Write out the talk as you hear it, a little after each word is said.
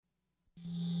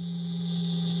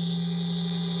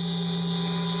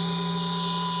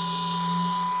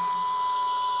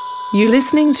You're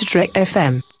listening to Trek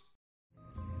FM.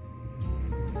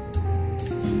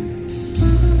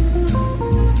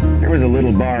 There was a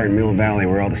little bar in Mill Valley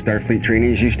where all the Starfleet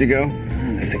trainees used to go.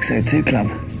 The 602 Club.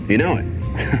 You know it?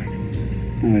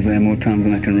 I was there more times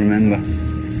than I can remember.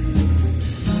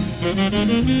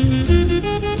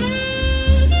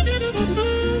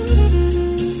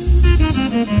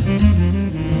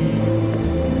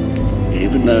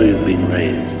 Even though you've been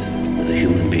raised as a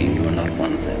human being, you are not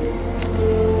one of them.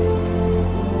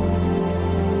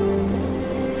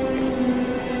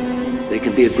 They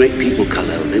can be a great people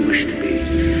color if they wish to be.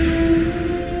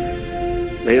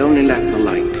 They only lack the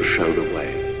light to show the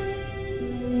way.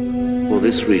 For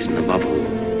this reason, above all,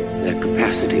 their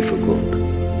capacity for good,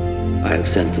 I have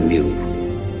sent them you,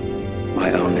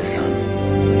 my only son.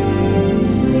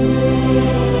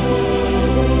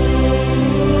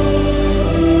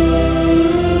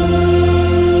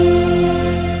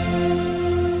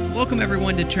 Welcome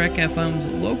everyone to Trek FM's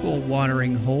local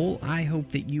watering hole. I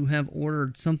hope that you have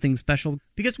ordered something special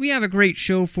because we have a great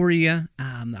show for you.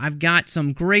 I've got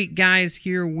some great guys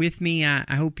here with me.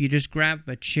 I hope you just grab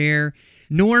a chair.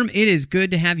 Norm, it is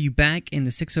good to have you back in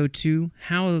the 602.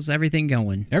 How's everything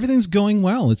going? Everything's going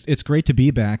well. It's great to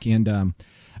be back, and I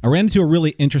ran into a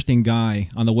really interesting guy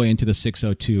on the way into the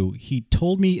 602. He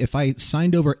told me if I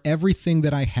signed over everything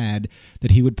that I had,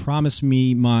 that he would promise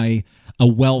me a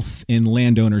wealth in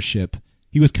land ownership.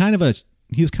 He was kind of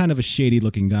a shady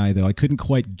looking guy, though. I couldn't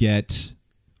quite get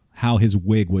how his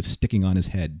wig was sticking on his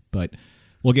head, but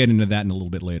we'll get into that in a little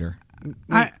bit later.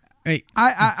 I'm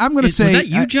going to say, that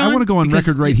you, John? I want to go on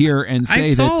record right here and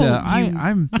say that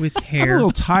I'm with hair. I'm a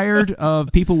little tired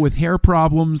of people with hair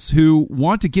problems who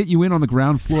want to get you in on the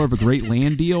ground floor of a great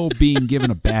land deal being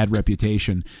given a bad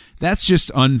reputation. That's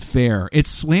just unfair. It's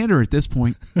slander at this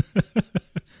point.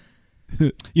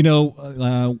 You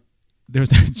know, there's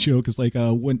that joke. It's like,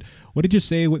 what did you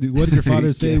say? What did your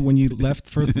father say when you left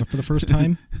for the first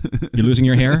time? You're losing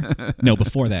your hair? No,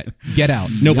 before that. Get out.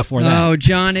 No, before that. Oh,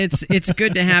 John, it's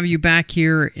good to have you back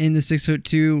here in the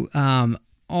 602.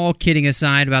 All kidding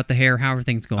aside about the hair, how are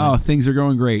things going? Oh, things are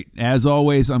going great. As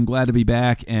always, I'm glad to be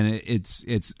back, and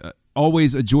it's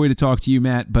always a joy to talk to you,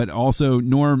 Matt, but also,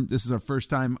 Norm, this is our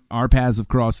first time our paths have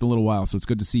crossed in a little while, so it's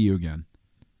good to see you again.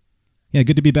 Yeah,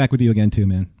 good to be back with you again, too,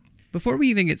 man. Before we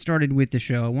even get started with the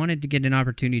show, I wanted to get an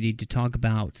opportunity to talk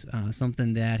about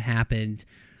something that happened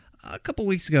a couple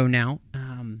weeks ago now.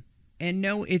 And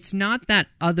no, it's not that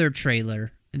other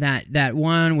trailer, that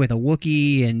one with a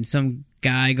Wookiee and some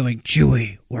guy going,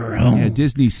 "Chewie, we're home." Yeah,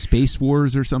 Disney Space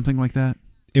Wars or something like that.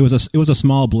 It was a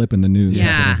small blip in the news.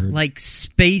 Yeah, like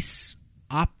Space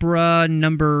Opera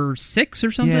number 6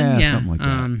 or something. Yeah, something like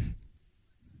that.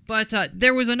 But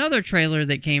there was another trailer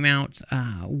that came out,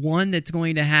 one that's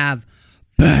going to have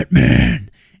Batman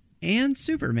and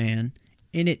Superman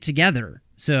in it together.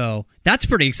 So that's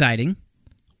pretty exciting.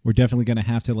 We're definitely going to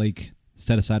have to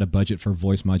set aside a budget for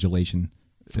voice modulation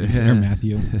for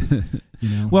Matthew. You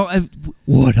know? Well,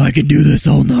 what? I can do this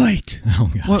all night.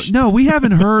 Oh gosh. Well, no, we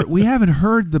haven't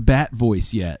heard the Bat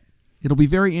voice yet. It'll be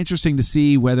very interesting to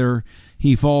see whether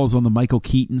he falls on the Michael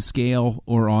Keaton scale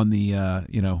or on the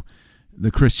the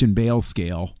Christian Bale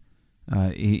scale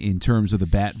in terms of the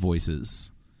Bat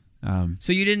voices.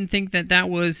 So you didn't think that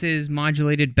was his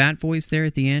modulated Bat voice there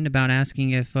at the end about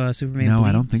asking if Superman No, bleeds?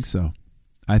 I don't think so.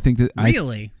 I think that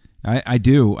Really? I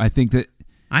do. I think that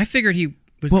I figured he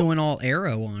was going all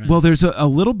Arrow on us. Well, there's a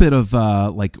little bit of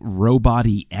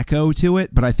robot-y echo to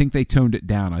it, but I think they toned it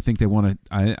down. I think they want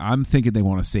to. I'm thinking they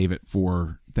want to save it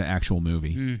for the actual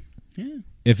movie. Yeah.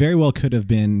 It very well could have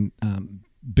been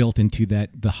built into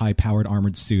the high-powered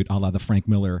armored suit, a la the Frank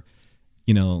Miller,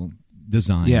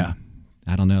 design. Yeah,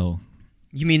 I don't know.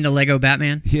 You mean the Lego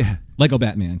Batman? Yeah, Lego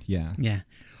Batman. Yeah. Yeah.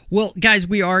 Well, guys,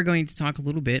 we are going to talk a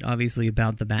little bit, obviously,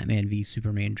 about the Batman v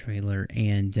Superman trailer.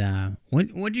 And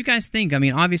what do you guys think? I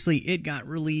mean, obviously, it got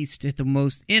released at the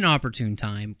most inopportune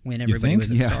time when everybody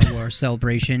was at Star Wars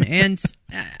Celebration. And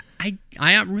I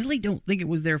really don't think it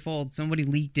was their fault. Somebody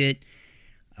leaked it.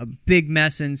 A big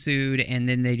mess ensued, and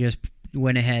then they just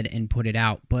went ahead and put it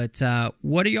out. But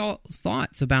what are y'all's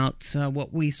thoughts about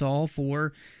what we saw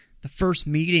for the first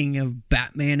meeting of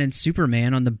Batman and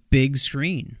Superman on the big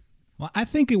screen? Well, I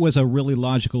think it was a really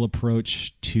logical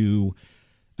approach to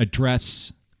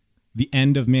address the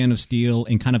end of Man of Steel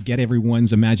and kind of get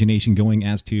everyone's imagination going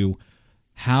as to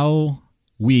how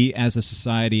we as a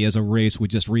society, as a race,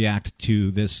 would just react to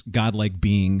this godlike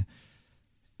being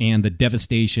and the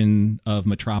devastation of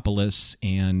Metropolis,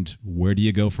 and where do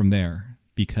you go from there?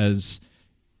 Because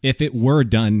if it were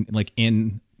done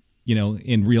in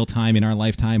real time in our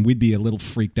lifetime, we'd be a little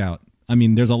freaked out. I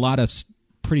mean, there's a lot of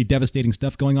pretty devastating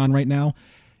stuff going on right now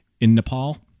in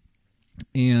Nepal.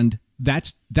 And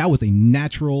that was a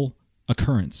natural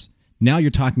occurrence. Now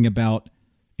you're talking about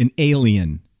an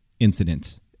alien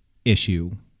incident,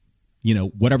 issue,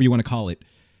 whatever you want to call it.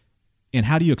 And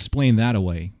how do you explain that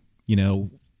away?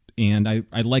 And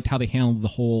I liked how they handled the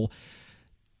whole,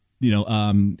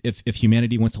 if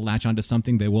humanity wants to latch onto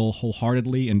something, they will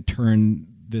wholeheartedly and turn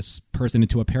this person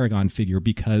into a paragon figure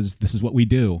because this is what we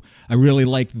do. I really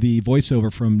liked the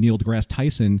voiceover from Neil deGrasse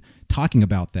Tyson talking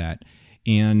about that.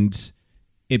 And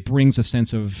it brings a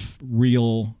sense of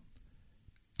real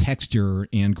texture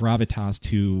and gravitas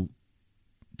to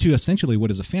essentially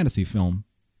what is a fantasy film.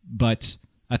 But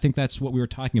I think that's what we were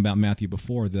talking about, Matthew,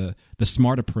 before. The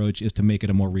smart approach is to make it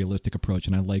a more realistic approach,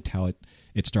 and I liked how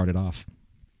it started off.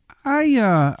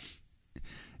 The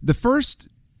first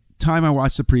time I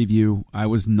watched the preview, I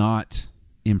was not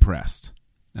impressed.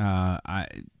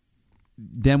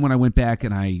 Then when I went back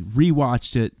and I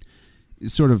rewatched it,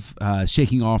 sort of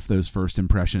shaking off those first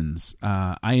impressions,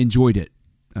 I enjoyed it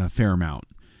a fair amount.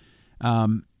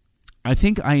 I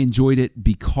think I enjoyed it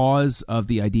because of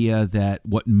the idea that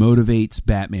what motivates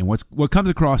Batman, what comes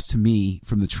across to me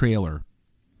from the trailer,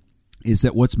 is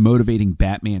that what's motivating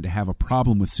Batman to have a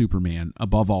problem with Superman,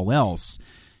 above all else,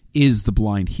 is the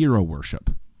blind hero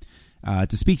worship.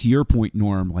 To speak to your point,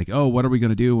 Norm, like, what are we going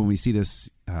to do when we see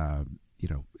this,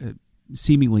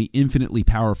 seemingly infinitely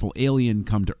powerful alien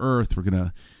come to Earth? We're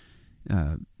going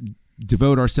to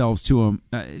devote ourselves to him.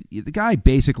 The guy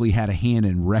basically had a hand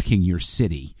in wrecking your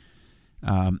city.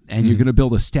 And you're going to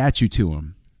build a statue to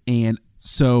him. And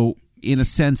so, in a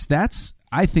sense, that's,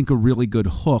 I think, a really good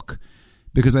hook,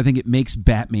 because I think it makes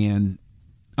Batman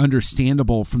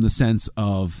understandable from the sense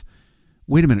of,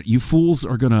 wait a minute, you fools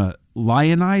are going to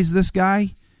lionize this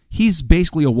guy? He's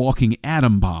basically a walking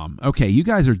atom bomb. Okay, you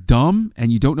guys are dumb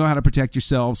and you don't know how to protect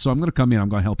yourselves, so I'm going to come in, I'm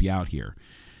going to help you out here.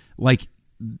 Like,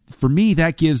 for me,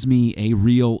 that gives me a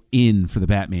real in for the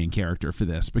Batman character for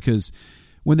this, because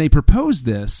when they proposed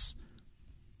this,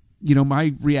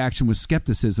 my reaction was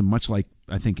skepticism, much like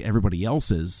I think everybody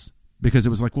else's, because it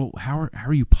was like, well, how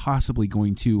are you possibly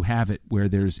going to have it where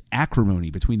there's acrimony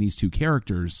between these two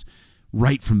characters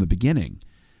right from the beginning?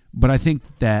 But I think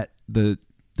that the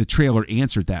trailer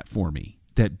answered that for me,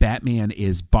 that Batman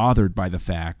is bothered by the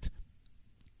fact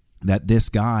that this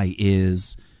guy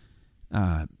is,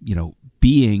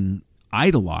 being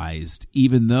idolized,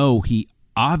 even though he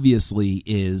obviously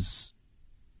is,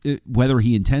 whether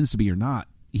he intends to be or not,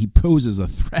 he poses a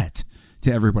threat to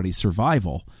everybody's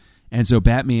survival. And so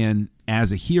Batman,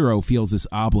 as a hero, feels this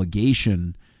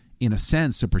obligation, in a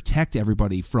sense, to protect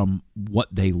everybody from what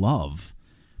they love.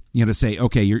 To say,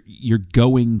 okay, you're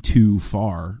going too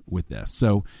far with this.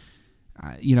 So,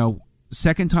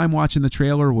 second time watching the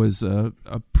trailer was a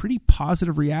pretty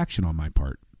positive reaction on my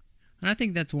part. And I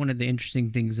think that's one of the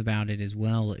interesting things about it as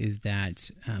well, is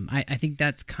that I think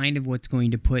that's kind of what's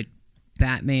going to put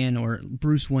Batman, or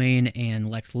Bruce Wayne, and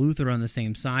Lex Luthor on the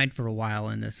same side for a while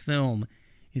in this film,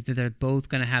 is that they're both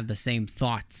going to have the same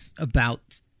thoughts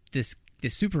about this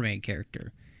Superman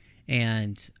character.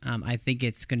 And I think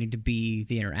it's going to be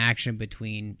the interaction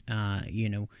between,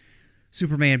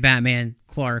 Superman, Batman,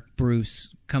 Clark, Bruce,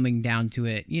 coming down to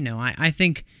it. I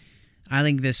think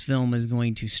this film is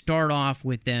going to start off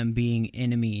with them being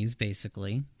enemies,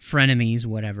 basically, frenemies,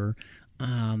 whatever.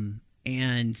 And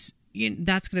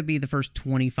that's going to be the first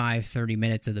 25, 30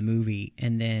 minutes of the movie.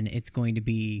 And then it's going to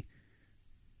be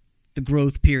the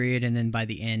growth period, and then by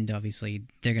the end, obviously,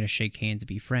 they're going to shake hands and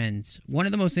be friends. One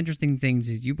of the most interesting things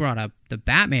is you brought up the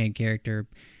Batman character.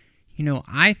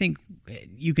 I think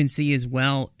you can see as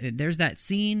well, there's that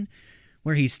scene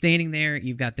where he's standing there.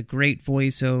 You've got the great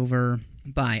voiceover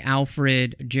by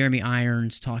Alfred, Jeremy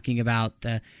Irons, talking about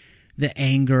the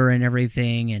anger and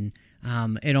everything, and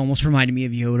it almost reminded me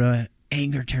of Yoda.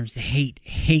 Anger turns to hate.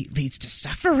 Hate leads to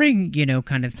suffering,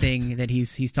 kind of thing that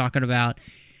he's talking about.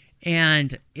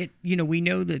 And we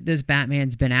know that this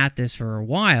Batman's been at this for a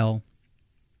while,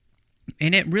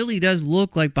 and it really does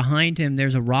look like behind him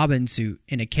there's a Robin suit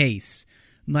in a case,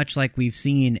 much like we've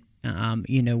seen,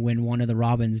 when one of the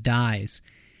Robins dies.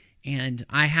 And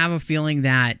I have a feeling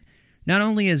that not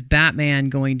only is Batman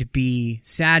going to be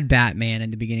sad Batman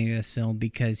in the beginning of this film,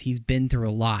 because he's been through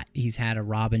a lot. He's had a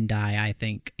Robin die, I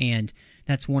think, and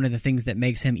that's one of the things that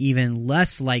makes him even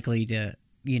less likely to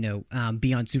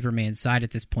be on Superman's side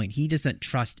at this point. He doesn't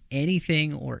trust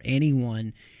anything or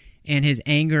anyone, and his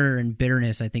anger and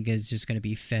bitterness, I think, is just going to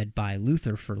be fed by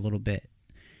Luthor for a little bit,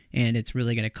 and it's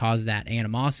really going to cause that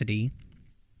animosity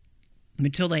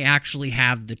until they actually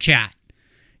have the chat.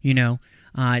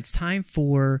 It's time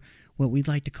for what we'd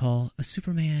like to call a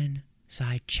Superman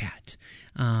side chat.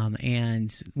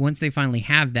 And once they finally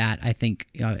have that, I think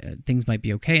things might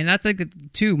be okay. And that's like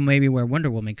too maybe where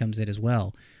Wonder Woman comes in as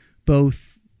well.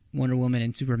 Both Wonder Woman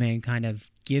and Superman kind of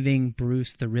giving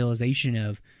Bruce the realization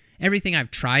of everything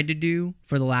I've tried to do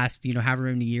for the last, however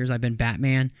many years I've been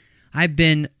Batman, I've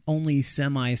been only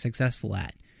semi-successful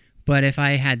at. But if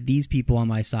I had these people on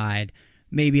my side,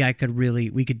 maybe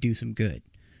we could do some good.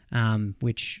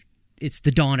 Which it's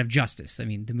the dawn of justice. I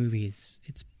mean, the movie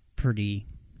it's pretty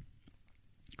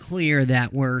clear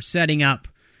that we're setting up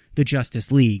the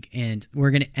Justice League, and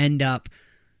we're going to end up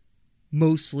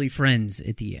mostly friends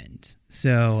at the end.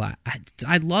 So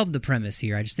I love the premise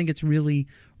here. I just think it's really,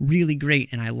 really great,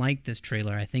 and I like this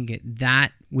trailer. I think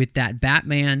that with that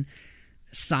Batman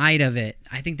side of it,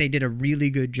 I think they did a really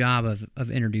good job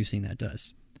of introducing that to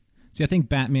us. See, I think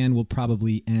Batman will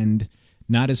probably end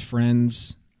not as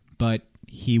friends, but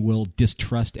he will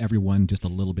distrust everyone just a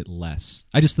little bit less.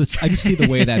 I just see the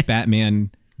way that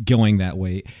Batman going that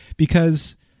way,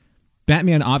 because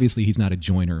Batman, obviously, he's not a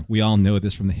joiner. We all know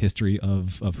this from the history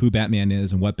of who Batman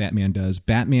is and what Batman does.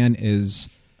 Batman is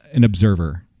an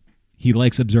observer. He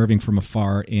likes observing from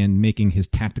afar and making his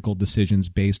tactical decisions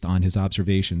based on his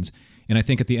observations. And I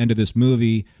think at the end of this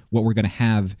movie, what we're going to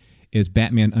have is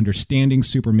Batman understanding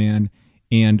Superman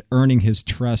and earning his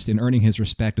trust and earning his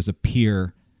respect as a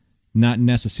peer, not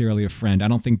necessarily a friend. I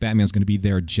don't think Batman's going to be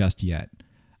there just yet.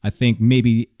 I think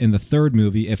maybe in the third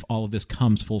movie, if all of this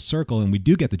comes full circle and we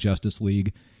do get the Justice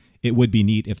League, it would be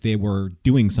neat if they were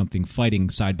doing something, fighting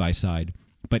side by side.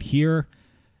 But here,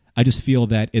 I just feel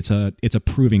that it's a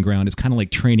proving ground. It's kind of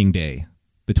like Training Day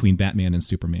between Batman and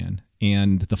Superman.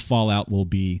 And the fallout will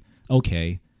be,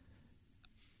 okay,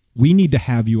 we need to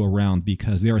have you around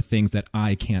because there are things that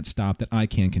I can't stop, that I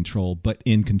can't control. But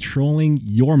in controlling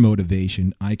your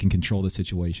motivation, I can control the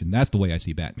situation. That's the way I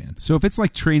see Batman. So if it's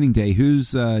like Training Day,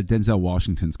 who's Denzel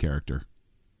Washington's character?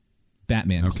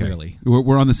 Batman, okay. Clearly.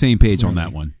 We're on the same page on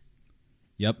that one.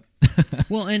 Yep.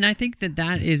 Well, and I think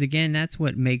that is, again, that's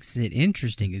what makes it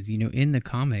interesting is, in the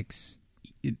comics,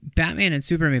 Batman and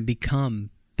Superman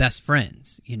become best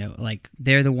friends. Like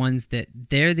they're the ones that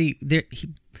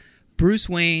Bruce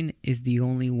Wayne is the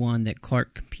only one that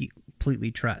Clark completely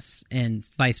trusts, and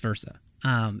vice versa.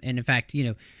 And in fact,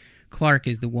 Clark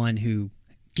is the one who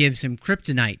gives him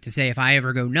kryptonite to say, if I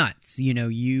ever go nuts,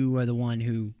 you are the one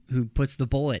who puts the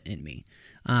bullet in me,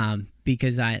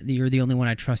 because you're the only one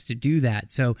I trust to do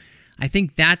that. So I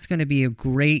think that's going to be a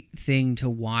great thing to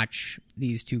watch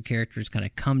these two characters kind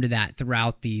of come to that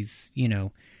throughout these,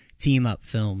 team up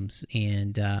films.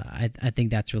 And I think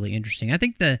that's really interesting. I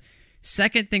think the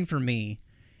second thing for me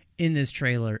in this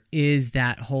trailer is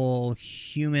that whole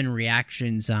human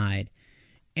reaction side.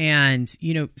 And,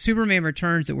 Superman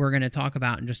Returns that we're going to talk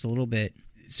about in just a little bit.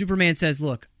 Superman says,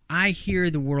 look, I hear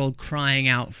the world crying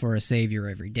out for a savior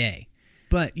every day.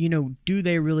 But, do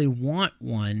they really want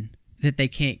one that they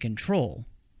can't control?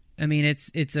 I mean,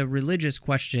 it's a religious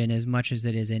question as much as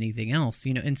it is anything else,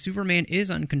 and Superman is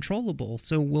uncontrollable.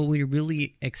 So will we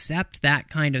really accept that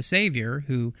kind of savior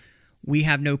who we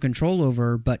have no control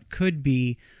over but could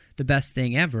be the best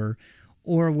thing ever,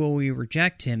 or will we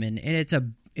reject him? And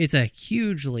it's a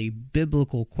hugely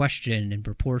biblical question in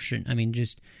proportion. I mean,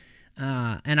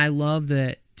 and I love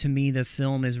that, to me, the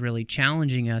film is really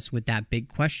challenging us with that big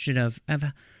question of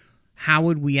how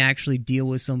would we actually deal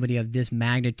with somebody of this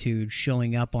magnitude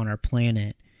showing up on our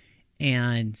planet?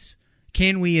 And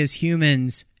can we as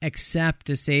humans accept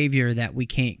a savior that we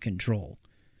can't control?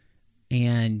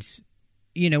 And,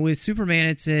 with Superman,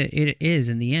 it is,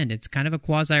 in the end, it's kind of a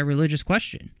quasi-religious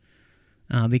question.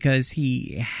 Because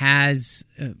he has,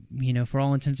 for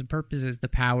all intents and purposes, the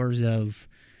powers of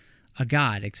a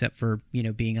god, except for,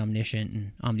 being omniscient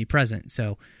and omnipresent.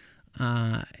 So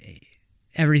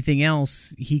everything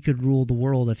else, he could rule the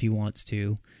world if he wants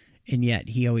to, and yet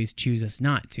he always chooses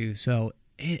not to. So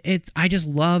I just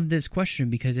love this question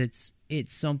because it's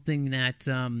something that,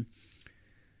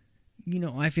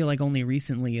 I feel like only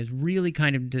recently has really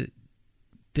kind of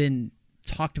been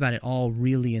talked about at all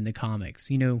really in the comics.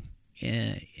 In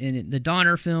the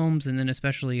Donner films, and then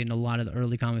especially in a lot of the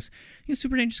early comics,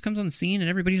 Superman just comes on the scene and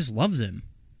everybody just loves him,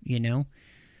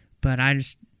 But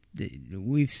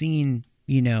we've seen,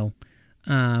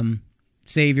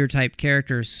 savior type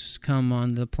characters come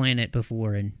on the planet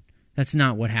before, and that's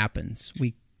not what happens.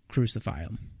 We crucify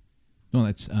them. Well,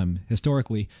 that's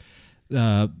historically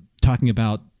talking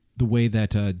about the way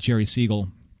that Jerry Siegel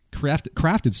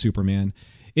crafted Superman.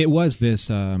 It was this.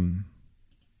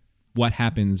 What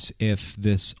happens if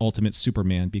this ultimate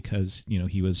Superman, because,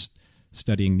 he was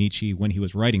studying Nietzsche when he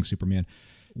was writing Superman,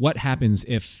 what happens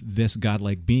if this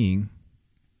godlike being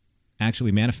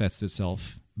actually manifests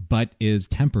itself, but is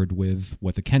tempered with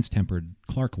what the Kents tempered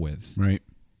Clark with. Right.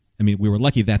 I mean, we were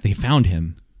lucky that they found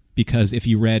him, because if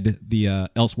you read the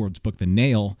Elseworlds book, The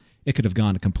Nail, it could have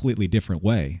gone a completely different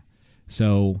way.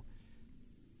 So,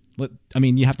 I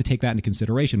mean, you have to take that into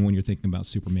consideration when you're thinking about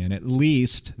Superman. At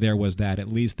least there was that.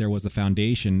 At least there was the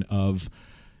foundation of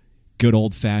good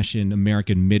old-fashioned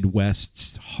American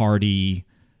Midwest hardy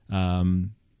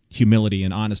humility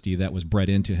and honesty that was bred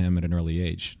into him at an early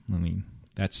age. I mean,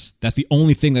 that's the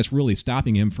only thing that's really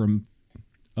stopping him from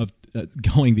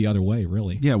going the other way,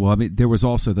 really. Yeah, well, I mean, there was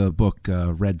also the book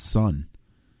Red Sun,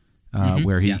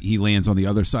 where he lands on the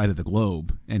other side of the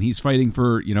globe, and he's fighting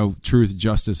for truth,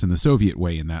 justice, in the Soviet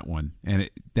way in that one. And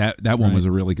that one was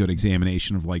a really good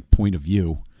examination of like point of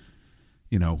view.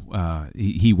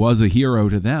 He was a hero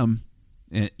to them,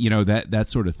 and that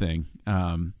sort of thing.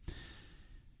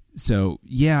 So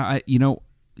yeah,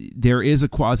 there is a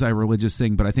quasi-religious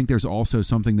thing, but I think there's also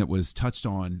something that was touched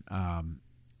on,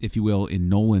 if you will, in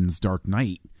Nolan's Dark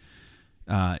Knight,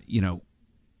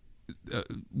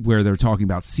 where they're talking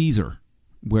about Caesar,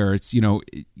 where it's,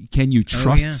 can you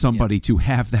trust somebody to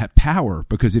have that power?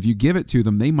 Because if you give it to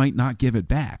them, they might not give it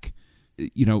back.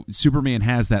 Superman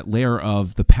has that layer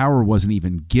of the power wasn't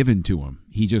even given to him.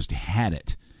 He just had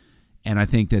it. And I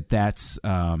think that's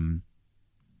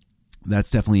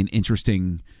definitely an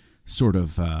interesting sort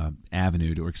of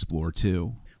avenue to explore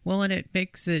too. Well, and it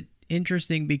makes it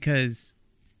interesting because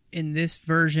in this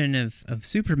version of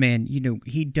Superman,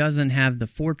 he doesn't have the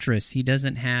fortress. He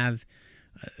doesn't have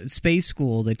space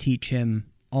school to teach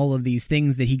him all of these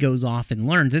things that he goes off and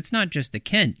learns. It's not just the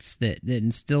Kents that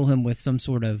instill him with some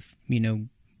sort of,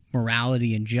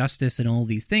 morality and justice and all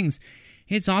these things.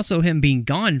 It's also him being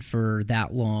gone for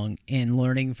that long and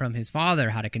learning from his father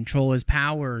how to control his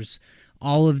powers,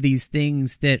 all of these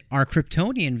things that are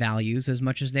Kryptonian values as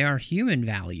much as they are human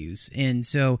values. And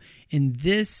so in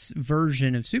this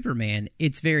version of Superman,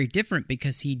 it's very different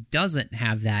because he doesn't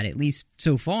have that, at least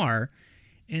so far.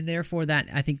 And therefore that,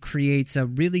 I think, creates a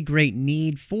really great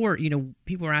need for,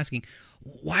 people are asking,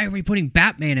 why are we putting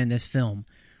Batman in this film?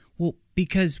 Well,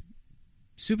 because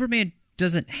Superman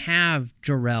doesn't have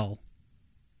Jor-El,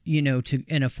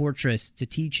 in a fortress to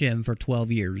teach him for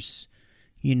 12 years.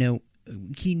 He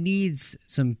needs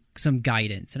some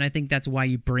guidance, and I think that's why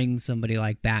you bring somebody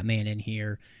like Batman in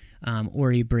here,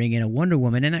 or you bring in a Wonder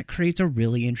Woman, and that creates a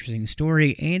really interesting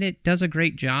story, and it does a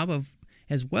great job of,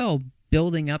 as well,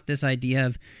 building up this idea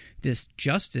of this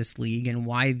Justice League and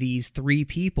why these three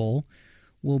people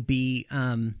will be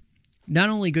not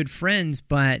only good friends,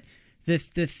 but the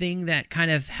thing that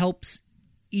kind of helps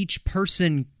each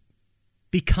person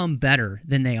become better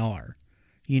than they are.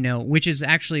 Which is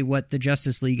actually what the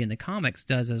Justice League in the comics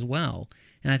does as well.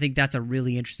 And I think that's a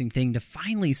really interesting thing to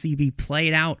finally see be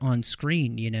played out on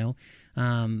screen,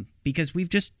 because we've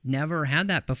just never had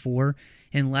that before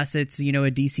unless it's, a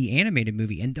DC animated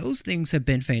movie. And those things have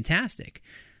been fantastic.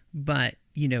 But,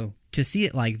 to see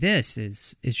it like this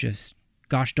is just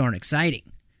gosh darn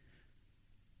exciting.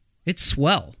 It's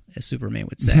swell, as Superman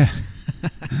would say.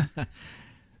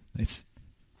 Nice.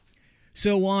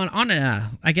 So on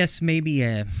a, I guess maybe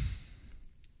a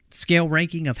scale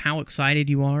ranking of how excited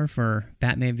you are for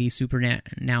Batman v Superman,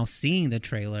 now seeing the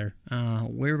trailer,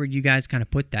 where would you guys kind of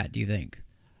put that, do you think?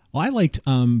 Well, I liked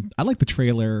the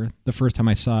trailer the first time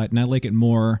I saw it, and I like it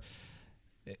more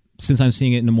since I'm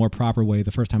seeing it in a more proper way.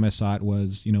 The first time I saw it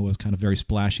was kind of very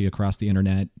splashy across the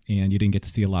internet, and you didn't get to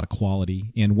see a lot of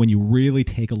quality. And when you really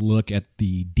take a look at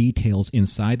the details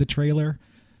inside the trailer,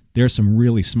 there's some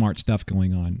really smart stuff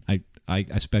going on. I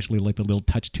especially like the little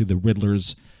touch to the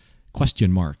Riddler's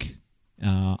question mark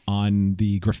on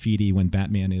the graffiti when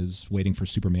Batman is waiting for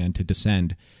Superman to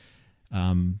descend.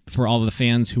 For all of the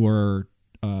fans who are,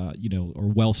 are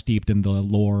well steeped in the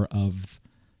lore of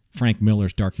Frank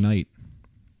Miller's Dark Knight,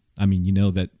 I mean,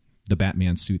 that the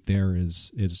Batman suit there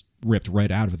is ripped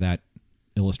right out of that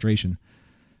illustration.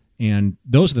 And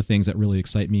those are the things that really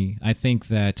excite me. I think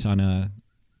that on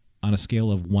a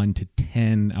scale of 1 to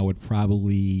 10, I would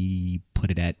probably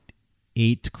put it at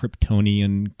 8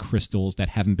 Kryptonian crystals that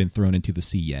haven't been thrown into the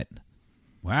sea yet.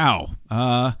 Wow.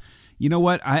 You know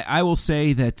what? I will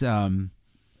say that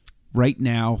right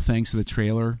now, thanks to the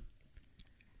trailer,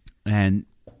 and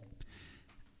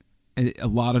a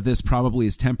lot of this probably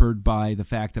is tempered by the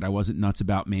fact that I wasn't nuts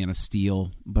about Man of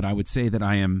Steel, but I would say that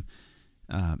I am,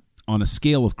 on a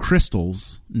scale of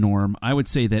crystals, Norm, I would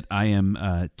say that I am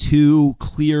 2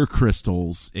 clear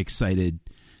crystals excited,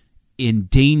 in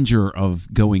danger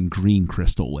of going green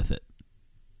crystal with it.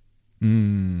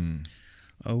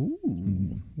 Oh,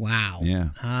 wow. Yeah.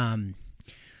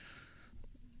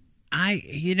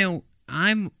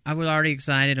 I was already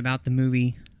excited about the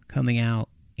movie coming out,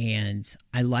 and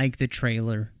I like the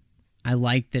trailer. I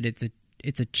like that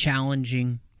it's a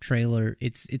challenging trailer.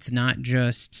 It's not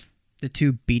just the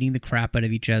two beating the crap out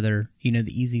of each other. You know,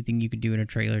 the easy thing you could do in a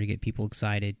trailer to get people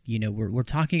excited. You know, we're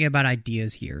talking about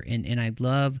ideas here, and I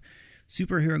love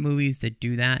superhero movies that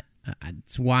do that.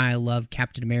 It's why I love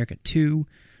Captain America 2.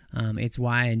 It's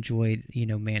why I enjoyed,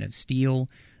 Man of Steel.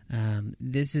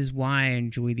 This is why I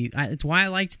enjoy it's why I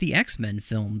liked the X-Men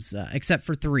films, except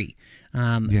for 3,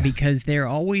 because they're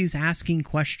always asking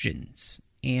questions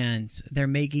and they're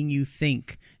making you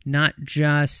think, not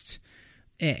just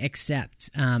accept.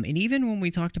 And even when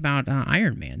we talked about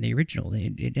Iron Man, the original,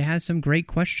 it has some great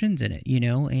questions in it,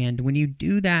 and when you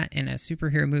do that in a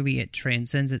superhero movie, it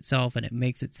transcends itself and it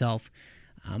makes itself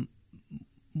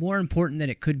more important than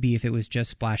it could be if it was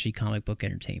just splashy comic book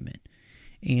entertainment.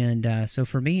 And so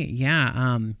for me,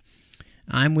 I'm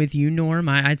with you, Norm.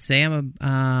 I'd say I'm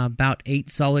about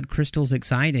 8 solid crystals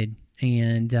excited,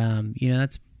 and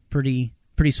that's pretty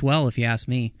swell if you ask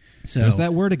me. So there's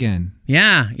that word again.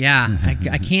 Yeah.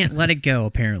 I can't let it go.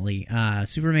 Apparently,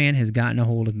 Superman has gotten a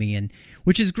hold of me, and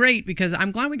which is great because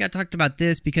I'm glad we got talked about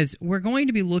this because we're going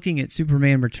to be looking at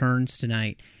Superman Returns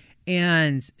tonight,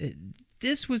 and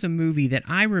this was a movie that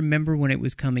I remember when it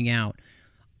was coming out.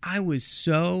 I was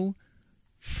so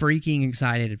freaking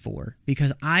excited for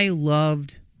because I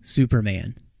loved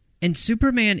Superman, and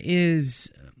Superman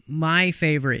is my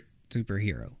favorite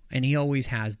superhero, and he always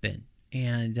has been.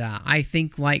 And I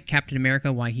think, like Captain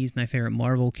America, why he's my favorite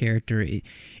Marvel character,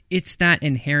 it's that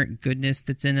inherent goodness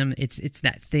that's in them. It's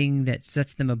that thing that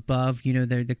sets them above.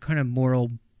 They're the kind of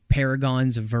moral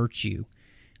paragons of virtue.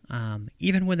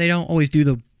 Even when they don't always do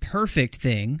the perfect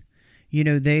thing,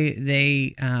 they're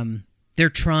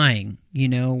trying.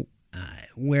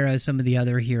 Whereas some of the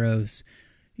other heroes,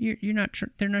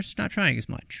 they're just not trying as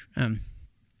much.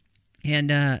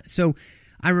 So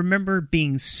I remember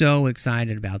being so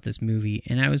excited about this movie,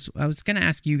 and I was going to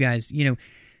ask you guys,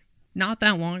 not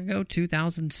that long ago,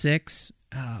 2006,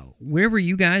 where were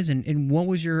you guys, and what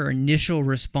was your initial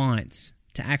response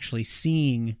to actually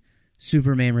seeing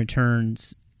Superman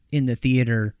Returns in the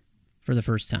theater for the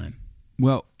first time?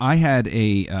 Well, I had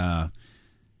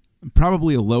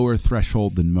probably a lower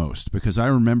threshold than most because I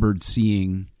remembered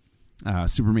seeing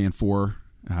Superman 4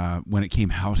 when it came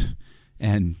out,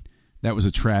 and that was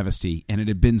a travesty, and it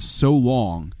had been so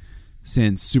long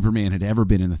since Superman had ever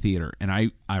been in the theater. And I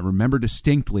remember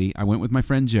distinctly, I went with my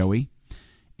friend Joey,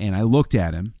 and I looked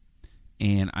at him,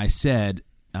 and I said,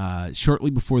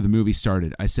 shortly before the movie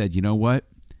started, I said, you know what?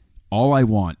 All I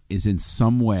want is in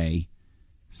some way,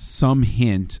 some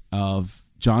hint of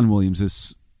John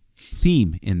Williams'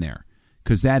 theme in there,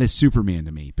 because that is Superman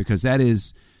to me, because that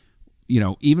is,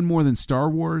 even more than Star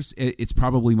Wars, it's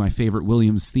probably my favorite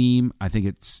Williams theme. I think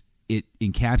it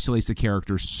encapsulates the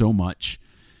character so much.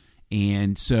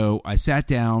 And so I sat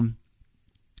down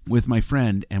with my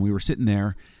friend, and we were sitting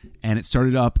there, and it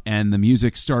started up, and the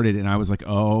music started, and I was like,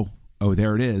 oh,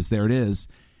 there it is.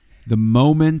 The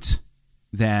moment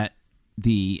that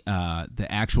the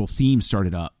actual theme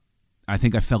started up, I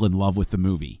think I fell in love with the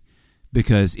movie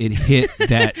because it hit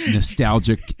that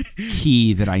nostalgic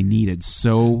key that I needed.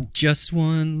 So just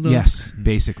one look. Yes,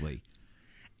 basically.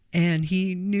 And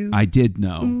he knew. I did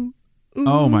know. Ooh.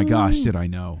 Oh my gosh, did I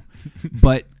know?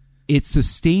 But it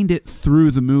sustained it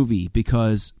through the movie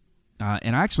because,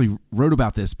 and I actually wrote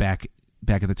about this back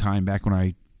at the time, back when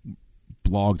I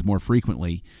blogged more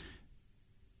frequently.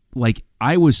 Like,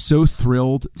 I was so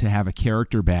thrilled to have a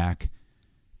character back,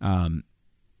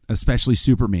 especially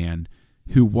Superman,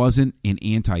 who wasn't an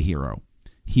anti-hero.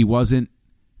 He wasn't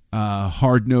a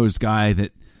hard-nosed guy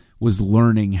that was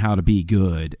learning how to be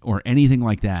good or anything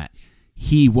like that.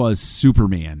 He was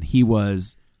Superman. He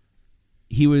was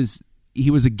the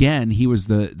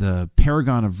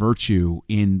paragon of virtue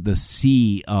in the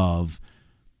sea of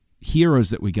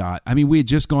heroes that we got. I mean, we had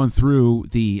just gone through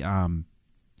the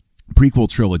prequel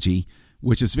trilogy,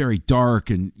 which is very dark,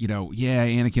 and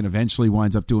Anakin eventually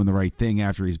winds up doing the right thing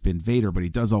after he's been Vader, but he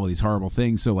does all these horrible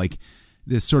things. So like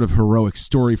this sort of heroic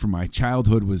story from my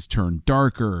childhood was turned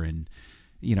darker, and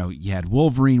you had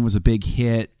Wolverine was a big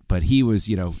hit, but he was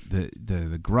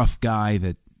the gruff guy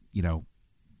that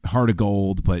heart of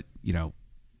gold, but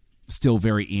still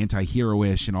very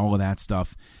anti-hero-ish and all of that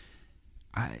stuff.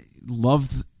 I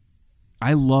loved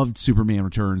Superman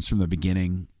Returns from the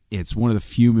beginning. It's one of the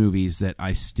few movies that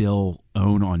I still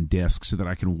own on disc so that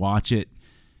I can watch it,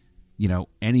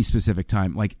 any specific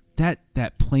time. Like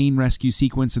that plane rescue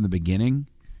sequence in the beginning.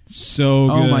 So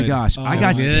good. Oh my gosh. I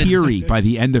got good. teary by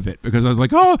the end of it because I was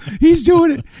like, oh, he's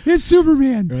doing it. It's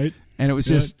Superman. Right. And it was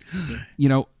just,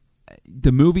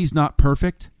 the movie's not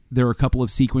perfect. There are a couple of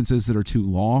sequences that are too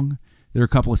long. There are a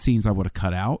couple of scenes I would have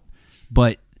cut out,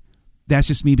 but that's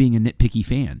just me being a nitpicky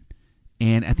fan.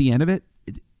 And at the end of it,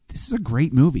 this is a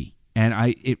great movie. And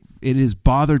it has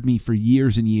bothered me for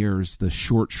years and years, the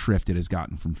short shrift it has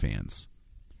gotten from fans.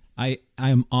 I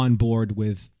am on board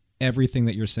with everything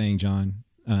that you're saying, John.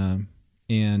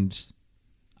 And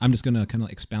I'm just going to kind of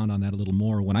expound on that a little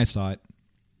more. When I saw it,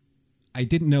 I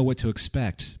didn't know what to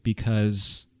expect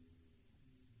because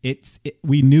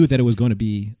we knew that it was going to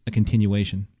be a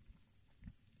continuation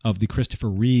of the Christopher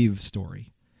Reeve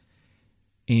story.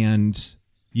 And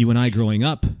you and I growing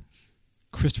up,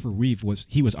 Christopher Reeve was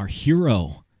our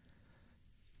hero.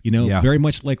 You know, very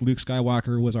much like Luke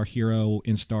Skywalker was our hero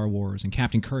in Star Wars and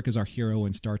Captain Kirk is our hero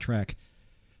in Star Trek.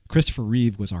 Christopher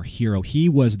Reeve was our hero. He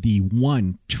was the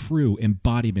one true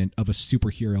embodiment of a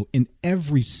superhero in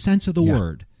every sense of the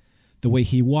word. The way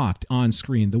he walked on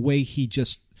screen, the way he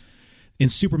just, in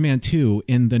Superman 2,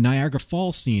 in the Niagara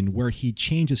Falls scene where he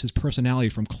changes his personality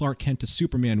from Clark Kent to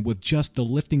Superman with just the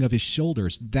lifting of his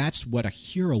shoulders, that's what a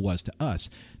hero was to us.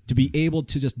 To be able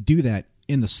to just do that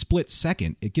in the split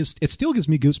second, it still gives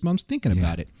me goosebumps thinking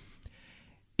about it.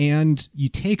 And you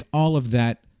take all of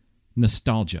that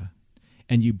nostalgia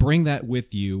and you bring that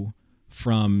with you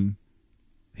from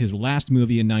his last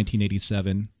movie in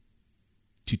 1987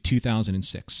 to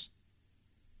 2006.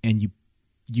 And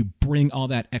you bring all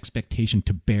that expectation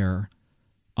to bear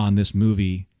on this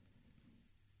movie.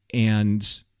 And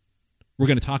we're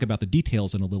going to talk about the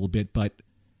details in a little bit, but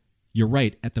you're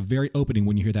right. At the very opening,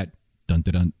 when you hear that dun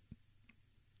dun dun,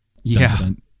 dun,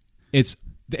 dun,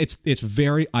 it's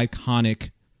very iconic.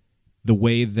 The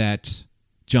way that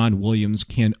John Williams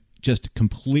can just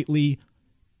completely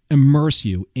immerse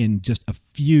you in just a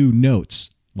few notes,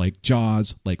 like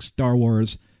Jaws, like Star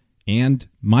Wars. And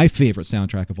my favorite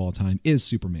soundtrack of all time is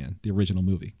Superman, the original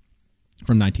movie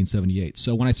from 1978.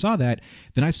 So when I saw that,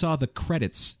 then I saw the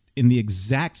credits in the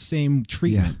exact same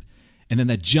treatment. And then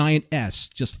that giant S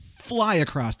just fly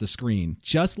across the screen.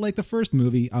 Just like the first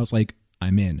movie, I was like,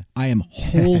 I'm in. I am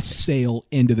wholesale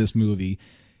into this movie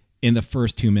in the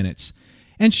first 2 minutes.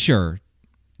 And sure,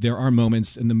 there are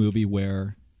moments in the movie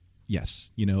where,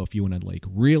 yes, you know, if you want to like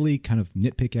really kind of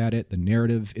nitpick at it, the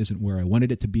narrative isn't where I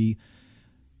wanted it to be.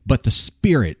 But the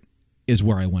spirit is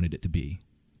where I wanted it to be.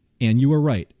 And you were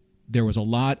right. There was a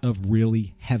lot of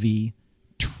really heavy,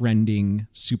 trending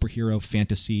superhero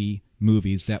fantasy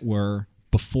movies that were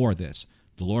before this.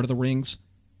 The Lord of the Rings,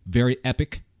 very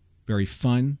epic, very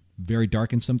fun, very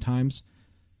darkened sometimes.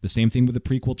 The same thing with the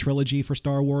prequel trilogy for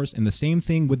Star Wars, and the same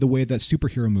thing with the way that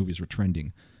superhero movies were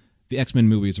trending. The X-Men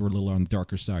movies were a little on the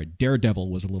darker side.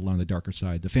 Daredevil was a little on the darker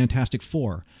side. The Fantastic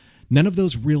Four. None of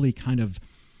those really kind of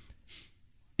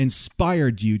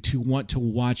inspired you to want to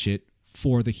watch it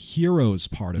for the hero's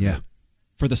part of it.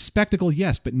 For the spectacle,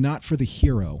 yes, but not for the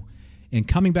hero. And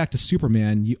coming back to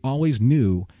Superman, you always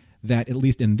knew that, at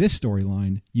least in this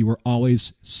storyline, you were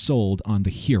always sold on the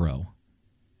hero.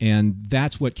 And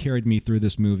that's what carried me through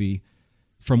this movie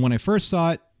from when I first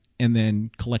saw it and then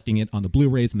collecting it on the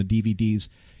Blu-rays and the DVDs.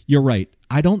 You're right.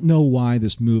 I don't know why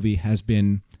this movie has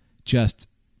been just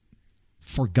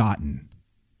forgotten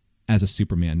as a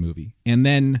Superman movie. And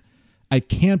then I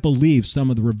can't believe some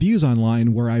of the reviews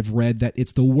online where I've read that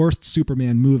it's the worst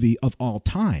Superman movie of all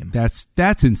time. That's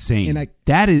insane. And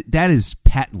that is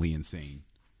patently insane.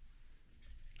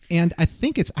 And I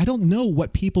think I don't know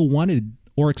what people wanted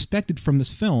or expected from this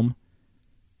film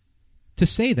to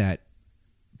say that.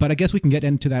 But I guess we can get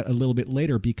into that a little bit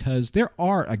later, because there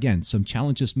are, again, some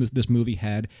challenges this movie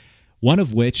had, one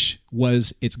of which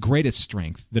was its greatest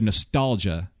strength, the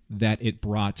nostalgia that it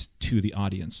brought to the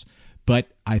audience. But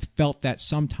I felt that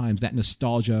sometimes that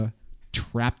nostalgia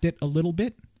trapped it a little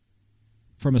bit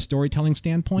from a storytelling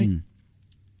standpoint.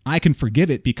 I can forgive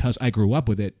it because I grew up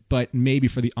with it, but maybe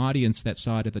for the audience that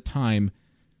saw it at the time,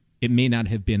 it may not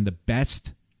have been the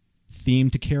best theme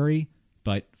to carry.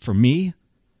 But for me,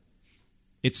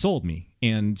 it sold me,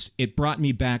 and it brought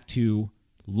me back to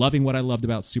loving what I loved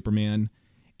about Superman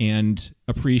and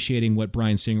appreciating what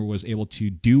Bryan Singer was able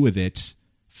to do with it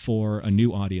for a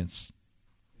new audience.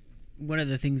 One of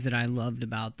the things that I loved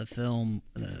about the film,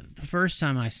 the first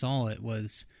time I saw it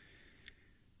was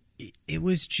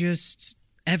just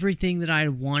everything that I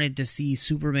wanted to see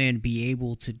Superman be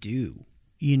able to do.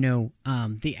 You know,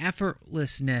 the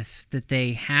effortlessness that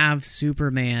they have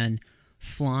Superman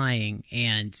flying,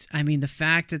 and I mean the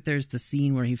fact that there's the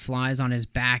scene where he flies on his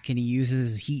back and he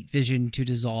uses his heat vision to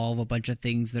dissolve a bunch of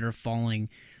things that are falling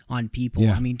on people.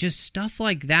 I mean, just stuff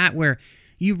like that where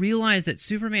you realize that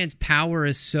Superman's power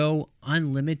is so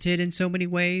unlimited in so many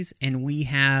ways, and we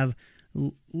have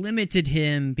limited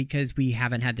him because we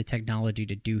haven't had the technology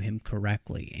to do him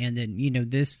correctly. And then,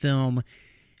 this film,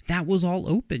 that was all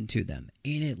open to them,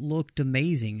 and it looked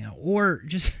amazing. Or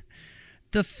just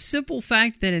the simple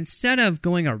fact that instead of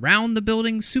going around the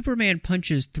building, Superman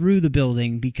punches through the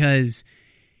building because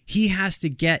he has to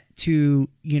get to,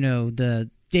 the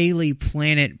Daily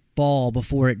Planet ball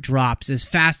before it drops as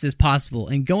fast as possible.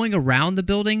 And going around the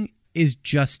building is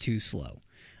just too slow.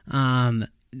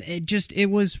 It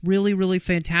was really, really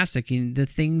fantastic. And the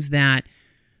things that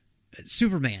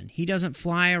Superman, he doesn't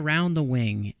fly around the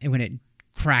wing when it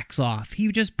cracks off.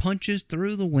 He just punches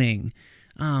through the wing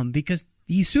because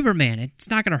he's Superman. It's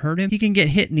not going to hurt him. He can get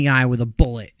hit in the eye with a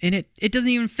bullet, and it doesn't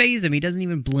even faze him. He doesn't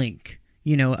even blink.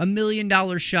 $1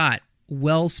 million shot.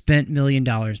 Well spent $1 million,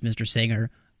 Mr. Singer.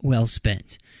 Well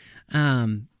spent.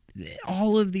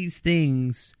 All of these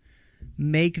things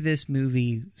make this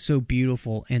movie so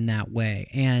beautiful in that way.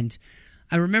 And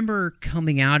I remember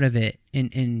coming out of it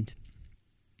and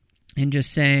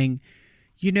just saying,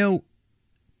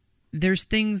 there's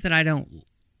things that I don't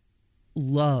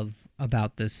love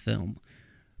about this film,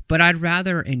 but I'd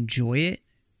rather enjoy it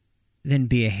than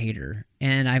be a hater.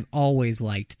 And I've always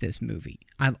liked this movie.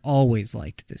 I've always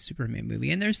liked this Superman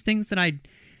movie. And there's things that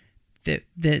that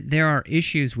there are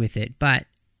issues with it, but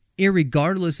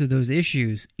irregardless of those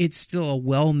issues, it's still a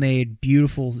well-made,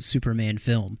 beautiful Superman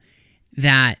film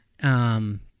that,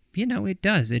 it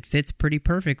does. It fits pretty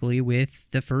perfectly with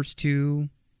the first two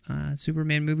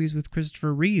Superman movies with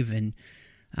Christopher Reeve. And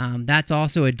that's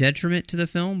also a detriment to the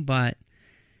film, but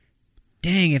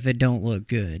dang if it don't look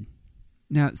good.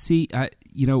 Now, see,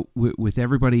 with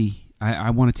everybody, I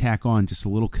want to tack on just a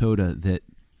little coda that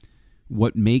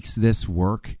what makes this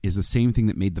work is the same thing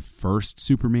that made the first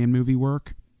Superman movie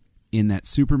work, in that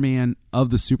Superman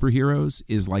of the superheroes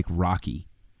is like Rocky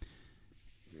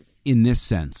in this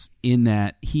sense, in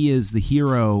that he is the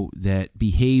hero that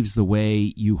behaves the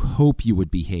way you hope you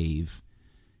would behave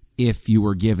if you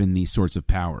were given these sorts of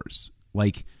powers.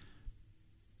 Like,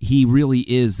 he really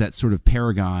is that sort of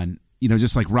paragon.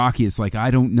 Just like Rocky, it's like, I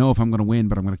don't know if I'm going to win,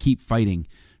 but I'm going to keep fighting.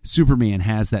 Superman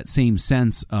has that same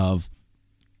sense of,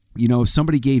 if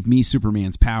somebody gave me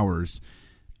Superman's powers,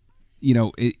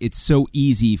 it's so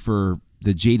easy for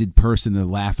the jaded person to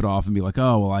laugh it off and be like,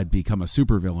 oh, well, I'd become a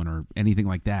supervillain or anything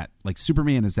like that. Like,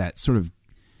 Superman is that sort of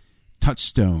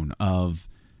touchstone of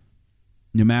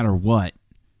no matter what,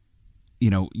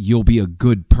 you'll be a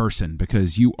good person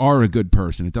because you are a good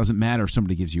person. It doesn't matter if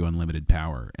somebody gives you unlimited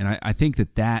power. And I think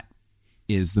that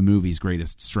is the movie's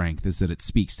greatest strength, is that it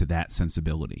speaks to that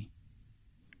sensibility.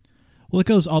 Well, it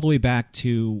goes all the way back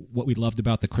to what we loved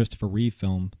about the Christopher Reeve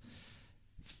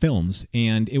films,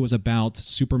 and it was about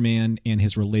Superman and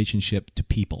his relationship to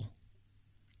people,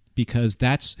 because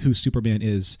that's who Superman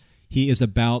is. He is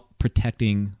about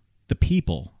protecting the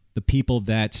people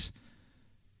that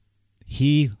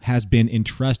he has been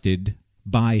entrusted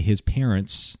by his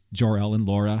parents, Jor-El and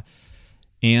Laura,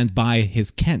 and by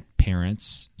his Kent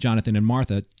parents, Jonathan and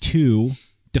Martha, to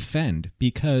defend.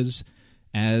 Because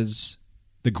as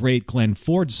the great Glenn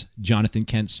Ford's Jonathan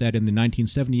Kent said in the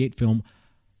 1978 film,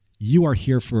 you are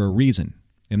here for a reason.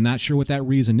 I'm not sure what that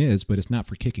reason is, but it's not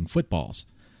for kicking footballs.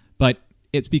 But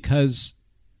it's because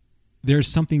there's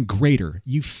something greater.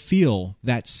 You feel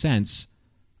that sense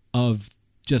of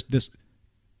just this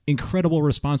incredible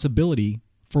responsibility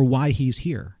for why he's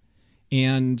here.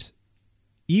 And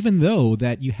even though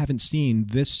that you haven't seen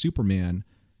this Superman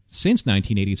since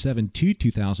 1987 to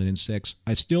 2006,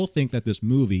 I still think that this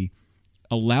movie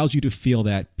allows you to feel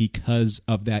that because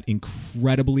of that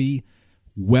incredibly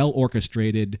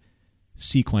well-orchestrated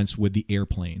sequence with the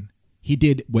airplane. He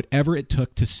did whatever it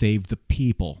took to save the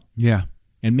people. Yeah.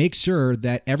 And make sure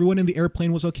that everyone in the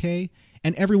airplane was okay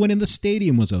and everyone in the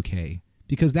stadium was okay.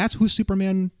 Because that's who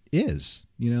Superman is.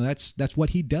 That's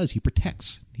what he does. He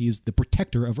protects. He is the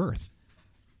protector of Earth.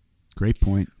 Great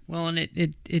point. Well, and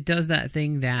it does that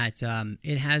thing that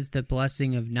it has the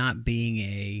blessing of not being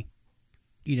a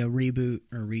reboot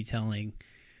or retelling,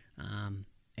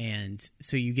 and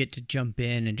so you get to jump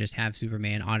in and just have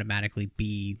Superman automatically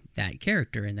be that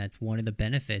character, and that's one of the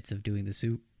benefits of doing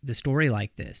the story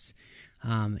like this.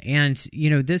 And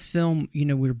this film,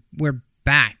 we're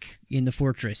back in the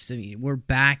fortress. I mean, we're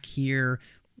back here.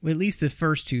 At least the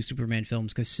first two Superman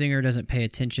films, because Singer doesn't pay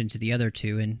attention to the other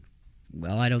two, and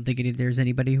well, I don't think there's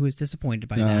anybody who is disappointed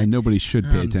by that. Nobody should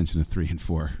pay attention to 3 and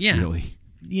 4. Yeah, really.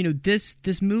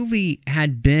 This movie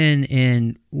had been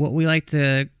in what we like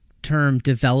to term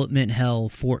development hell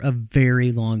for a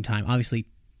very long time. Obviously,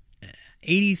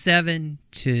 87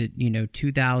 to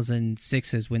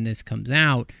 2006 is when this comes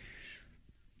out.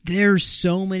 there's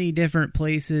so many different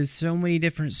places, so many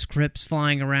different scripts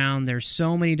flying around. There's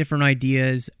so many different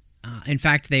ideas. In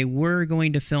fact, they were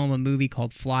going to film a movie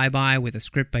called Flyby with a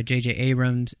script by J.J.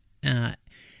 Abrams.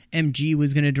 MG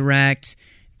was going to direct.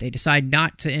 They decided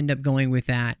not to end up going with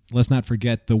that. Let's not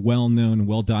forget the well-known,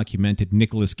 well-documented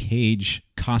Nicolas Cage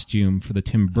costume for the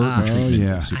Tim Burton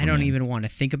treatment of Superman. I don't even want to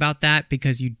think about that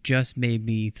because you just made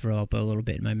me throw up a little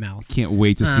bit in my mouth. Can't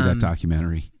wait to see that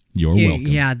documentary. You're welcome.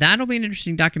 Yeah, that'll be an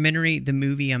interesting documentary. The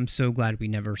movie, I'm so glad we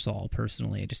never saw,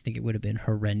 personally. I just think it would have been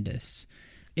horrendous.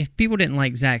 If people didn't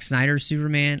like Zack Snyder's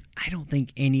Superman, I don't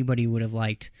think anybody would have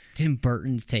liked Tim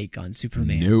Burton's take on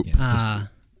Superman. Nope.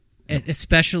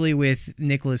 Especially with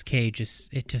Nicolas Cage.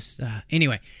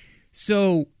 Anyway,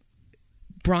 so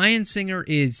Bryan Singer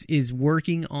is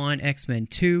working on X-Men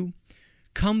 2,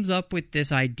 comes up with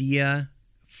this idea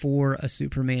for a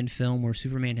Superman film where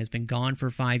Superman has been gone for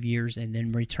 5 years and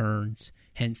then returns,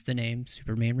 hence the name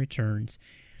Superman Returns.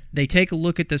 They take a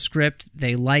look at the script,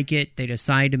 they like it, they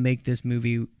decide to make this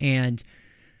movie, and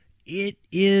it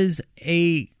is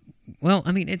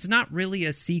it's not really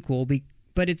a sequel,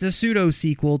 but it's a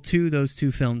pseudo-sequel to those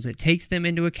two films. It takes them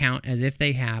into account as if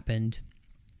they happened.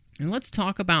 And let's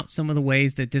talk about some of the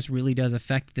ways that this really does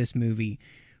affect this movie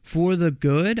for the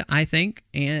good, I think,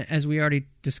 and as we already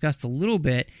discussed a little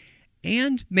bit,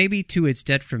 and maybe to its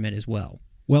detriment as well.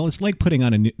 Well, it's like putting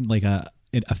on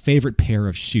a favorite pair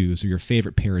of shoes or your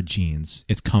favorite pair of jeans.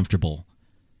 It's comfortable.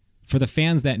 For the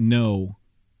fans that know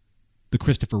the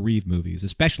Christopher Reeve movies,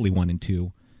 especially 1 and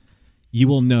 2, you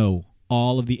will know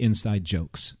all of the inside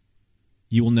jokes.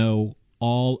 You will know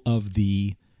all of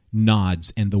the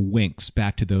nods and the winks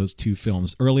back to those two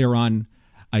films. Earlier on,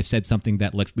 I said something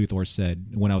that Lex Luthor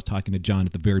said when I was talking to John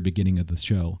at the very beginning of the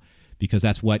show, because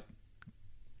that's what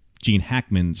Gene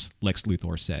Hackman's Lex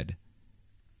Luthor said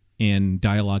in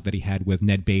dialogue that he had with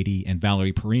Ned Beatty and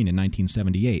Valerie Perrine in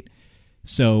 1978.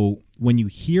 So when you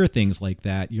hear things like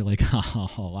that, you're like,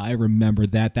 oh, I remember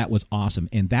that. That was awesome.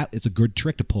 And that is a good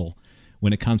trick to pull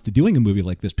when it comes to doing a movie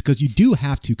like this, because you do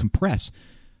have to compress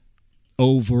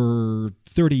over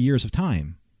 30 years of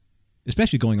time,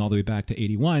 especially going all the way back to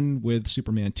 81 with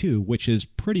Superman 2, which is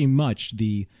pretty much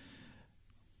the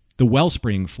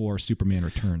wellspring for Superman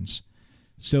Returns.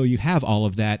 So you have all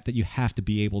of that you have to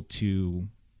be able to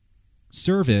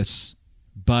service,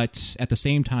 but at the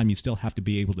same time, you still have to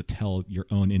be able to tell your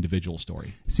own individual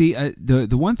story. See, the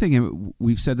one thing,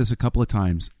 we've said this a couple of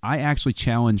times, I actually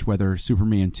challenge whether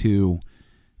Superman 2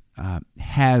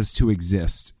 has to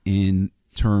exist in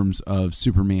terms of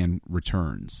Superman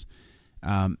Returns,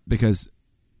 because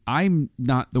I'm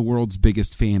not the world's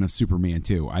biggest fan of Superman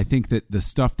 2. I think that the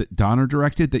stuff that Donner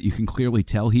directed, that you can clearly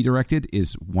tell he directed,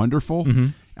 is wonderful. Mm-hmm.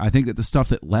 I think that the stuff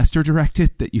that Lester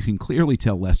directed, that you can clearly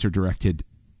tell Lester directed,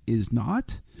 is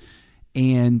not.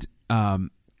 And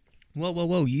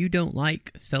whoa! You don't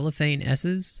like cellophane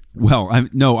S's? Well,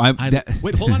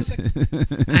 wait, hold on a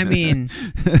second. I mean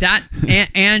that,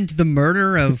 and the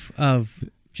murder of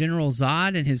General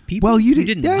Zod and his people. Well, you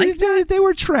didn't like that? They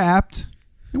were trapped.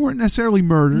 They weren't necessarily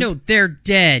murdered. No, they're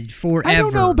dead forever. I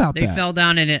don't know about they that. They fell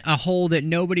down in a hole that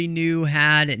nobody knew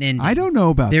had an ending. I don't know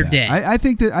about they're that. They're dead. I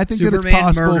think that Superman it's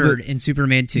possible murdered that in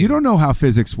Superman 2. You don't know how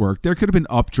physics work. There could have been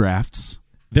updrafts.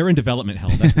 They're in development hell.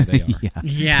 That's where they are.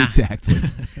 Yeah, exactly.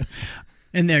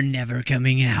 And they're never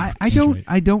coming out.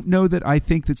 I don't know that I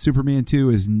think that Superman 2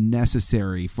 is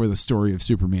necessary for the story of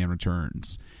Superman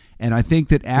Returns. And I think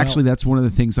that actually that's one of the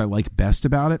things I like best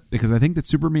about it, because I think that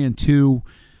Superman 2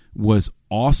 was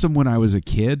awesome when I was a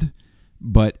kid,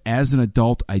 but as an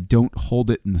adult, I don't hold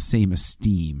it in the same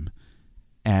esteem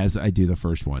as I do the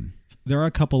first one. There are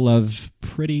a couple of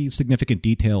pretty significant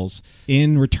details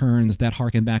in Returns that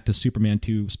harken back to Superman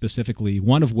 2 specifically,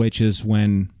 one of which is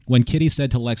when Kitty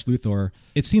said to Lex Luthor,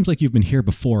 "It seems like you've been here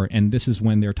before," and this is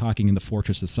when they're talking in the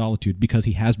Fortress of Solitude, because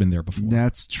he has been there before.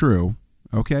 That's true.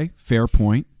 Okay, fair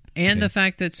point. And the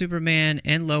fact that Superman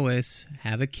and Lois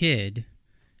have a kid,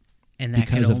 and that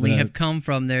could only have come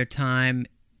from their time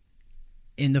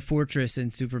in the fortress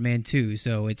in Superman 2.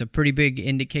 So it's a pretty big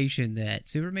indication that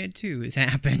Superman 2 has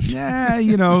happened. Yeah,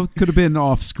 could have been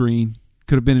off screen.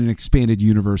 Could have been an expanded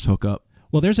universe hookup.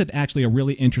 Well, there's actually a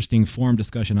really interesting forum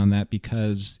discussion on that,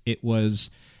 because it was,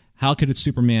 how could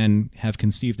Superman have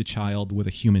conceived a child with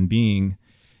a human being?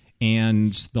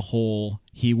 And the whole,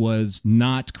 he was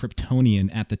not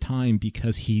Kryptonian at the time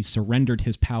because he surrendered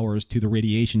his powers to the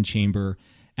radiation chamber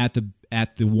at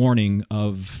the warning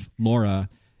of Laura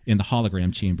in the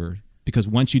hologram chamber. Because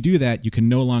once you do that, you can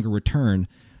no longer return.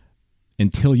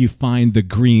 until you find the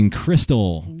green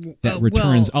crystal that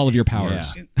returns all of your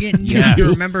powers. Yeah. And you have to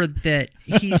remember that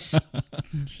he's.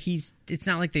 It's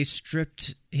not like they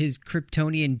stripped his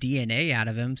Kryptonian DNA out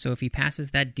of him. So if he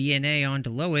passes that DNA on to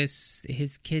Lois,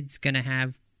 his kid's gonna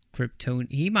have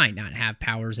Krypton. He might not have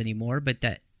powers anymore, but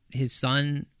that his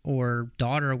son or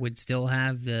daughter would still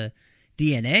have the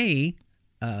DNA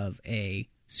of a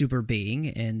super being,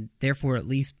 and therefore at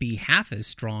least be half as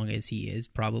strong as he is,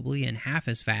 probably, and half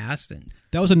as fast. And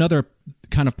that was another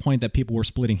kind of point that people were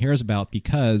splitting hairs about,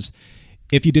 because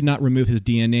if you did not remove his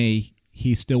DNA,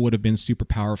 he still would have been super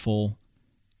powerful.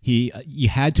 You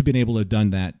had to have been able to have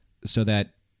done that so that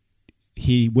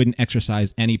he wouldn't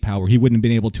exercise any power. He wouldn't have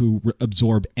been able to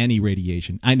absorb any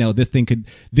radiation. I know this could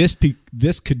be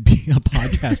a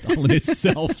podcast all in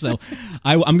itself. So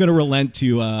I'm going to relent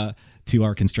to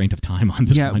our constraint of time on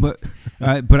this one.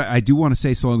 But I do want to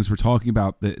say, so long as we're talking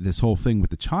about this whole thing with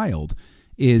the child,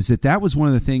 is that was one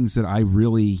of the things that I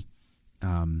really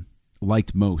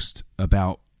liked most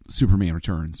about Superman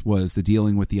Returns, was the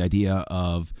dealing with the idea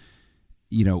of,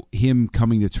 him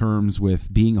coming to terms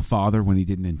with being a father when he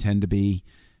didn't intend to be,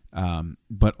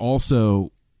 but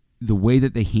also the way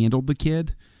that they handled the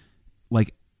kid.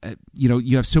 Like,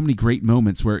 you have so many great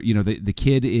moments where, the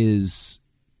kid is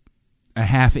a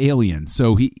half alien,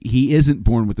 so he isn't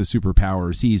born with the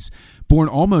superpowers. He's born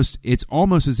it's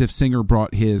almost as if Singer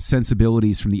brought his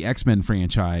sensibilities from the X-Men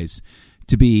franchise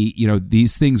to be,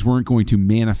 these things weren't going to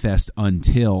manifest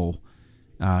until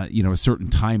a certain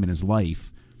time in his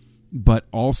life. But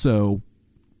also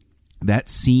that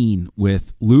scene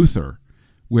with Luthor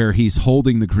where he's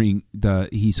holding the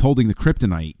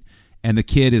kryptonite, and the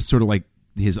kid is sort of like,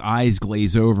 his eyes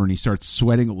glaze over and he starts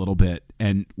sweating a little bit,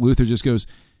 and Luthor just goes,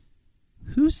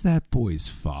 "Who's that boy's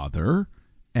father?"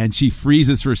 And she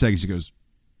freezes for a second. She goes,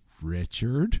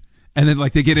 "Richard." And then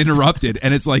they get interrupted,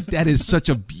 and it's like, that is such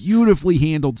a beautifully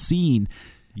handled scene.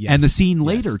 Yes. And the scene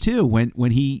later too,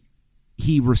 when he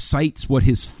recites what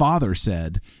his father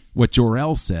said, what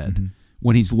Jor-El said,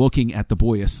 when he's looking at the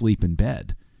boy asleep in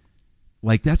bed.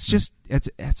 Like, that's just,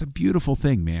 that's a beautiful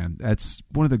thing, man. That's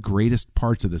one of the greatest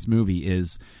parts of this movie,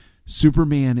 is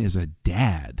Superman is a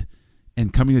dad,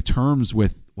 and coming to terms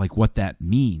with what that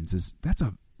means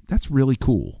that's really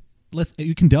cool.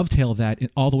 You can dovetail that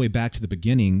all the way back to the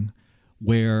beginning,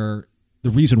 where the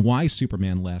reason why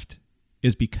Superman left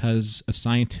is because a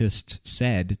scientist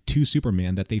said to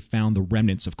Superman that they found the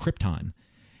remnants of Krypton.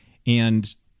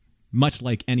 And much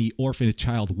like any orphaned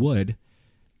child would,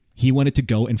 he wanted to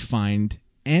go and find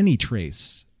any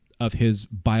trace of his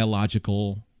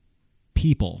biological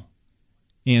people.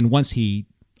 And once he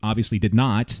obviously did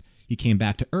not, he came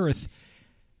back to Earth.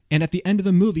 And at the end of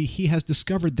the movie, he has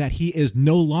discovered that he is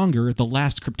no longer the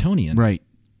last Kryptonian. Right.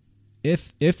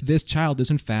 If this child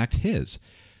is in fact his.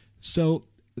 So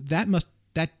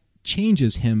that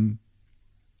changes him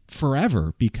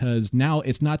forever, because now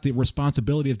it's not the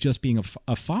responsibility of just being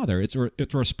a father. It's a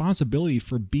responsibility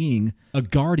for being a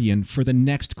guardian for the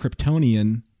next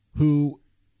Kryptonian who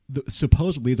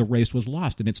supposedly the race was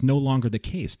lost, and it's no longer the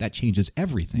case. That changes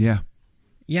everything. Yeah.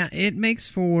 Yeah, it makes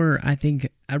for, I think,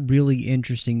 a really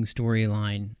interesting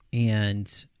storyline.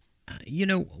 And,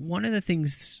 one of the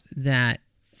things that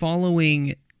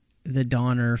following the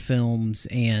Donner films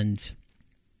and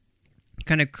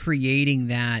kind of creating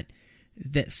that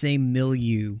same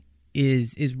milieu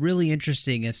is really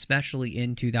interesting, especially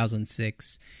in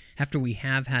 2006, after we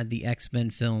have had the X-Men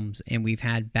films and we've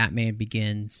had Batman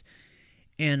Begins.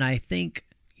 And I think,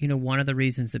 one of the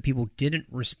reasons that people didn't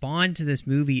respond to this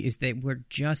movie is that we're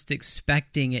just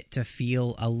expecting it to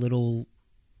feel a little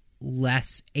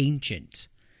less ancient.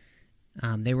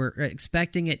 They were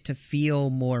expecting it to feel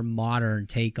more modern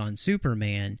take on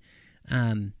Superman,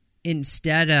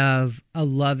 instead of a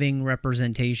loving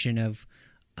representation of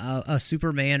a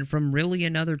Superman from really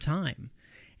another time.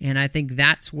 And I think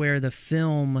that's where the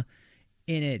film,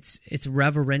 in its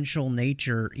reverential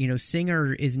nature,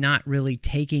 Singer is not really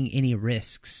taking any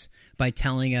risks by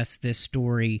telling us this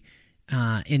story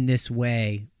in this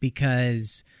way,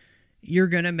 because you're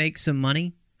going to make some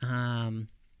money.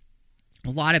 A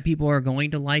lot of people are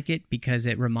going to like it because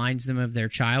it reminds them of their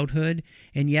childhood,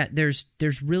 and yet there's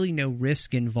really no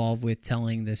risk involved with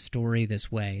telling this story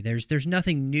this way. There's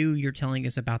nothing new you're telling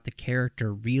us about the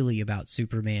character, really, about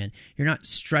Superman. You're not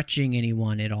stretching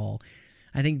anyone at all.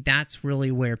 I think that's really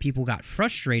where people got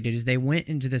frustrated, is they went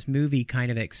into this movie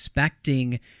kind of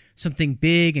expecting something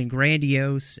big and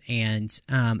grandiose and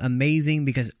amazing,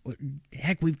 because,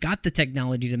 heck, we've got the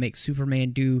technology to make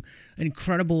Superman do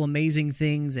incredible, amazing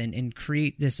things and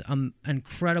create this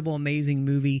incredible, amazing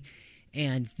movie.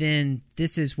 And then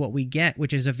this is what we get,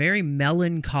 which is a very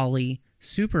melancholy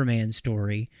Superman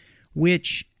story,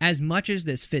 which, as much as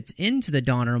this fits into the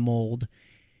Donner mold,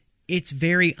 it's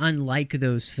very unlike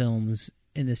those films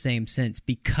in the same sense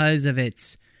because of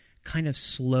its kind of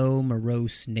slow,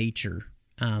 morose nature.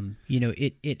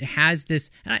 It has this,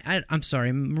 and I'm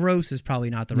sorry, morose is probably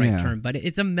not the right term, but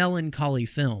it's a melancholy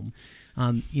film.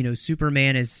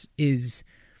 Superman is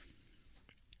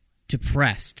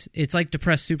depressed. It's like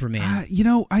depressed Superman.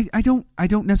 I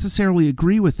don't necessarily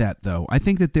agree with that, though. I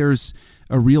think that there's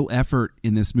a real effort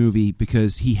in this movie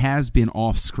because he has been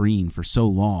off screen for so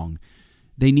long.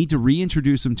 They need to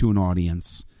reintroduce him to an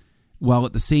audience while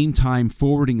at the same time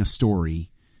forwarding a story,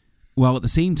 while at the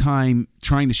same time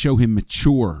trying to show him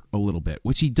mature a little bit,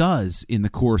 which he does in the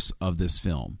course of this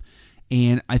film.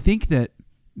 And I think that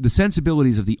the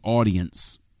sensibilities of the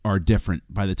audience are different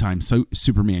by the time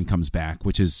Superman comes back,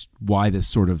 which is why this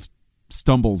sort of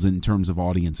stumbles in terms of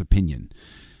audience opinion.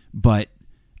 But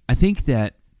I think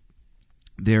that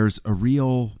there's a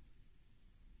real...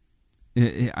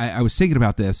 I was thinking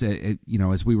about this,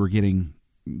 as we were getting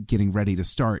ready to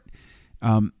start.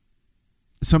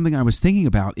 Something I was thinking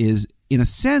about is, in a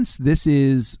sense, this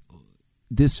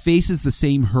faces the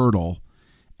same hurdle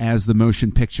as the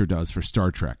motion picture does for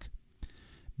Star Trek,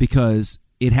 because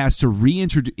it has to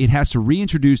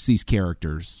reintroduce these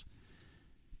characters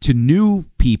to new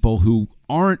people who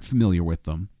aren't familiar with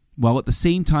them, while at the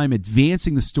same time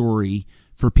advancing the story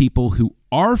for people who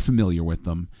are familiar with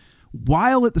them,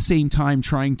 while at the same time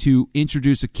trying to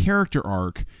introduce a character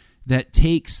arc that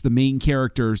takes the main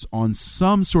characters on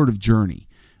some sort of journey.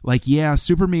 Like,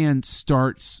 Superman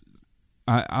starts,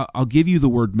 I'll give you the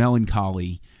word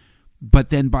melancholy,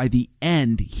 but then by the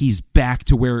end, he's back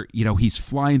to where, he's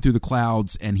flying through the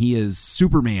clouds and he is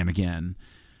Superman again.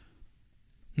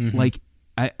 Mm-hmm. Like,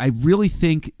 I really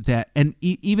think that, and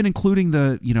even including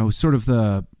the, sort of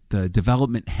the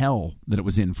development hell that it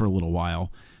was in for a little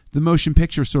while, the motion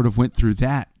picture sort of went through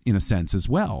that in a sense as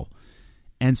well.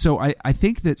 And so I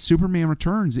think that Superman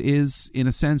Returns is, in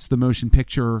a sense, the motion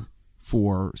picture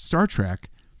for Star Trek.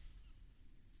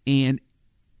 And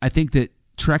I think that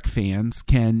Trek fans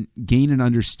can gain an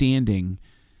understanding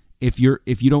if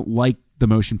you don't like the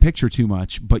motion picture too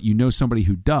much, but you know somebody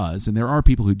who does, and there are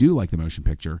people who do like the motion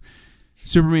picture.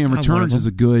 Superman Returns is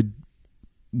a good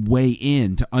way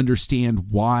in to understand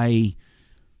why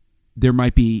there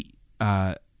might be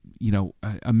a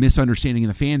misunderstanding in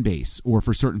the fan base, or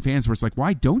for certain fans where it's like,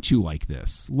 why don't you like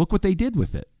this? Look what they did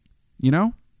with it,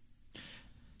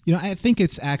 I think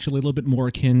it's actually a little bit more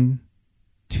akin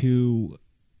to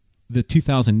the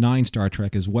 2009 Star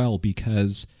Trek as well,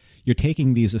 because you're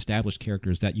taking these established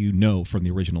characters that you know from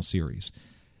the original series.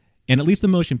 And at least the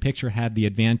motion picture had the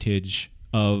advantage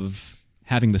of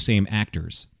having the same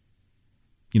actors.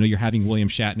 You're having William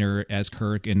Shatner as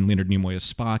Kirk and Leonard Nimoy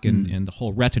as Spock and the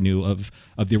whole retinue of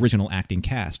the original acting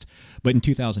cast. But in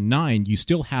 2009, you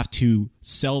still have to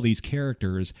sell these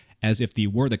characters as if they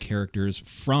were the characters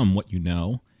from what you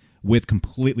know, with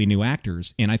completely new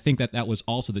actors. And I think that was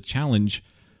also the challenge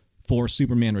for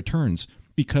Superman Returns,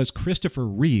 because Christopher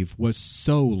Reeve was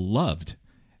so loved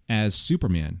as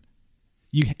Superman.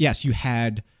 You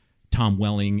had Tom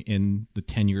Welling in the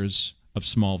 10 Years of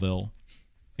Smallville,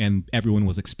 and everyone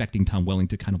was expecting Tom Welling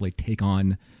to kind of like take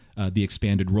on the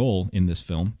expanded role in this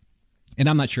film. And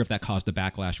I'm not sure if that caused a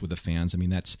backlash with the fans. I mean,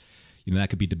 that's, that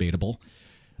could be debatable.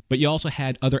 But you also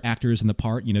had other actors in the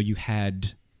part. You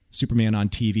had Superman on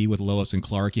TV with Lois and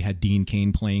Clark. You had Dean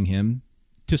Cain playing him.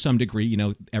 To some degree,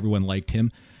 everyone liked him.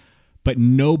 But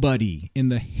nobody in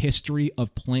the history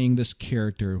of playing this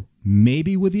character,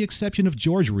 maybe with the exception of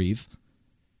George Reeve,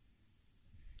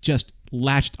 just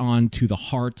latched on to the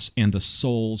hearts and the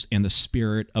souls and the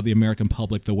spirit of the American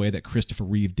public the way that Christopher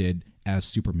Reeve did as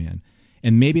Superman.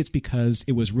 And maybe it's because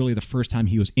it was really the first time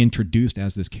he was introduced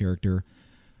as this character.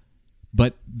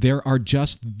 But there are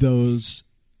just those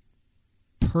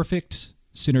perfect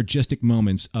synergistic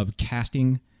moments of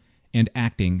casting and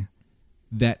acting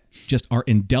that just are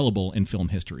indelible in film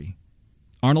history.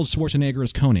 Arnold Schwarzenegger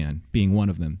as Conan being one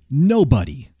of them.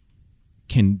 Nobody,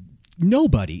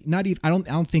 not even, I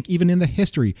don't think even in the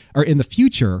history or in the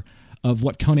future of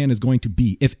what Conan is going to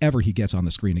be, if ever he gets on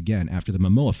the screen again after the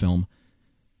Momoa film,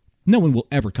 no one will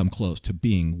ever come close to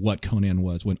being what Conan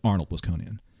was when Arnold was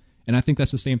Conan. And I think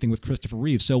that's the same thing with Christopher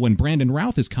Reeve. So when Brandon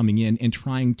Routh is coming in and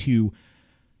trying to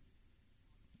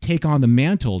take on the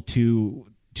mantle to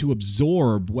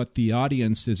absorb what the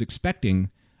audience is expecting,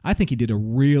 I think he did a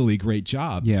really great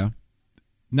job. Yeah.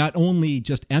 Not only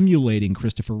just emulating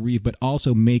Christopher Reeve, but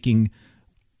also making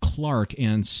Clark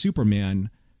and Superman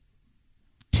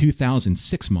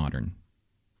 2006 modern.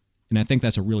 And I think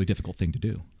that's a really difficult thing to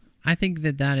do. I think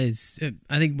that is.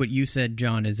 I think what you said,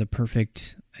 John, is a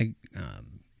perfect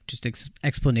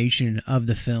explanation of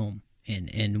the film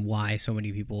and why so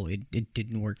many people it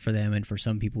didn't work for them, and for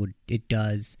some people it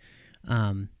does.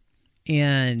 And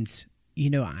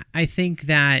I think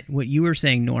that what you were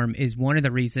saying, Norm, is one of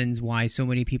the reasons why so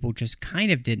many people just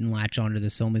kind of didn't latch onto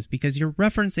this film, is because you're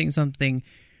referencing something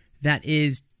that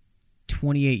is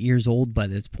 28 years old by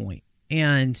this point.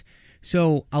 And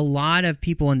so a lot of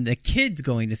people, and the kids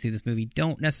going to see this movie,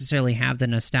 don't necessarily have the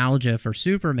nostalgia for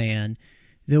Superman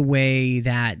the way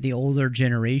that the older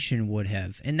generation would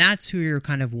have. And that's who you're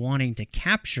kind of wanting to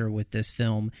capture with this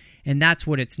film. And that's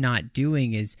what it's not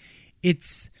doing, is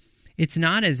it's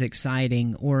not as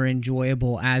exciting or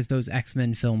enjoyable as those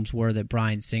X-Men films were that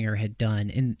Bryan Singer had done,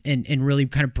 and really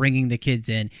kind of bringing the kids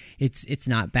in. It's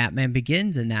not Batman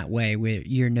Begins in that way, where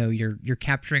you're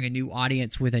capturing a new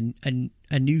audience with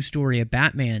a new story of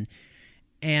Batman.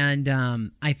 And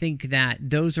I think that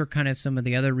those are kind of some of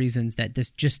the other reasons that this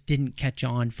just didn't catch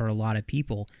on for a lot of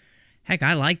people. Heck,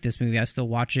 I like this movie. I still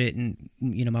watch it, and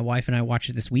my wife and I watch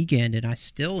it this weekend, and I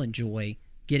still enjoy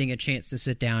getting a chance to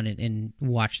sit down and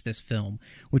watch this film,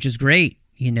 which is great,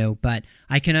 but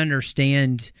I can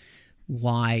understand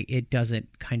why it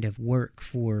doesn't kind of work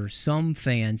for some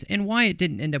fans, and why it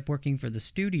didn't end up working for the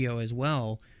studio as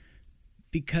well,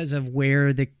 because of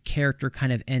where the character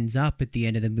kind of ends up at the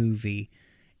end of the movie.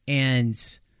 And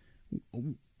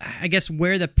I guess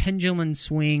where the pendulum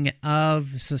swing of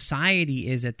society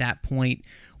is at that point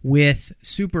with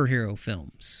superhero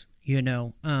films,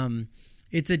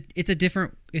 It's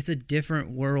a different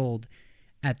world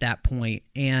at that point,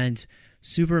 and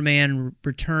Superman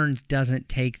Returns doesn't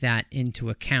take that into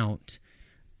account,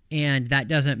 and that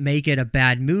doesn't make it a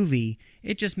bad movie.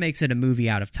 It just makes it a movie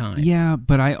out of time. Yeah,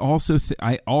 but I also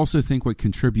think what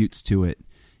contributes to it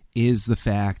is the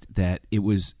fact that it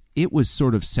was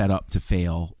sort of set up to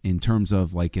fail in terms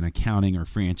of like an accounting or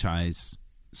franchise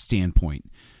standpoint,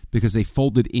 because they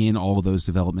folded in all of those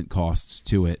development costs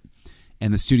to it.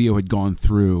 And the studio had gone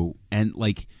through and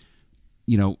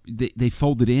they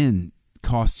folded in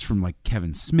costs from like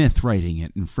Kevin Smith writing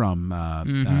it and from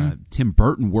Tim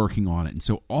Burton working on it. And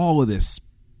so all of this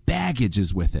baggage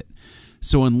is with it.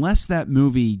 So unless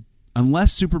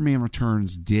Superman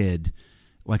Returns did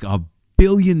like $1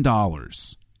 billion,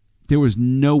 there was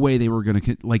no way they were going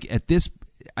to at this.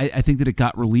 I think that it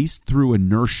got released through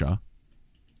inertia.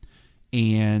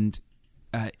 And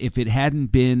if it hadn't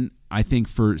been, I think,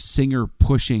 for Singer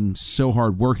pushing so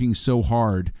hard, working so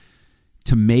hard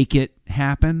to make it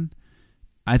happen,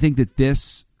 I think that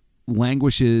this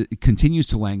continues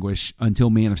to languish until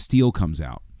Man of Steel comes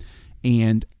out.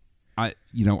 And I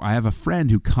have a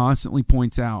friend who constantly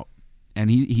points out, and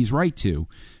he's right too,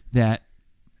 that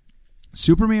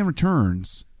Superman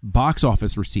Returns box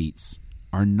office receipts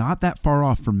are not that far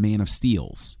off from Man of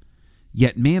Steel's.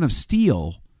 Yet Man of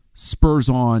Steel spurs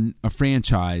on a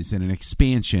franchise and an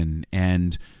expansion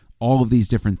and all of these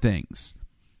different things.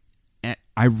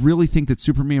 I really think that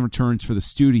Superman Returns for the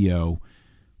studio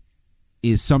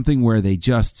is something where they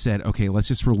just said, okay, let's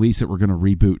just release it. We're going to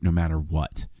reboot no matter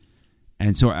what.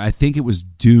 And so I think it was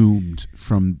doomed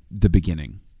from the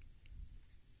beginning.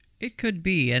 It could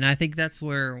be, and I think that's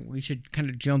where we should kind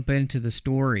of jump into the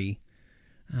story.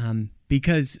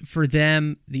 Because for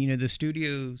them, the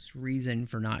studio's reason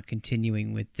for not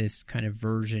continuing with this kind of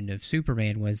version of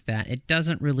Superman was that it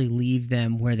doesn't really leave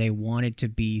them where they wanted to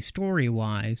be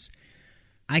story-wise.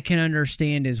 I can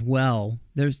understand as well.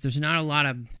 There's not a lot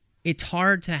of... It's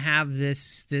hard to have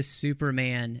this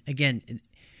Superman... Again,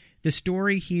 the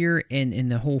story here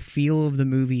and the whole feel of the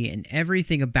movie and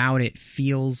everything about it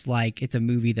feels like it's a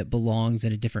movie that belongs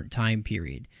in a different time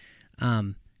period.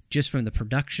 Just from the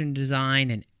production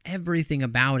design and everything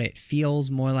about it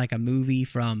feels more like a movie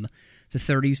from the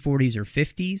 30s, 40s, or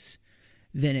 50s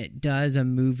than it does a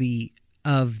movie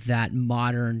of that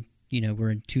modern, we're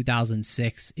in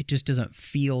 2006. It just doesn't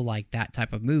feel like that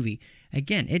type of movie.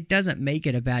 Again, it doesn't make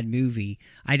it a bad movie.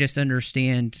 I just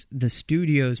understand the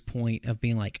studio's point of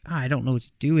being like, I don't know what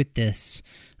to do with this.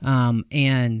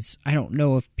 And I don't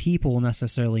know if people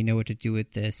necessarily know what to do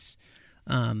with this.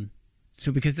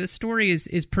 So because this story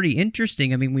is pretty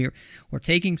interesting. I mean, we're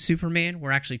taking Superman.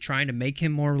 We're actually trying to make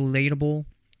him more relatable.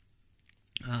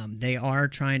 They are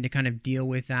trying to kind of deal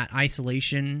with that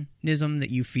isolationism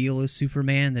that you feel as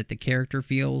Superman, that the character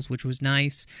feels, which was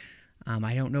nice.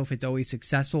 I don't know if it's always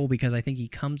successful because I think he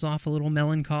comes off a little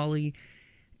melancholy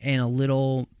and a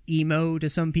little emo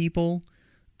to some people.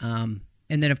 And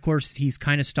then, of course, he's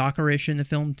kind of stalkerish in the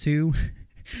film, too.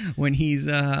 when he's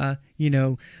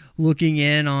looking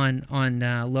in on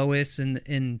Lois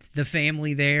and the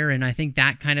family there, and I think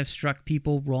that kind of struck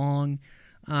people wrong.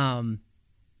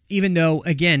 Even though,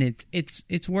 again,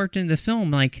 it's worked in the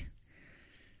film, like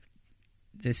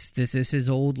this is his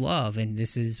old love, and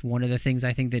this is one of the things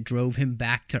I think that drove him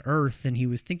back to Earth, and he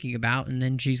was thinking about, and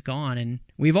then she's gone, and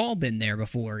we've all been there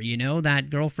before, that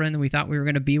girlfriend that we thought we were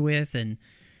going to be with, and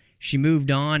she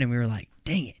moved on, and we were like,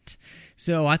 dang it.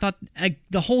 So I thought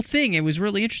the whole thing, it was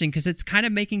really interesting because it's kind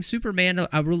of making Superman a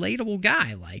relatable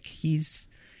guy. Like he's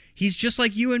just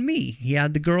like you and me. He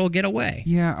had the girl get away.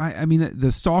 Yeah, I mean the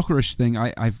stalkerish thing.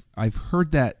 I've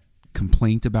heard that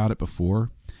complaint about it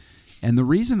before, and the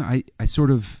reason I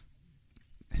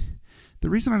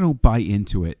don't buy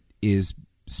into it is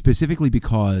specifically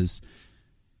because,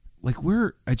 like,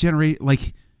 we're a generation.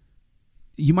 Like,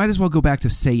 you might as well go back to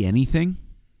Say Anything,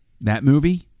 that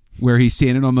movie where he's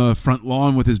standing on the front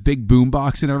lawn with his big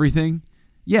boombox and everything.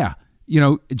 Yeah,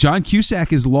 John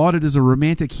Cusack is lauded as a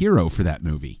romantic hero for that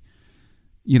movie.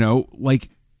 Like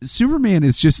Superman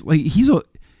is just like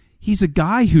he's a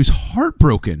guy who's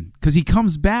heartbroken because he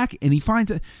comes back and he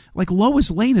finds like Lois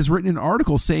Lane has written an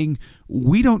article saying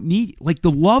we don't need, like,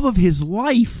 the love of his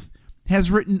life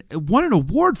has won an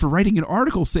award for writing an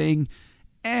article saying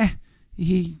not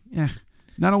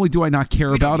only do I not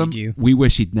care about him, we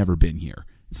wish he'd never been here.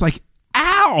 It's like,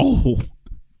 ow,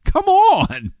 come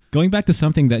on. Going back to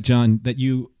something that, John, that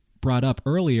you brought up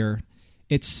earlier,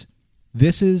 this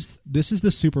is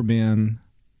the Superman,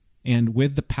 and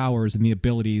with the powers and the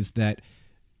abilities that,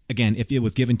 again, if it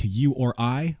was given to you or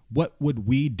I, what would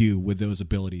we do with those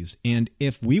abilities? And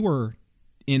if we were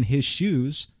in his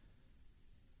shoes,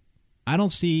 I don't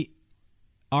see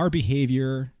our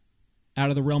behavior out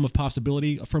of the realm of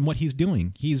possibility from what he's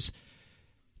doing.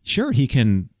 Sure, he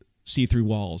can see through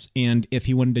walls, and if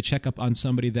he wanted to check up on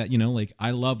somebody that, like,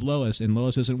 I love Lois and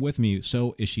Lois isn't with me,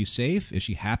 so is she safe? Is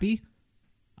she happy?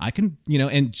 I can,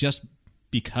 and just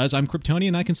because I'm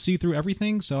Kryptonian, I can see through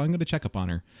everything, so I'm going to check up on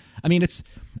her. I mean,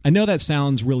 I know that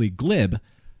sounds really glib,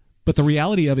 but the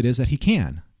reality of it is that he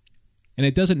can. And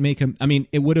it doesn't make him,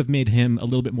 it would have made him a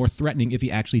little bit more threatening if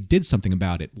he actually did something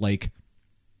about it, like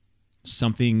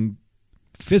something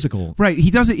physical. Right. He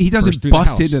doesn't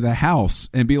bust into the house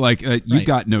and be like, you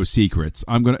got no secrets.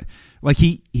 I'm going to, like,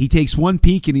 he takes one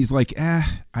peek and he's like,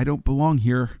 I don't belong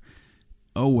here.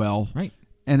 Oh, well. Right.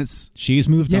 And she's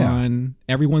moved on.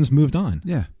 Everyone's moved on.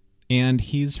 Yeah. And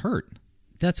he's hurt.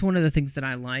 That's one of the things that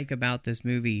I like about this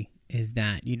movie is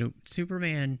that,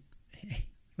 Superman,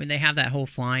 when they have that whole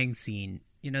flying scene,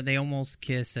 they almost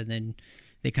kiss and then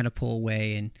they kind of pull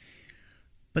away.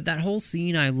 But that whole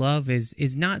scene I love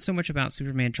is not so much about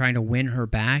Superman trying to win her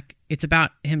back. It's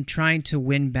about him trying to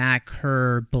win back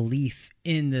her belief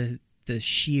in the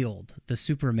shield, the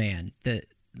Superman,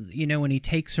 when he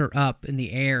takes her up in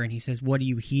the air and he says, "What do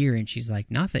you hear?" And she's like,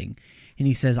 "Nothing." And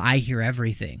he says, "I hear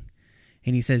everything."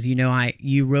 And he says,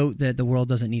 you wrote that the world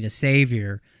doesn't need a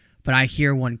savior, but I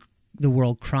hear the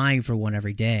world crying for one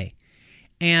every day.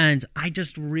 And I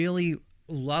just really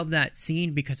love that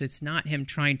scene because it's not him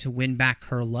trying to win back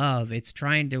her love. It's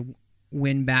trying to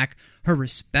win back her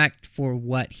respect for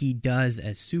what he does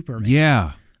as Superman.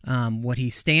 Yeah. What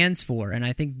he stands for. And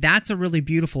I think that's a really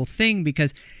beautiful thing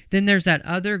because then there's that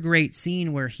other great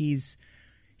scene where he's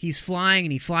flying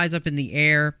and he flies up in the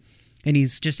air and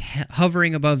he's just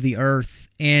hovering above the earth,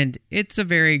 and it's a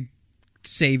very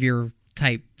savior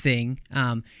type thing.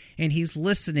 And he's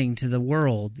listening to the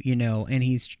world,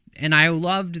 and I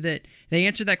loved that they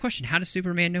answered that question. How does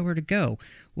Superman know where to go?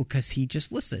 Well, because he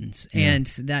just listens. Yeah. And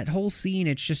that whole scene,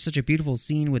 it's just such a beautiful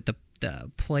scene with the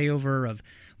playover of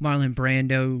Marlon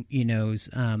Brando,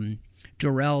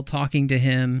 Jor-El talking to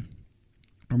him,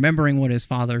 remembering what his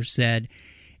father said.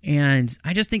 And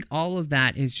I just think all of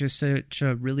that is just such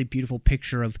a really beautiful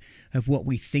picture of what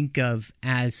we think of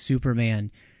as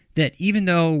Superman, that even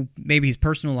though maybe his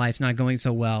personal life's not going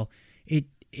so well,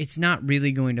 it's not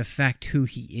really going to affect who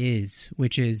he is,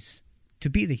 which is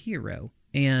to be the hero.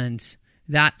 And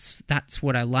that's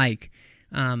what I like.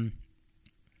 And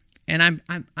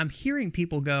I'm hearing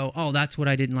people go, "Oh, that's what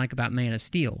I didn't like about Man of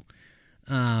Steel,"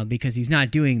 because he's not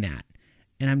doing that.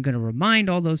 And I'm going to remind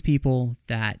all those people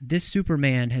that this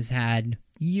Superman has had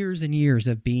years and years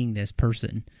of being this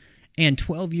person, and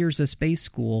 12 years of space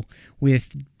school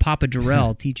with Papa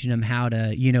Jor-El teaching him how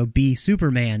to, be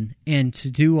Superman and to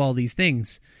do all these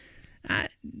things.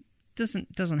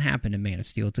 Doesn't happen in Man of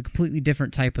Steel. It's a completely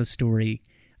different type of story.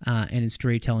 And a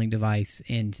storytelling device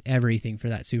and everything for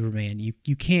that Superman.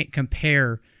 You can't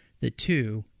compare the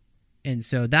two. And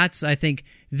so that's, I think,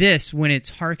 when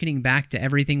it's hearkening back to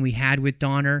everything we had with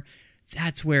Donner,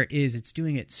 that's where it is. It's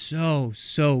doing it so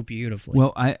beautifully.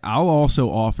 Well, I'll also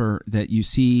offer that you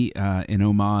see an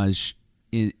homage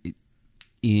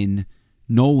in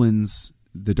Nolan's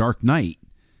The Dark Knight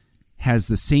has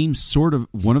the same sort of,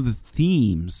 one of the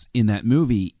themes in that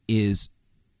movie is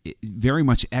it very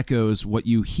much echoes what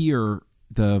you hear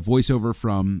the voiceover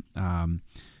from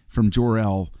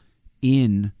Jor-El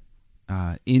in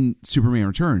Superman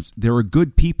Returns. They're a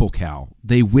good people, Cal.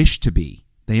 They wish to be.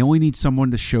 They only need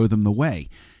someone to show them the way.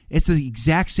 It's the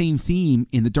exact same theme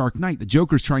in The Dark Knight. The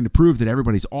Joker's trying to prove that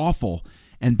everybody's awful,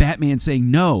 and Batman saying,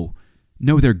 no,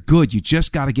 they're good. You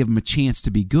just got to give them a chance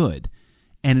to be good.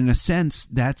 And in a sense,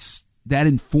 that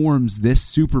informs this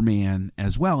Superman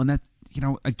as well. And that,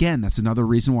 again, that's another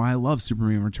reason why I love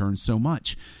Superman Returns so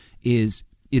much, is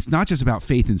it's not just about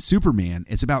faith in Superman.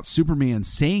 It's about Superman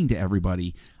saying to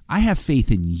everybody, I have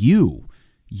faith in you.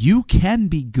 You can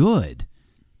be good.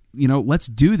 Let's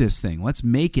do this thing. Let's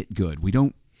make it good. We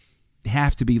don't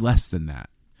have to be less than that.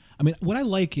 I mean, what I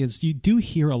like is you do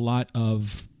hear a lot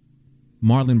of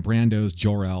Marlon Brando's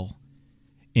Jor-El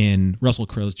in Russell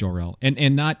Crowe's Jor-El,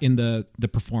 and not in the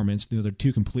performance. They're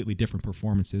two completely different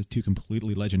performances, two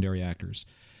completely legendary actors.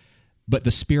 But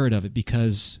the spirit of it,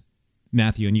 because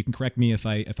Matthew, and you can correct me if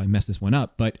I mess this one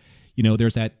up, but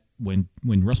there's that when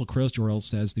Russell Crowe's Jor-El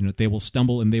says, they will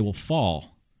stumble and they will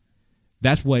fall.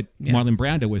 That's what Marlon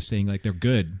Brando was saying. Like, they're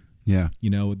good. Yeah.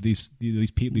 These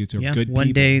people, these are good people.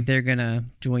 One day they're gonna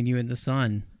join you in the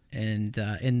sun, and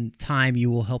in time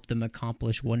you will help them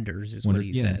accomplish wonders. Is what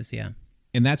he says. Yeah.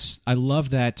 And I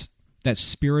love that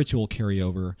spiritual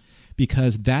carryover,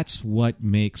 because that's what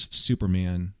makes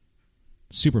Superman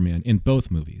in both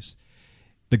movies.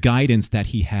 The guidance that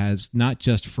he has, not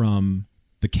just from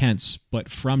the Kents, but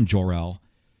from Jor-El,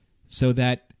 so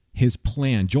that his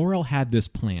plan, Jor-El had this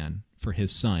plan for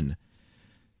his son.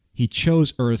 He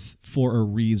chose Earth for a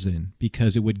reason,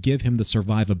 because it would give him the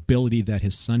survivability that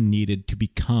his son needed to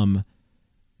become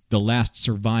the last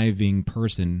surviving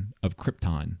person of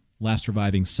Krypton, last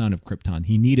surviving son of Krypton.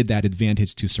 He needed that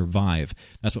advantage to survive.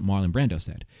 That's what Marlon Brando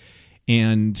said.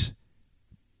 And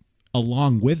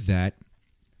along with that,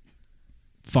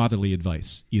 fatherly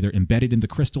advice, either embedded in the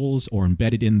crystals or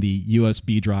embedded in the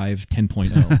USB drive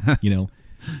 10.0,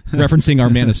 referencing our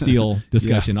Man of Steel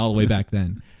discussion all the way back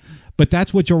then. But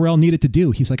that's what Jor-El needed to do.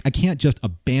 He's like, I can't just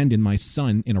abandon my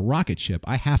son in a rocket ship.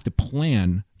 I have to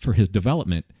plan for his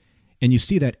development. And you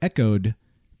see that echoed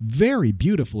very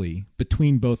beautifully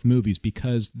between both movies,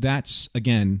 because that's,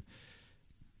 again,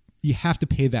 you have to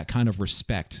pay that kind of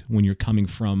respect when you're coming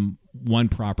from one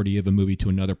property of a movie to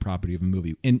another property of a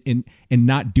movie. And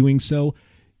not doing so,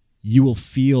 you will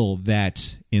feel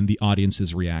that in the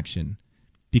audience's reaction.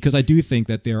 Because I do think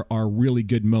that there are really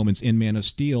good moments in Man of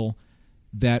Steel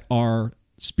that are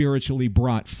spiritually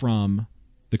brought from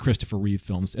the Christopher Reeve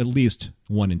films, at least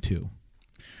 1 and 2.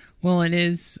 Well, it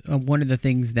is one of the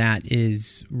things that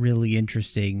is really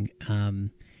interesting,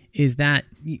 is that,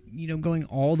 going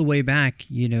all the way back,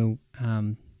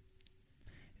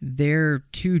 they're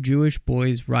two Jewish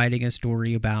boys writing a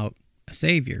story about a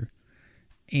savior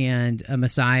and a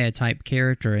Messiah-type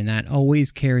character, and that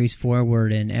always carries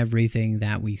forward in everything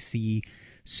that we see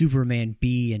Superman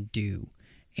be and do.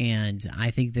 And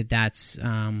I think that's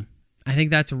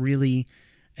really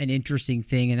an interesting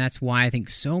thing, and that's why I think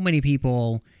so many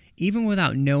people, even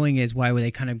without knowing, is why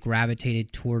they kind of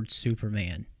gravitated towards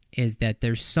Superman, is that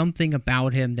there's something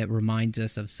about him that reminds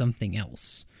us of something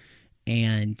else.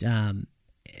 And,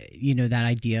 that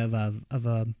idea of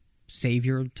a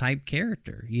savior type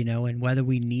character, and whether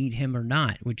we need him or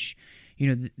not, which,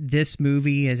 this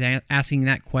movie is asking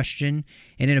that question,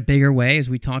 and in a bigger way, as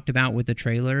we talked about with the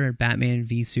trailer, Batman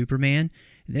v Superman,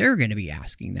 they're going to be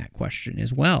asking that question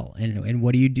as well. And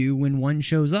what do you do when one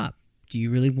shows up? Do you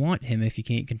really want him if you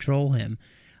can't control him?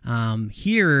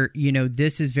 Here,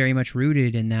 this is very much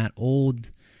rooted in that old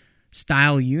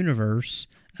style universe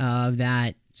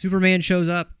that Superman shows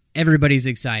up, everybody's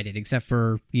excited, except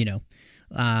for,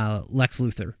 Lex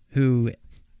Luthor, who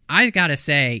I gotta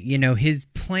say, his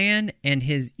plan and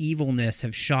his evilness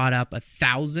have shot up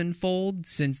 1,000-fold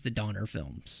since the Donner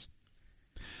films.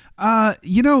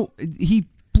 He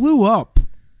blew up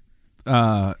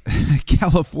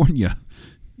California.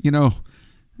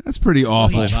 That's pretty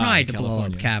awful. Well, he tried to blow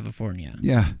up California.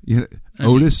 Yeah.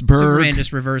 Otisburg. Superman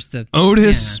just reversed the...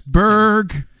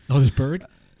 Otisburg. Otisburg?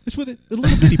 It's with a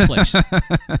little bitty place.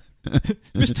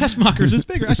 Miss Tessmacher's is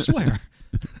bigger, I swear.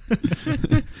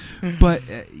 But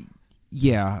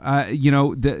he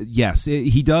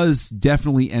does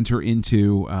definitely enter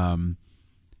into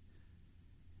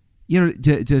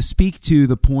to speak to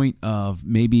the point of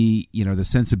maybe the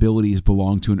sensibilities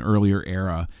belong to an earlier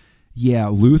era. yeah,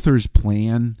 Luthor's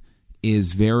plan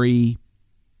is very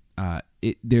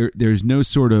there's no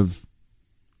sort of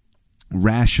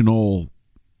rational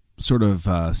sort of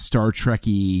Star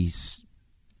Trek-y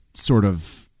sort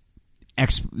of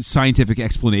scientific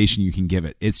explanation you can give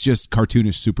it. It's just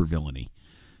cartoonish supervillainy.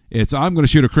 It's, I'm going to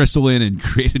shoot a crystal in and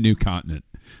create a new continent.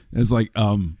 It's like,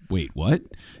 wait, what?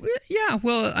 Yeah,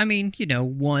 well, I mean,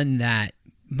 one that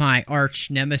my arch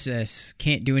nemesis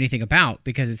can't do anything about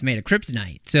because it's made of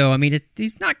kryptonite. So, I mean,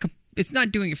 it's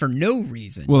not doing it for no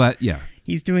reason. Well,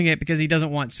 he's doing it because he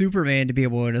doesn't want Superman to be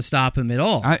able to stop him at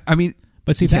all. I mean,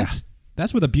 but see,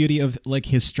 that's where the beauty of like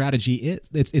his strategy is.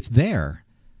 It's there.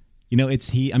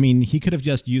 He could have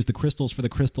just used the crystals for the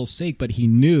crystal's sake, but he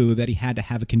knew that he had to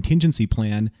have a contingency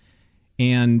plan.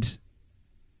 And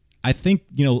I think,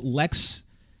 Lex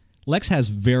has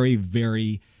very,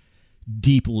 very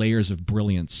deep layers of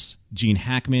brilliance. Gene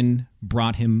Hackman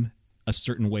brought him a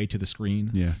certain way to the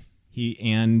screen. Yeah.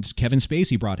 And Kevin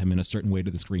Spacey brought him in a certain way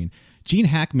to the screen. Gene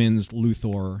Hackman's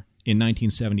Luthor in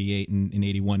 1978 and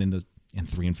 81 in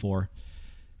 3 and 4,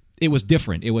 it was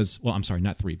different. It was, well, I'm sorry,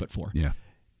 not 3, but 4. Yeah.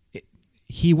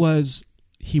 He was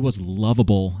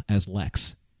lovable as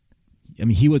Lex. I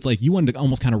mean, he was like, you wanted to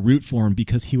almost kind of root for him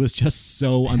because he was just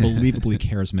so unbelievably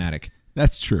charismatic.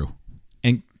 That's true.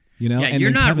 And and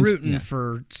you're not Kevin's, rooting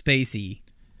for Spacey.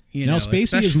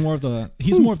 Spacey is more of the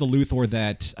more of the Luthor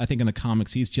that I think in the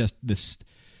comics he's just this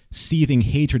seething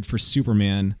hatred for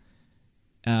Superman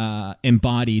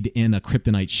embodied in a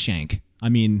Kryptonite Shank. I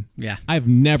mean, yeah. I've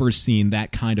never seen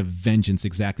that kind of vengeance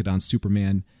exacted on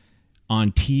Superman on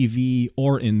TV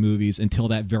or in movies until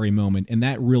that very moment. And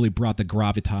that really brought the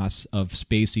gravitas of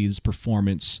Spacey's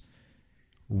performance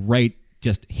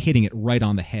just hitting it right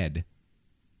on the head,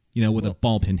 with a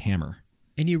ball peen hammer.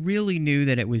 And you really knew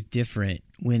that it was different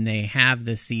when they have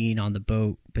the scene on the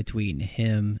boat between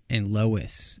him and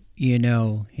Lois,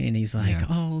 and he's like,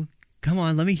 oh, come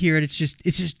on, let me hear it. It's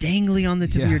just dangling on the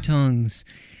tip of your tongues.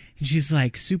 And she's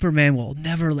like, Superman will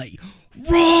never let you.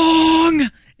 Wrong!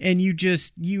 And you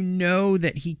know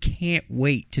that he can't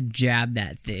wait to jab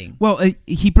that thing. Well,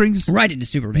 he brings right into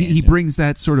Superman. He brings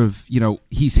that sort of,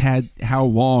 he's had how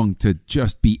long to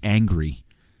just be angry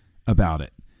about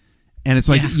it. And it's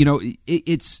like,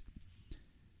 it's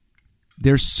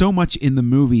there's so much in the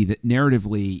movie that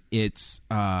narratively it's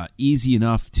easy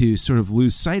enough to sort of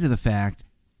lose sight of the fact,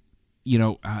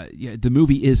 the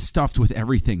movie is stuffed with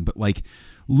everything, but like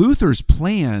Luthor's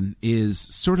plan is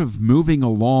sort of moving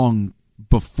along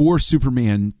before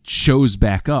Superman shows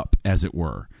back up, as it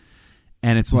were.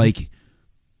 And it's like,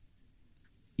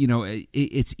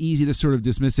 it's easy to sort of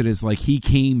dismiss it as like he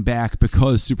came back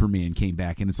because Superman came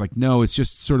back. And it's like, no, it's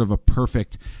just sort of a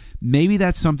perfect... Maybe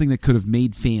that's something that could have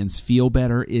made fans feel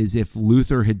better, is if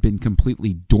Luthor had been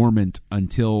completely dormant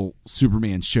until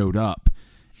Superman showed up.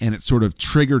 And it sort of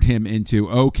triggered him into,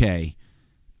 okay,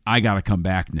 I got to come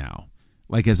back now.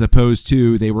 Like, as opposed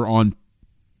to they were on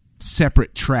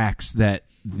separate tracks that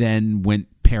then went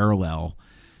parallel,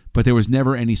 but there was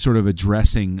never any sort of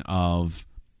addressing of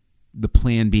the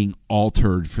plan being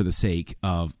altered for the sake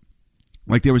of,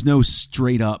 like, there was no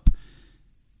straight up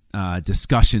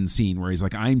discussion scene where he's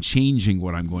like, I'm changing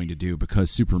what I'm going to do because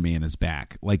Superman is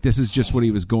back. Like, this is just what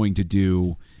he was going to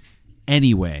do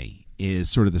anyway, is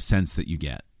sort of the sense that you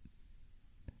get.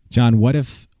 John, what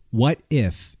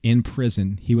if in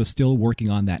prison he was still working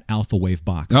on that alpha wave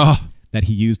box that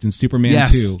he used in Superman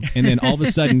 2, and then all of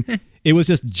a sudden it was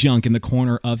just junk in the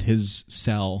corner of his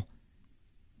cell.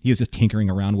 He was just tinkering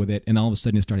around with it, and all of a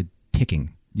sudden it started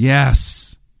ticking.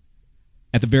 Yes.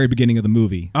 At the very beginning of the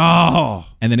movie. Oh.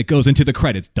 And then it goes into the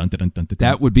credits. Dun, dun, dun, dun, dun,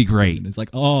 that would be great. And it's like,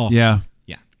 oh. Yeah.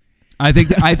 Yeah. I think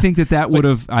that would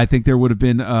have, I think there would have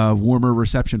been a warmer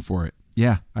reception for it.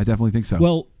 Yeah, I definitely think so.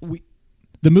 Well,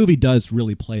 the movie does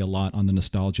really play a lot on the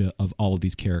nostalgia of all of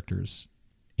these characters,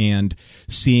 and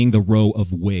seeing the row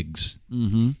of wigs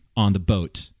on the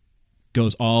boat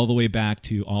goes all the way back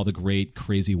to all the great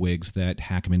crazy wigs that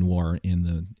Hackman wore in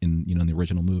the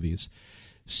original movies.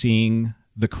 Seeing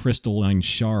the crystalline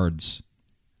shards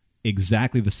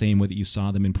exactly the same way that you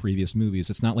saw them in previous movies.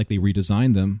 It's not like they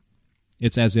redesigned them.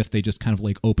 It's as if they just kind of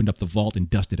like opened up the vault and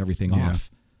dusted everything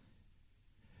off.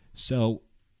 So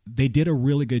they did a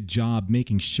really good job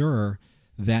making sure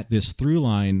that this through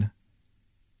line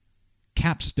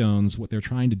capstones what they're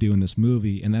trying to do in this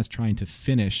movie, and that's trying to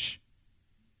finish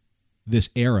this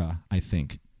era, I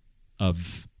think,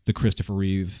 of the Christopher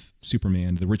Reeve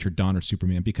Superman, the Richard Donner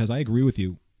Superman, because I agree with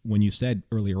you when you said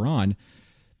earlier on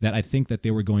that I think that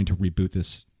they were going to reboot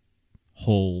this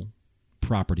whole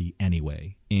property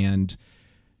anyway. And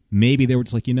maybe they were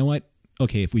just like, you know what?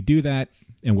 Okay, if we do that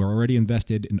and we're already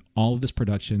invested in all of this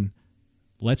production,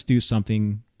 let's do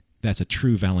something that's a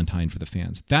true Valentine for the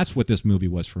fans. That's what this movie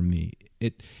was for me.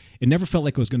 It never felt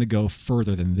like it was going to go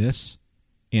further than this.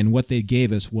 And what they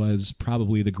gave us was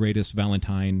probably the greatest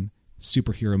Valentine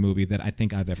superhero movie that I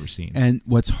think I've ever seen. And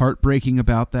what's heartbreaking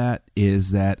about that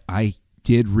is that I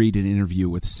did read an interview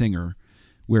with Singer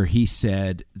where he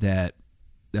said that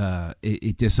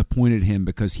it disappointed him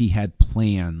because he had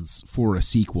plans for a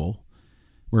sequel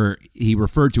where he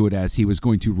referred to it as he was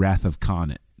going to Wrath of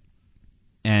Khan it.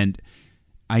 And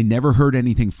I never heard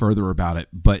anything further about it,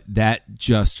 but that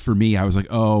just, for me, I was like,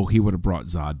 oh, he would have brought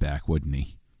Zod back, wouldn't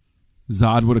he?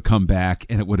 Zod would have come back,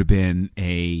 and it would have been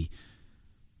a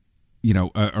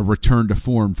return to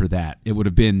form for that. It would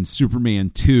have been Superman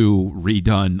 2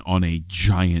 redone on a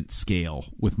giant scale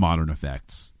with modern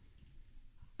effects.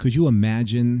 Could you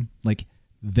imagine like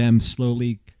them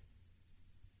slowly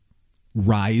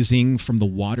rising from the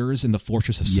waters in the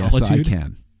Fortress of Solitude? Yes, I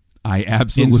can. I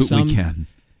absolutely can.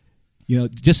 You know,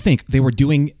 just think they were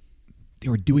doing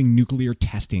nuclear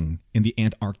testing in the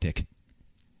Antarctic,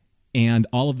 and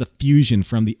all of the fusion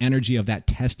from the energy of that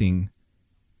testing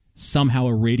somehow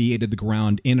irradiated the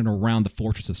ground in and around the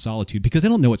Fortress of Solitude because they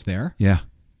don't know it's there. Yeah.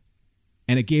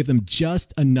 And it gave them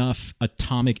just enough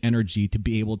atomic energy to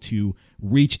be able to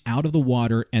reach out of the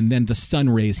water, and then the sun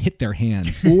rays hit their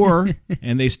hands.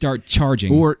 And they start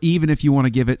charging. Or even if you want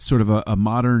to give it sort of a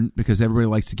modern, because everybody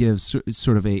likes to give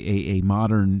sort of a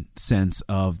modern sense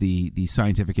of the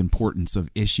scientific importance of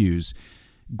issues,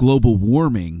 global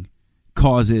warming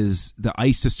causes the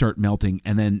ice to start melting,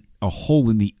 and then a hole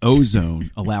in the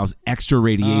ozone allows extra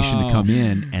radiation to come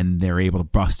in, and they're able to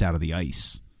bust out of the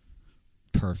ice.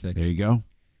 Perfect. There you go.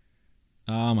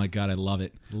 Oh my God, I love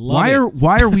it. Why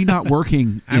are we not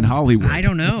working in Hollywood? I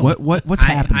don't know. What's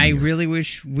happening? I here? really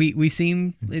wish we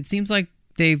seem. It seems like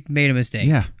they've made a mistake.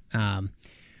 Yeah.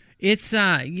 It's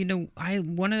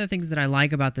one of the things that I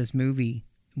like about this movie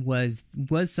was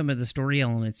some of the story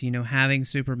elements. You know, having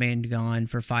Superman gone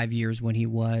for 5 years when he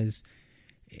was,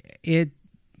 it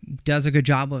does a good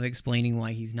job of explaining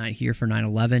why he's not here for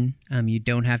 9/11. You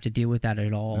don't have to deal with that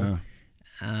at all.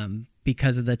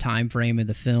 Because of the time frame of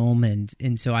the film,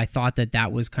 and so I thought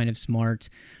that was kind of smart.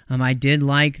 I did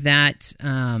like that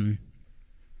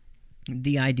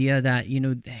the idea that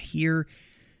here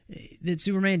that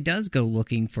Superman does go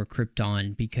looking for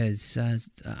Krypton because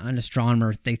an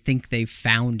astronomer, they think they've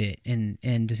found it,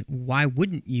 and why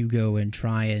wouldn't you go and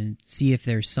try and see if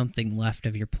there's something left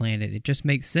of your planet? It just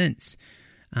makes sense.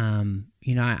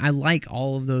 I like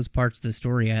all of those parts of the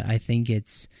story. I think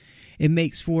it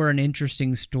makes for an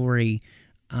interesting story,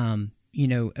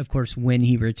 of course, when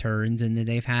he returns, and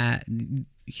that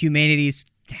humanity's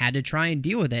had to try and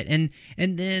deal with it. And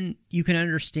then you can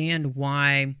understand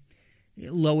why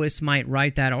Lois might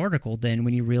write that article then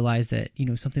when you realize that,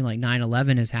 something like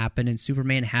 9/11 has happened and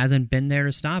Superman hasn't been there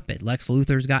to stop it. Lex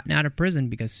Luthor's gotten out of prison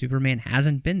because Superman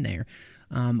hasn't been there.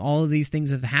 All of these things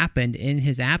have happened in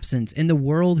his absence, and the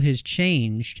world has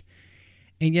changed.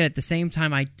 And yet at the same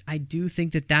time, I do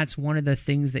think that that's one of the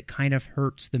things that kind of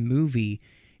hurts the movie,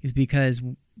 is because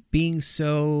being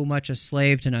so much a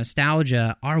slave to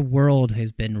nostalgia, our world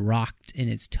has been rocked and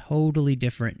it's totally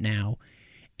different now.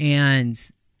 And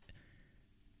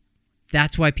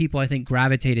that's why people, I think,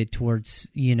 gravitated towards,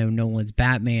 Nolan's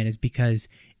Batman, is because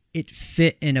it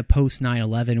fit in a post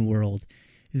 9/11 world.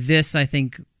 This, I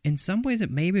think, in some ways, it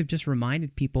maybe have just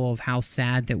reminded people of how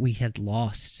sad that we had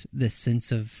lost this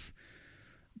sense of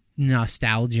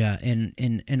nostalgia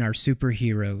in our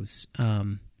superheroes,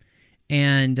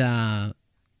 and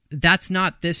that's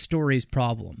not this story's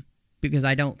problem, because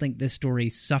I don't think this story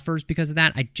suffers because of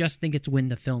that. I just think it's when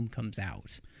the film comes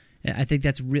out. I think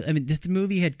that's real. I mean, this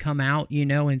movie had come out,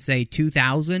 in say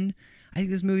 2000, I think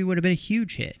this movie would have been a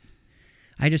huge hit.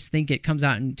 I just think it comes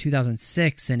out in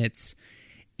 2006, and it's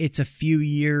a few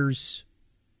years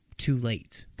too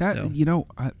late. That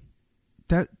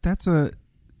so.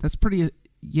 That's pretty.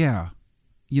 Yeah.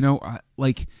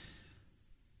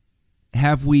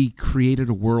 Have we created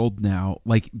a world now?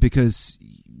 Because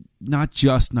not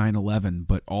just 9/11,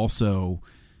 but also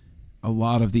a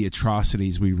lot of the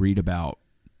atrocities we read about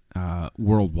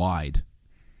worldwide.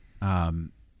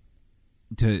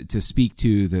 To speak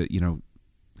to the,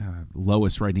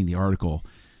 Lois writing the article,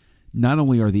 not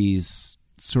only are these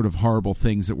sort of horrible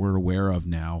things that we're aware of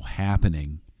now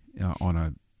happening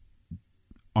on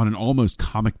an almost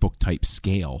comic book type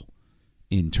scale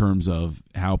in terms of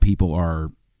how people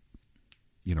are,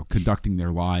 conducting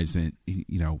their lives and,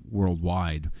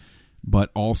 worldwide, but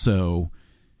also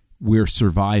we're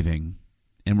surviving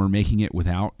and we're making it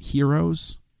without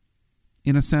heroes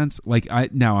in a sense.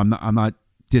 I'm not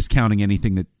discounting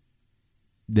anything that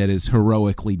that is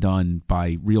heroically done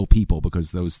by real people,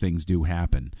 because those things do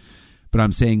happen. But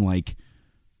I'm saying, like,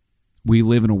 we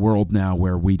live in a world now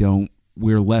where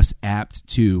we're less apt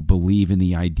to believe in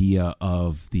the idea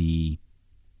of the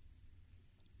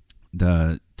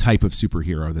type of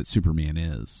superhero that Superman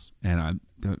is. And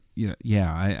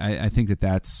I think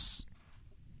that's,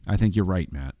 I think you're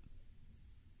right, Matt.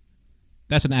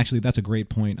 That's a great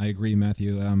point. I agree,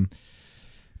 Matthew.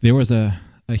 There was a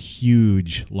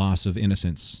huge loss of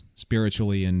innocence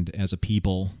spiritually and as a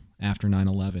people after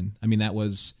 9/11. I mean,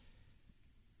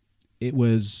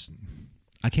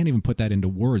 I can't even put that into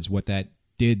words, what that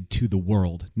did to the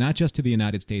world, not just to the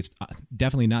United States,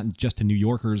 definitely not just to New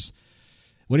Yorkers,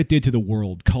 what it did to the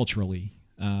world culturally,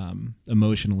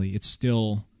 emotionally. It's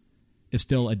still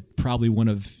probably one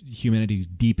of humanity's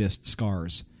deepest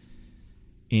scars.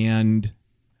 And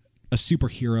a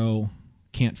superhero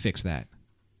can't fix that.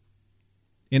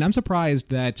 And I'm surprised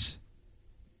that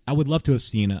I would love to have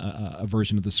seen a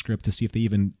version of the script to see if they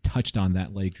even touched on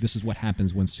that. Like, this is what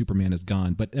happens when Superman is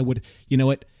gone. But it would, you know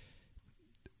what?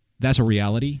 That's a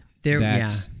reality. There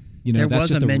that's was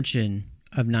just a mention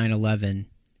of 9/11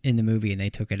 in the movie, and they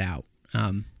took it out.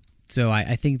 So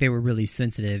I think they were really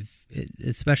sensitive,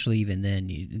 especially even then.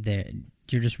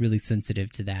 You're just really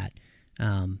sensitive to that.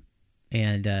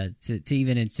 And to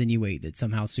even insinuate that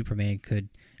somehow Superman could,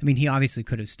 I mean, he obviously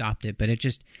could have stopped it, but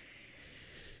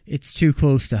it's too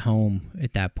close to home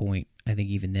at that point. I think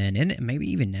even then, and maybe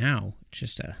even now, it's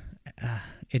just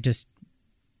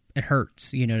it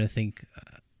hurts, to think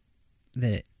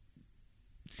that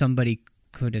somebody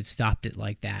could have stopped it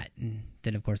like that, and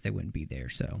then of course they wouldn't be there.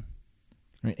 So,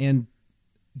 right, and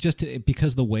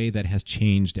because the way that has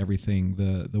changed everything,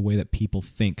 the way that people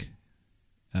think,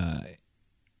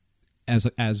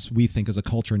 as we think as a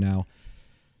culture now,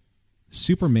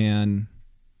 Superman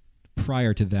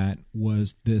prior to that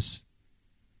was this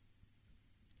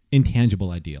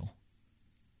intangible ideal.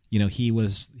 He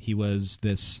was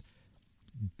this,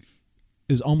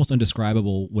 it was almost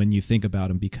undescribable when you think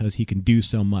about him, because he can do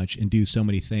so much and do so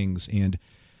many things.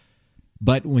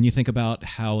 But when you think about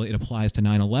how it applies to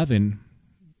 9/11,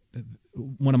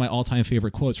 one of my all-time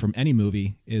favorite quotes from any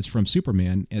movie is from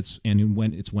Superman. It's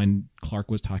when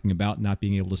Clark was talking about not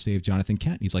being able to save Jonathan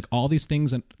Kent. He's like, all these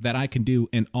things that I can do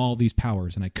and all these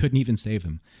powers, and I couldn't even save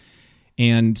him.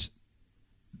 And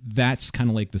that's kind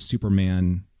of like the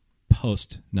Superman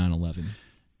post 9/11.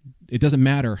 It doesn't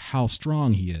matter how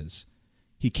strong he is.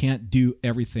 He can't do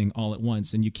everything all at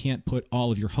once, and you can't put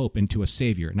all of your hope into a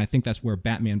savior. And I think that's where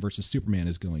Batman versus Superman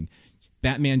is going.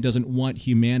 Batman doesn't want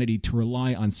humanity to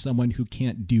rely on someone who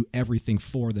can't do everything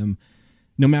for them,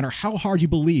 no matter how hard you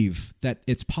believe that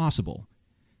it's possible.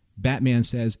 Batman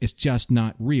says it's just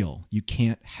not real. You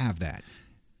can't have that.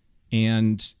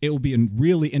 And it will be a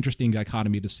really interesting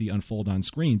dichotomy to see unfold on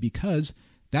screen, because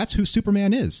that's who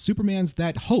Superman is. Superman's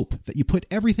that hope that you put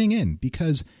everything in,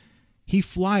 because he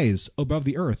flies above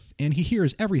the earth and he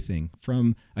hears everything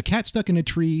from a cat stuck in a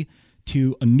tree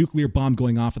to a nuclear bomb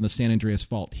going off in the San Andreas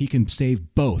Fault. He can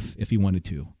save both if he wanted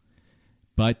to.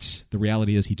 But the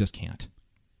reality is he just can't.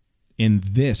 In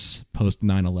this post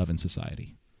 9/11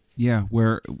 society. Yeah,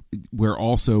 where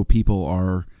also people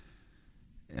are,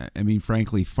 I mean,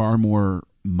 frankly, far more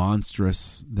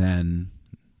monstrous than,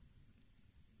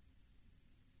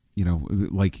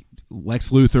 like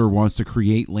Lex Luthor wants to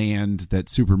create land that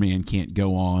Superman can't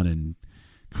go on and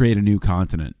create a new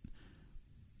continent.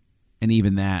 And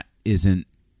even that isn't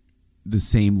the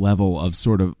same level of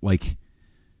sort of like,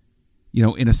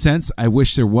 in a sense, I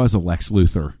wish there was a Lex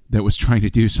Luthor that was trying to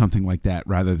do something like that,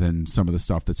 rather than some of the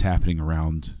stuff that's happening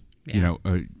around,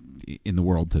 in the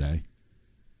world today.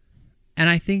 And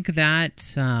I think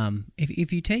that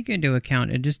if you take into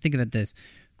account, and just think of it this,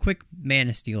 quick Man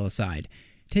of Steel aside,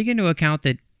 take into account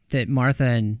that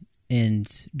Martha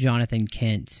and Jonathan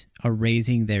Kent are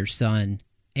raising their son,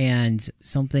 and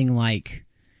something like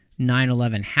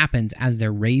 9/11 happens as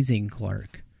they're raising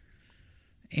Clark,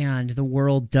 and the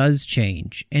world does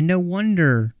change, and no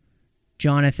wonder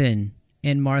Jonathan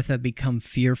and Martha become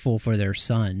fearful for their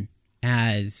son,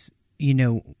 as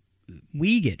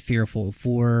we get fearful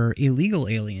for illegal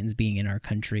aliens being in our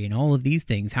country and all of these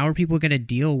things. How are people going to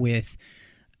deal with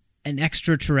an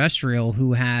extraterrestrial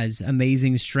who has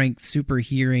amazing strength, super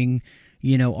hearing,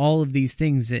 all of these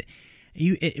things that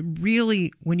it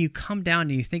really, when you come down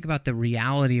and you think about the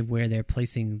reality of where they're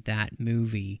placing that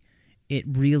movie, it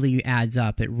really adds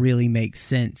up. It really makes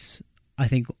sense. I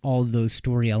think all of those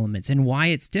story elements and why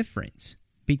it's different,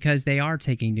 because they are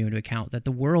taking into account that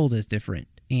the world is different,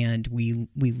 and we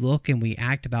look and we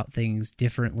act about things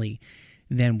differently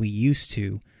than we used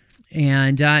to.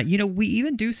 And we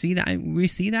even do see that. We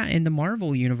see that in the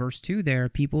Marvel universe too. There are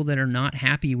people that are not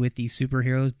happy with these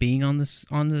superheroes being on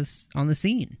the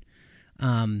scene.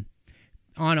 On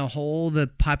a whole, the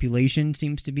population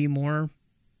seems to be more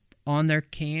on their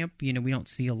camp. We don't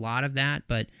see a lot of that,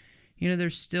 but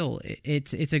there's still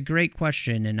it's a great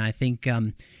question, and I think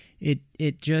it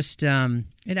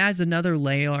adds another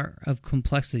layer of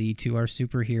complexity to our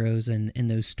superheroes and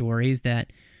those stories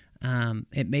that.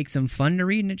 It makes them fun to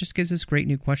read, and it just gives us great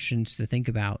new questions to think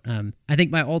about. I think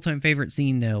my all-time favorite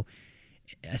scene, though,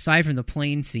 aside from the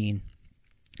plane scene,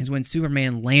 is when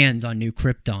Superman lands on New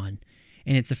Krypton.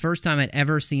 And it's the first time I'd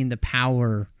ever seen the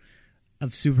power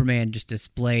of Superman just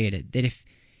displayed. That if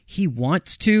he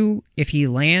wants to, if he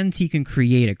lands, he can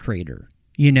create a crater.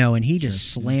 And he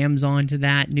just slams onto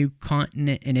that new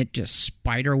continent, and it just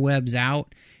spider webs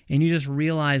out. And you just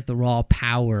realize the raw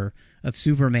power of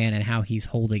Superman and how he's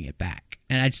holding it back.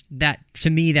 And to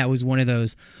me, that was one of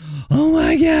those, oh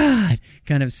my God,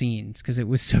 kind of scenes, because it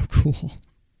was so cool.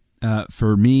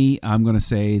 For me, I'm going to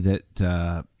say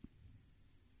that,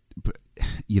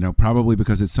 probably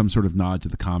because it's some sort of nod to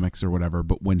the comics or whatever,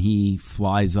 but when he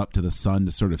flies up to the sun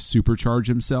to sort of supercharge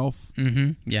himself,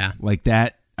 yeah, like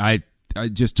that, I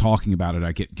just talking about it,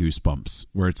 I get goosebumps,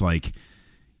 where it's like,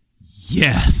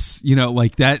 yes,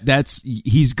 like that's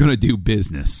he's going to do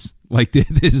business. Like,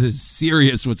 this is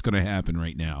serious what's going to happen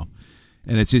right now.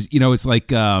 And it's just, it's like,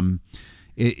 to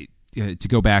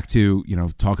go back to,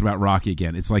 talking about Rocky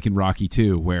again, it's like in Rocky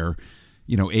 2 where,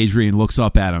 Adrian looks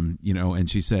up at him, and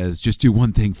she says, just do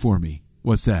one thing for me.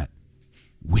 What's that?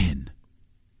 Win.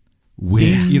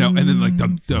 And then like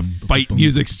the fight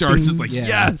music starts. It's like,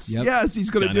 yes, he's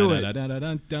going to do it.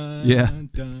 Yeah.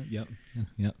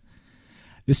 Yep.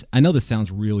 I know this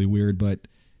sounds really weird, but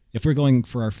if we're going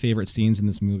for our favorite scenes in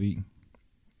this movie,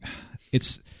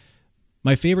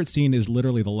 my favorite scene is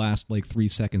literally the last 3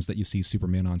 seconds that you see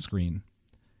Superman on screen.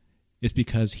 It's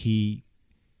because he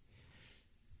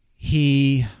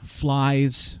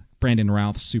flies Brandon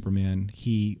Routh's Superman.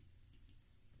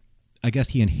 I guess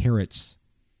he inherits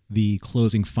the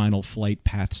closing final flight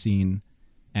path scene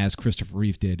as Christopher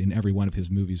Reeve did in every one of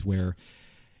his movies, where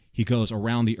he goes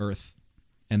around the Earth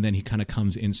and then he kind of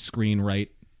comes in screen right,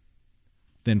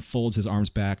 then folds his arms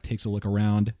back, takes a look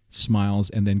around, smiles,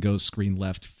 and then goes screen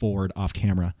left, forward, off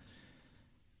camera.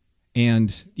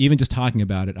 And even just talking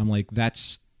about it, I'm like,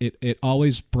 it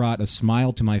always brought a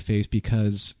smile to my face,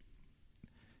 because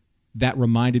that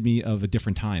reminded me of a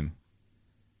different time.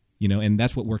 And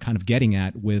that's what we're kind of getting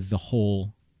at with the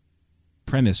whole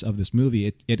premise of this movie.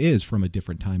 It is from a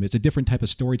different time. It's a different type of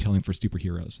storytelling for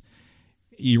superheroes.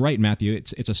 You're right, Matthew.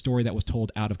 It's a story that was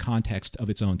told out of context of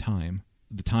its own time.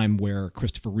 The time where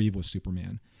Christopher Reeve was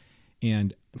Superman.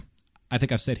 And I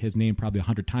think I've said his name probably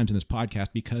 100 times in this podcast,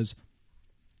 because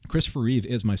Christopher Reeve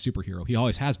is my superhero. He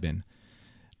always has been.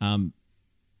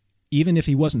 Even if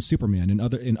he wasn't Superman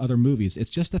in other movies, it's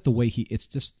just that it's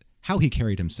just how he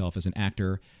carried himself as an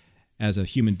actor, as a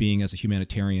human being, as a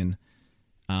humanitarian.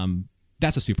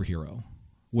 That's a superhero,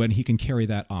 when he can carry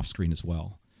that off screen as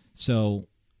well. So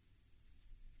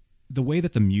the way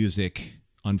that the music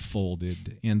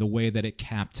unfolded, and the way that it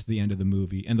capped the end of the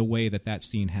movie, and the way that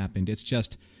scene happened, it's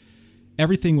just,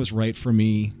 everything was right for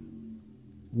me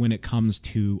when it comes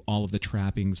to all of the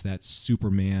trappings that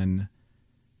Superman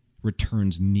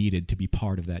Returns needed to be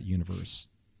part of that universe.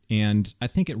 And I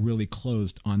think it really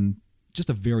closed on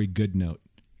just a very good note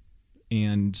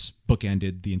and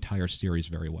bookended the entire series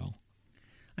very well.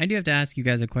 I do have to ask you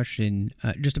guys a question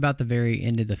just about the very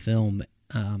end of the film.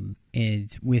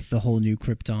 And with the whole New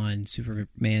Krypton,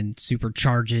 Superman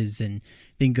supercharges and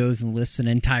then goes and lifts an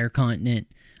entire continent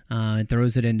and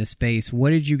throws it into space.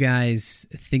 What did you guys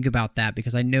think about that?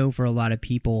 Because I know for a lot of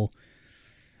people,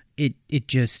 it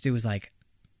was like,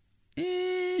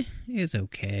 it's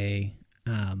okay.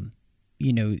 There's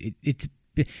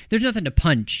nothing to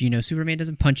punch. Superman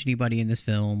doesn't punch anybody in this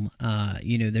film.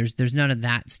 There's none of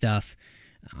that stuff.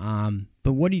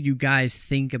 But what did you guys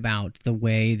think about the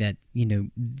way that,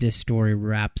 this story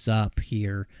wraps up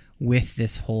here with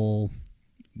this whole,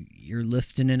 you're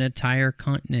lifting an entire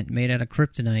continent made out of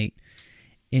kryptonite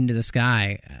into the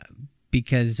sky?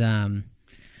 Because,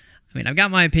 I've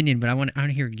got my opinion, but I want to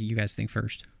hear you guys think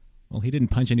first. Well, he didn't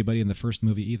punch anybody in the first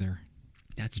movie either.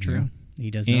 That's true. He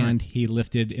does and not. He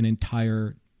lifted an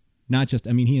entire,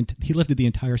 he lifted the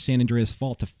entire San Andreas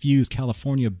Fault to fuse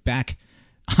California back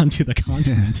onto the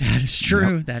continent. That is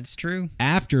true. Yep. That's true.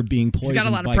 After being poisoned by kryptonite. He's got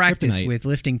a lot of practice with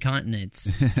lifting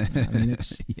continents.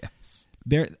 It's yes.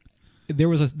 There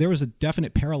was a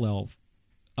definite parallel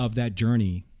of that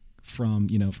journey from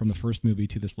the first movie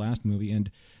to this last movie, and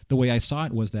the way I saw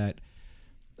it was that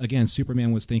again,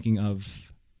 Superman was thinking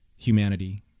of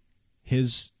humanity.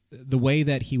 The way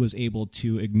that he was able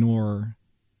to ignore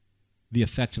the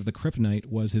effects of the kryptonite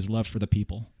was his love for the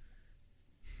people.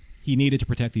 He needed to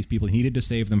protect these people. He needed to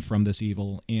save them from this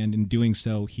evil, and in doing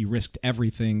so, he risked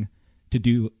everything to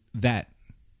do that.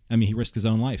 I mean, he risked his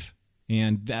own life,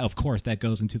 and that, of course, that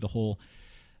goes into the whole.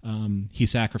 He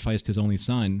sacrificed his only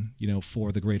son,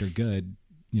 for the greater good.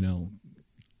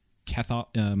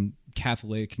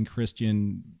 Catholic and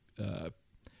Christian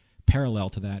parallel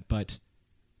to that, but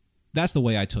that's the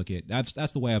way I took it.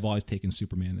 That's the way I've always taken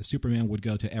Superman. That Superman would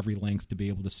go to every length to be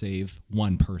able to save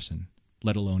one person,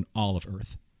 let alone all of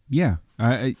Earth. Yeah,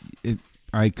 I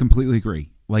completely agree.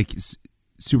 Like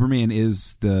Superman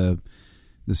is the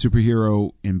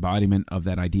superhero embodiment of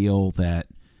that ideal that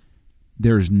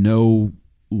there's no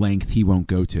length he won't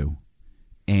go to.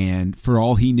 And for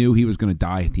all he knew, he was going to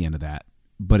die at the end of that,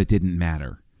 but it didn't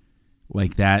matter.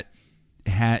 Like that,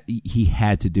 he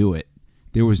had to do it.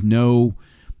 There was no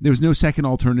second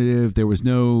alternative. There was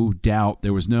no doubt.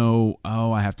 There was no,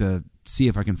 I have to see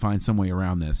if I can find some way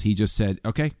around this. He just said,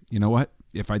 okay, you know what?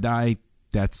 If I die,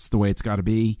 that's the way it's got to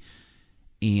be.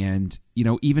 And,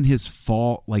 even his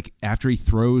fall, like after he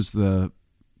throws the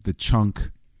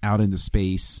chunk out into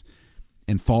space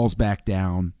and falls back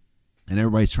down and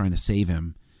everybody's trying to save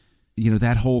him,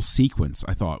 that whole sequence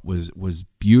I thought was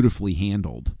beautifully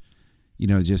handled.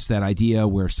 Just that idea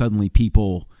where suddenly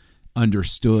people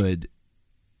understood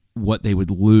what they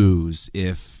would lose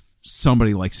if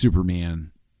somebody like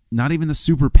Superman, not even the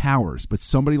superpowers, but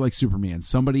somebody like Superman,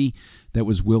 somebody that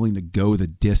was willing to go the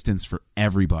distance for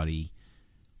everybody,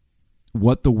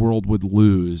 what the world would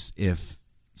lose if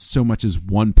so much as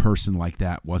one person like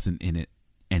that wasn't in it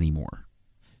anymore.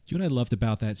 Do you know what I loved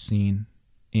about that scene?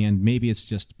 And maybe it's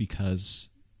just because,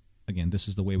 again, this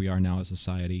is the way we are now as a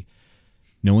society.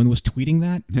 No one was tweeting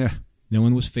that. Yeah. No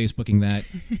one was Facebooking that.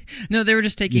 No, they were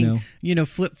just taking,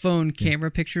 flip phone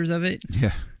camera pictures of it.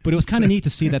 Yeah. But it was kind of neat to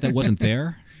see that wasn't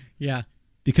there. Yeah.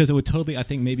 Because it would totally, I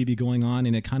think, maybe be going on,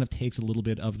 and it kind of takes a little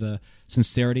bit of the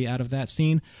sincerity out of that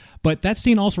scene. But that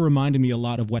scene also reminded me a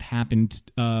lot of what happened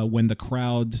when the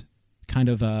crowd kind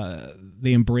of,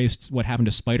 they embraced what happened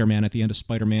to Spider-Man at the end of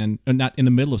Spider-Man, not in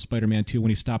the middle of Spider-Man 2 when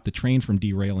he stopped the train from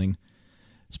derailing.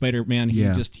 Spider-Man,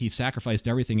 he sacrificed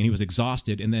everything, and he was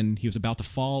exhausted, and then he was about to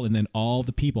fall, and then all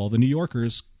the people, the New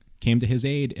Yorkers, came to his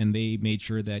aid, and they made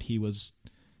sure that he was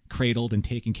cradled and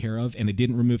taken care of, and they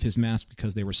didn't remove his mask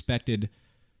because they respected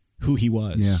who he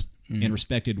was and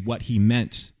respected what he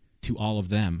meant to all of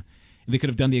them. And they could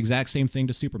have done the exact same thing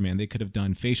to Superman. They could have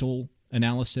done facial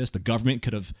analysis. The government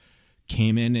could have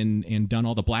came in and done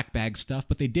all the black bag stuff,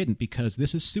 but they didn't, because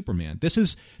this is Superman. This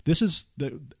is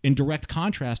in direct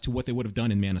contrast to what they would have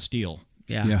done in Man of Steel.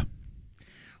 Yeah.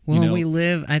 Well, we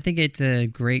live, I think it's a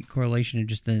great correlation of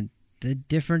just the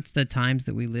difference, the times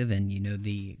that we live in,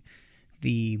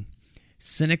 the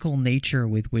cynical nature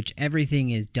with which everything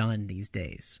is done these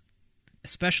days,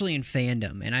 especially in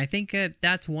fandom. And I think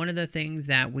that's one of the things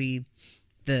that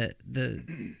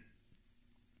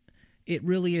it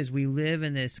really is. We live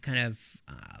in this kind of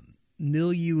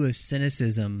milieu of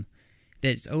cynicism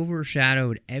that's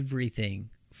overshadowed everything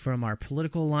from our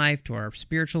political life to our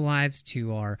spiritual lives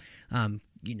to our,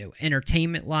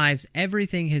 entertainment lives.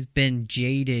 Everything has been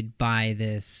jaded by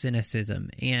this cynicism.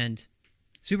 And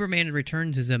Superman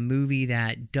Returns is a movie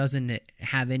that doesn't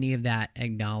have any of that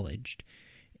acknowledged,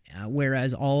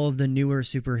 whereas all of the newer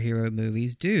superhero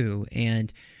movies do.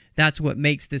 And that's what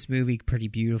makes this movie pretty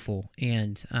beautiful.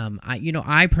 And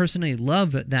I personally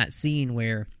love that scene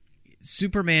where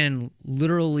Superman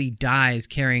literally dies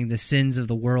carrying the sins of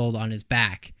the world on his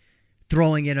back,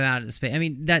 throwing it out of space. I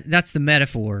mean, that's the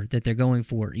metaphor that they're going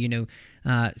for.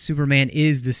 Superman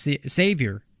is the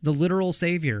savior, the literal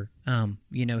savior.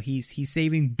 He's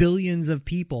saving billions of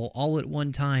people all at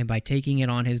one time by taking it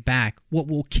on his back, what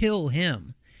will kill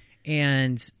him.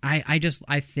 And I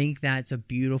think that's a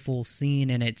beautiful scene,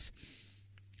 and it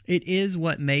is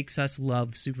what makes us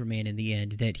love Superman in the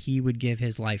end, that he would give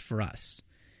his life for us.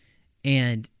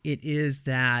 And it is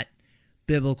that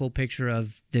biblical picture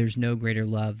of there's no greater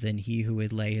love than he who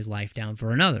would lay his life down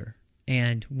for another.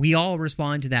 And we all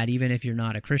respond to that, even if you're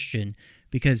not a Christian,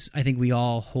 because I think we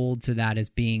all hold to that as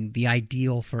being the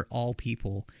ideal for all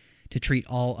people, to treat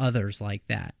all others like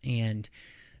that. And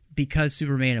because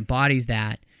Superman embodies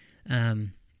that,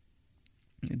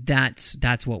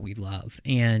 that's what we love.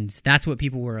 And that's what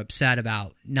people were upset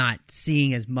about, not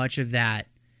seeing as much of that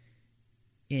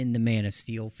in the Man of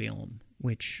Steel film,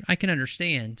 which I can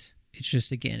understand. It's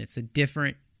just, again, it's a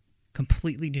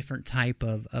completely different type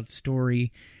of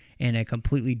story. and a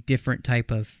completely different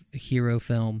type of hero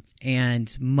film,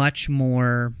 and much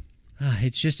more.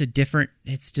 It's just a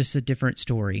different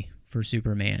story for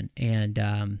Superman,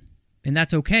 and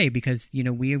that's okay because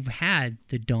we've had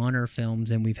the Donner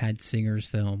films and we've had Singer's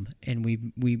film, and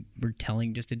we're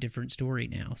telling just a different story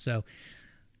now. So,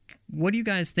 what do you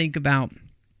guys think about?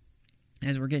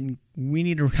 As we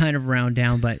need to kind of round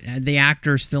down, but the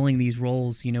actors filling these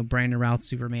roles, Brandon Routh,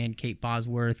 Superman, Kate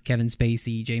Bosworth, Kevin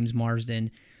Spacey, James Marsden,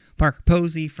 Parker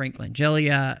Posey, Frank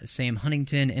Langella, Sam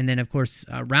Huntington, and then, of course,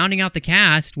 rounding out the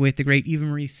cast with the great Eva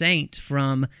Marie Saint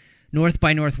from North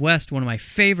by Northwest, one of my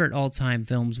favorite all-time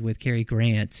films with Cary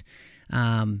Grant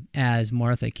as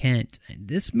Martha Kent.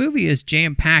 This movie is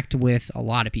jam-packed with a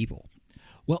lot of people.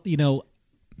 Well,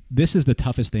 this is the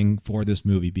toughest thing for this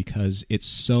movie because it's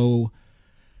so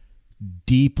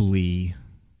deeply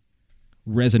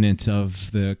resonant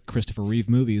of the Christopher Reeve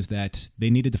movies that they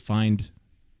needed to find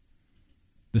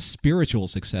the spiritual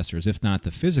successors, if not the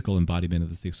physical embodiment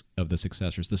of the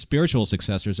successors, the spiritual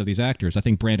successors of these actors. I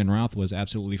think Brandon Routh was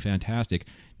absolutely fantastic,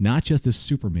 not just as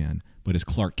Superman, but as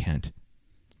Clark Kent,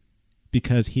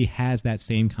 because he has that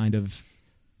same kind of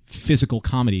physical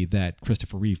comedy that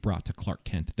Christopher Reeve brought to Clark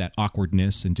Kent, that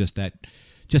awkwardness and just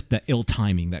the ill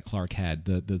timing that Clark had,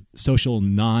 the social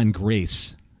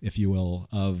non-grace, if you will,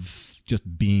 of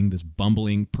just being this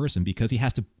bumbling person because he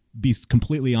has to be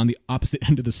completely on the opposite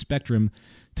end of the spectrum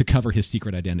to cover his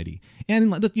secret identity. And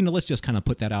let's just kind of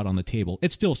put that out on the table.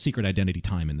 It's still secret identity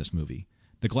time in this movie.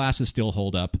 The glasses still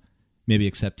hold up, maybe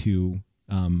except to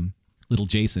little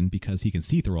Jason because he can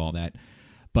see through all that.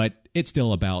 But it's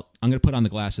still about, I'm going to put on the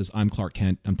glasses, I'm Clark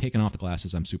Kent. I'm taking off the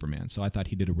glasses, I'm Superman. So I thought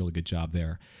he did a really good job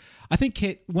there. I think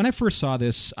Kate, when I first saw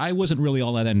this, I wasn't really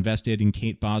all that invested in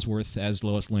Kate Bosworth as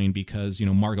Lois Lane because,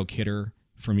 Margot Kidder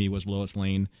for me was Lois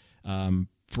Lane.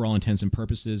 For all intents and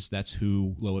purposes, that's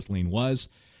who Lois Lane was.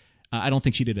 I don't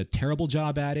think she did a terrible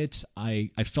job at it. I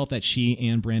felt that she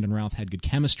and Brandon Routh had good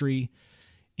chemistry,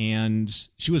 and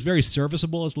she was very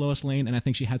serviceable as Lois Lane, and I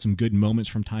think she had some good moments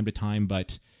from time to time,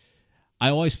 but I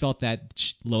always felt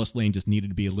that Lois Lane just needed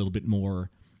to be a little bit more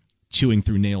chewing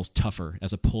through nails tougher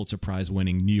as a Pulitzer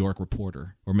Prize-winning New York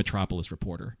reporter or Metropolis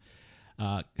reporter.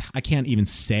 I can't even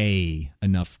say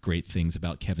enough great things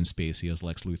about Kevin Spacey as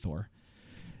Lex Luthor.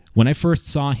 When I first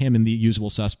saw him in The Usual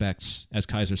Suspects as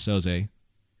Kaiser Soze,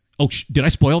 did I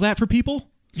spoil that for people?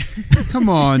 Come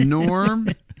on, Norm.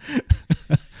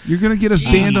 You're going to get us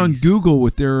banned on Google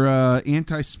with their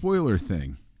anti-spoiler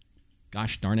thing.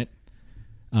 Gosh darn it.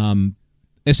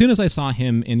 As soon as I saw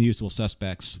him in The Usual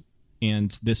Suspects,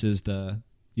 and this is the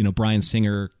Bryan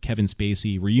Singer, Kevin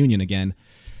Spacey reunion again,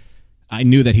 I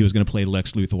knew that he was going to play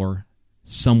Lex Luthor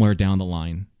somewhere down the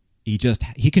line. He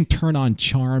can turn on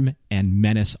charm and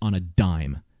menace on a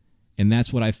dime. And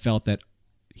that's what I felt that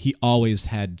he always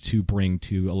had to bring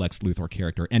to a Lex Luthor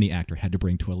character. Any actor had to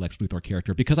bring to a Lex Luthor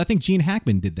character because I think Gene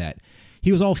Hackman did that.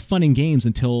 He was all fun and games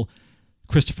until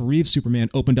Christopher Reeve's Superman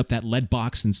opened up that lead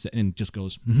box and just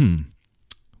goes,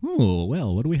 oh,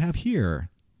 well, what do we have here?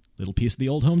 Little piece of the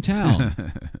old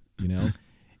hometown,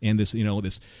 and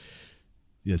this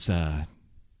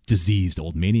diseased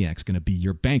old maniac's going to be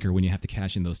your banker when you have to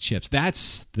cash in those chips.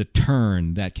 That's the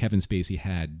turn that Kevin Spacey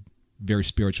had very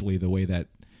spiritually, the way that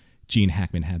Gene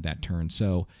Hackman had that turn.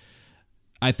 So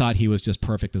I thought he was just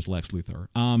perfect as Lex Luthor.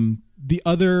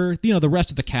 The rest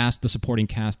of the cast, the supporting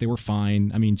cast, they were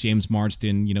fine. I mean, James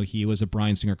Marsden, he was a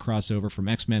Bryan Singer crossover from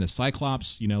X-Men as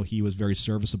Cyclops. He was very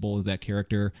serviceable as that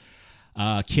character.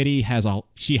 Kitty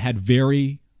she had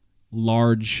very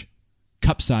large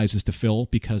cup sizes to fill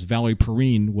because Valerie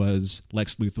Perrine was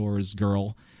Lex Luthor's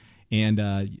girl,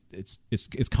 and it's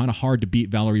kind of hard to beat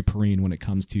Valerie Perrine when it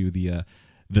comes to the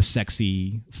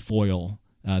sexy foil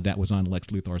that was on Lex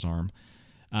Luthor's arm.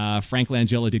 Frank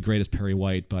Langella did great as Perry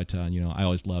White, but I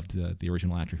always loved the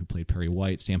original actor who played Perry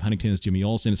White. Sam Huntington as Jimmy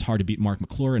Olsen. It's hard to beat Mark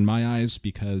McClure in my eyes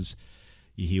because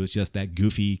he was just that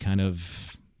goofy kind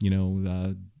of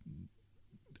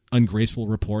ungraceful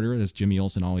reporter as Jimmy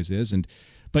Olsen always is,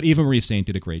 but Eva Marie Saint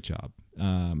did a great job.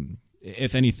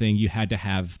 If anything, you had to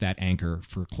have that anchor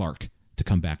for Clark to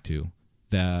come back to,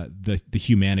 the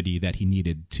humanity that he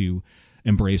needed to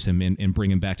embrace him and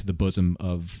bring him back to the bosom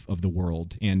of the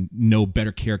world. And no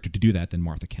better character to do that than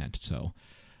Martha Kent. So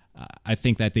I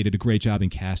think that they did a great job in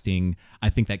casting. I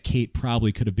think that Kate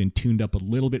probably could have been tuned up a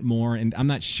little bit more, and I'm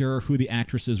not sure who the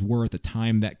actresses were at the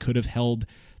time that could have held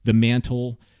the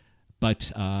mantle,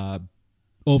 but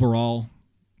overall,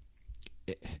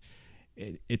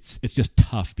 it's just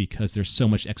tough because there's so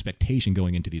much expectation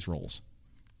going into these roles.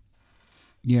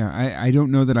 Yeah, I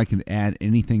don't know that I can add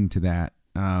anything to that,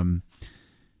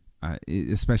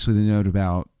 especially the note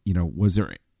about, was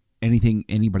there anything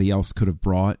anybody else could have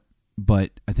brought,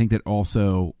 but I think that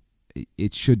also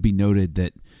it should be noted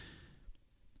that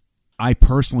I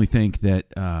personally think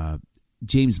that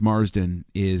James Marsden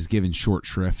is given short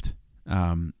shrift.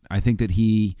 I think that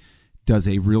he does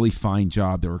a really fine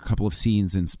job. There were a couple of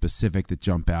scenes in specific that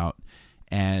jump out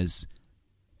as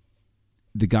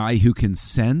the guy who can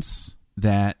sense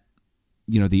that,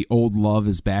 the old love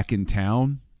is back in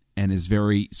town and is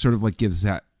very sort of like gives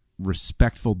that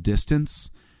respectful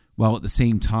distance, while at the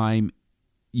same time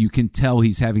you can tell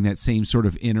he's having that same sort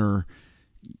of inner,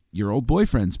 your old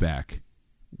boyfriend's back.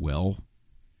 Well,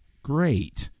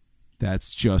 great.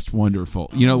 That's just wonderful.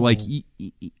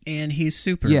 And he's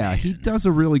super. Yeah, he does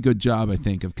a really good job, I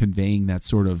think, of conveying that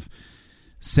sort of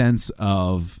sense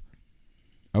of,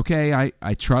 okay,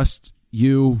 I trust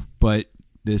you, but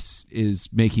this is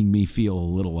making me feel a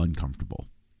little uncomfortable.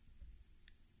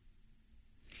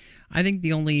 I think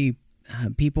the only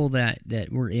people that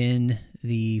were in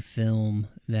the film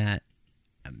that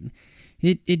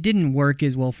it didn't work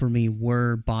as well for me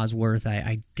were Bosworth.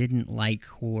 I didn't like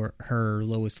her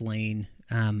Lois Lane.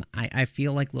 I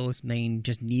feel like Lois Lane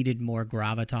just needed more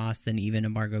gravitas than even a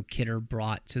Margot Kidder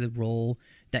brought to the role.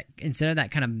 That instead of that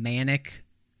kind of manic,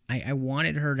 I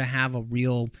wanted her to have a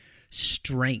real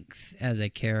strength as a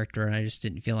character, and I just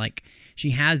didn't feel like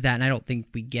she has that, and I don't think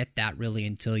we get that really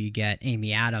until you get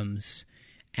Amy Adams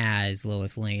as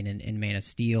Lois Lane in Man of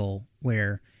Steel,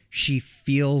 where she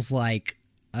feels like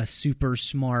a super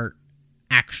smart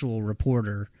actual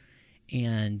reporter,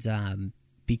 and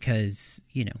because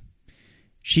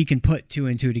she can put two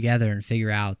and two together and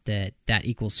figure out that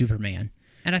equals Superman.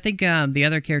 And I think the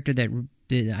other character that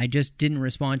I just didn't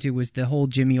respond to was the whole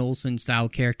Jimmy Olsen style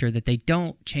character, that they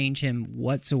don't change him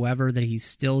whatsoever, that he's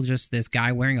still just this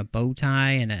guy wearing a bow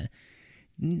tie, and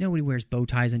nobody wears bow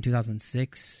ties in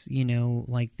 2006,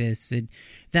 like this.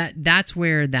 That's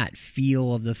where that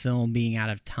feel of the film being out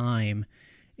of time,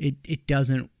 it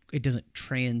doesn't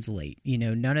translate.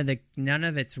 None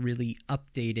of it's really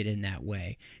updated in that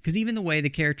way, because even the way the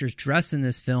characters dress in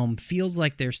this film feels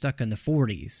like they're stuck in the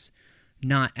 40s,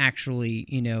 not actually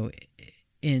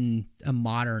in a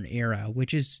modern era,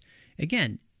 which is,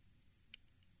 again,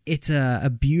 it's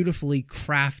a beautifully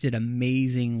crafted,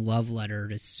 amazing love letter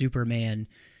to Superman,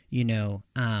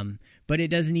 but it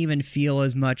doesn't even feel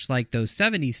as much like those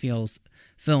 70s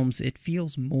films. It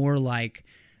feels more like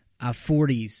a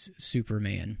 40s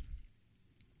Superman,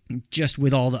 just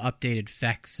with all the updated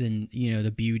effects and,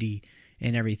 the beauty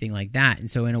and everything like that.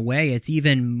 And so in a way, it's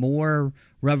even more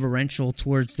reverential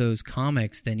towards those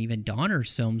comics than even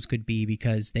Donner's films could be,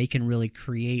 because they can really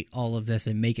create all of this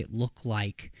and make it look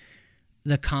like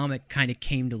the comic kind of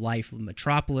came to life with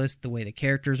Metropolis, the way the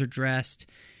characters are dressed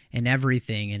and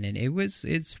everything. And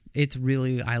it's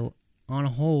really, on a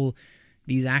whole,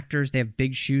 these actors, they have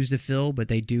big shoes to fill, but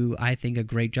they do, I think, a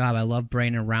great job. I love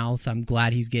Brandon Routh. I'm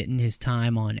glad he's getting his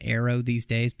time on Arrow these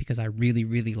days, because I really,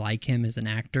 really like him as an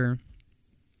actor.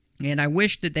 And I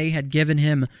wish that they had given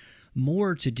him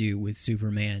more to do with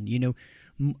Superman,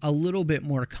 a little bit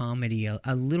more comedy,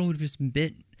 a little just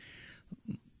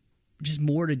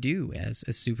more to do as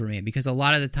Superman, because a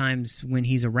lot of the times when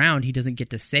he's around, he doesn't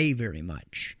get to say very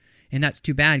much. And that's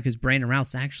too bad, because Brandon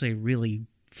Routh's actually a really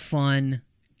fun,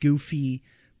 goofy,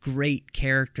 great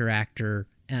character actor,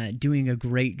 doing a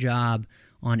great job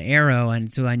on Arrow.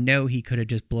 And so I know he could have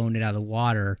just blown it out of the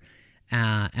water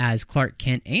as Clark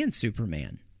Kent and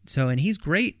Superman. So, and he's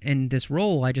great in this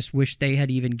role. I just wish they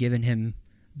had even given him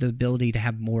the ability to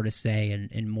have more to say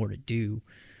and more to do.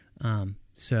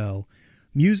 So,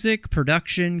 music,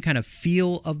 production, kind of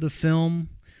feel of the film.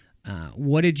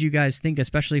 What did you guys think,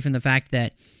 especially from the fact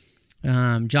that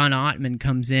John Ottman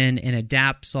comes in and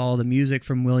adapts all the music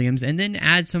from Williams and then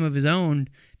adds some of his own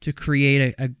to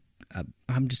create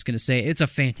I'm just going to say, it's a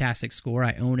fantastic score.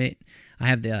 I own it. I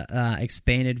have the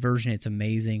expanded version. It's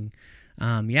amazing.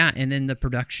 And then the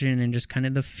production and just kind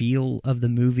of the feel of the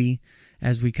movie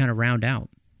as we kind of round out.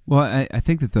 Well, I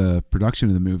think that the production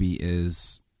of the movie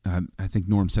is, I think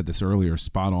Norm said this earlier,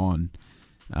 spot on.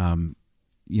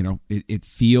 It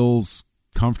feels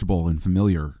comfortable and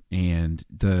familiar, and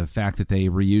the fact that they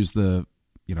reuse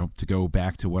to go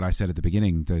back to what I said at the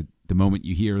beginning, the moment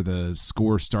you hear the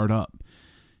score start up,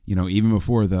 even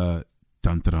before the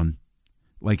dun dun dun,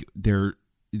 like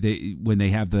when they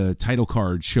have the title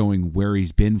card showing where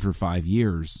he's been for 5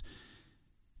 years,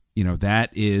 that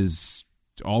is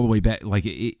all the way back. Like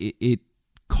it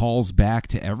calls back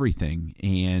to everything,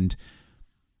 and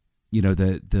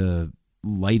the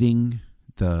lighting,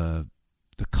 the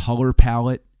color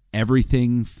palette,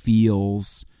 everything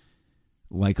feels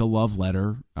like a love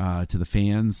letter to the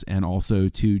fans and also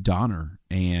to Donner.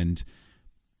 And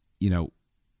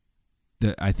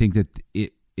I think that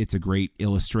it's a great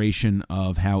illustration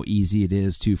of how easy it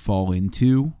is to fall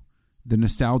into the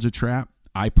nostalgia trap.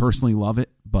 I personally love it,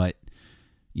 but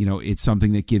it's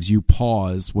something that gives you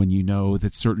pause when you know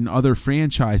that certain other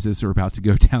franchises are about to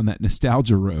go down that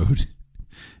nostalgia road.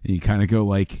 And you kind of go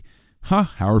like, how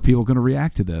are people going to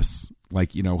react to this?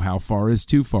 Like, how far is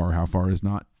too far? How far is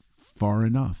not far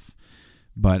enough?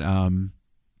 But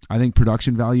I think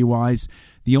production value wise,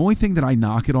 the only thing that I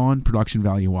knock it on production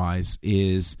value wise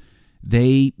is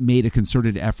they made a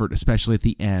concerted effort, especially at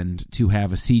the end, to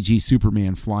have a CG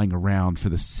Superman flying around for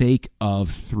the sake of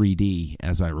 3D,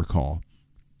 as I recall.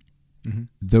 Mm-hmm.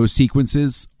 Those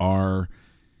sequences are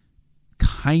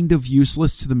kind of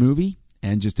useless to the movie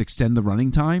and just extend the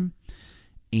running time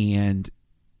and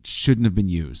shouldn't have been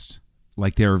used.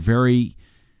 Like, they're very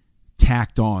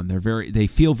tacked on. They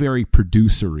feel very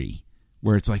producery,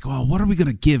 where it's like, well, what are we going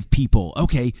to give people?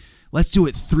 Okay, let's do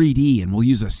it 3D and we'll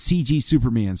use a CG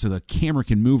Superman so the camera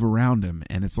can move around him.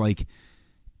 And it's like,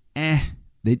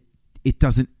 it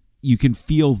doesn't, you can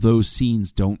feel those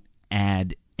scenes don't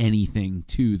add anything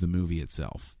to the movie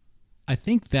itself. I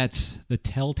think that's the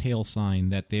telltale sign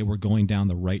that they were going down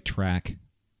the right track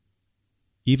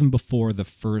even before the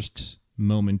first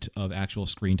moment of actual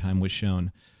screen time was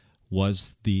shown,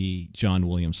 was the John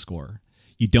Williams score.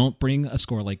 You don't bring a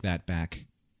score like that back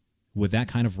with that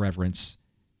kind of reverence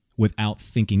without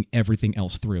thinking everything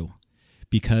else through,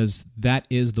 because that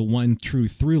is the one true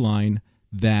through line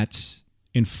that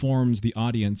informs the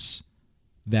audience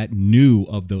that knew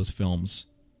of those films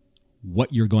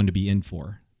what you're going to be in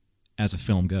for as a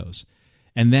film goes.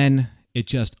 And then it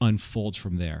just unfolds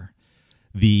from there.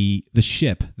 The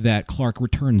ship that Clark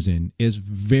returns in is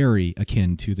very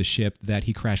akin to the ship that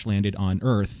he crash landed on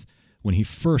Earth when he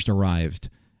first arrived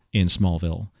in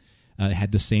Smallville. It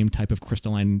had the same type of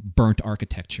crystalline burnt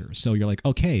architecture. So you're like,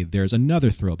 okay, there's another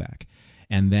throwback.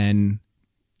 And then,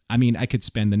 I mean, I could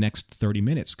spend the next 30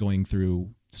 minutes going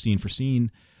through scene for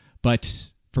scene, but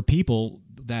for people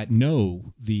that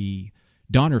know the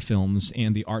Donner films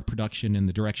and the art production and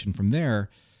the direction from there,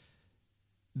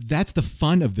 that's the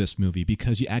fun of this movie,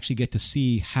 because you actually get to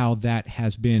see how that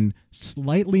has been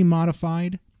slightly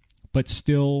modified, but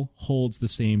still holds the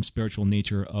same spiritual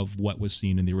nature of what was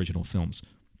seen in the original films.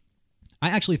 I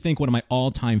actually think one of my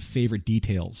all-time favorite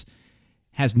details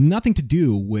has nothing to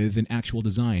do with an actual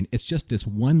design. It's just this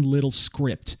one little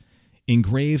script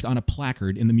engraved on a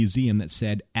placard in the museum that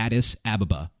said Addis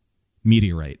Ababa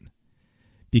meteorite.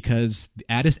 Because the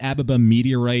Addis Ababa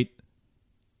meteorite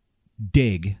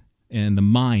dig and the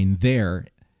mine there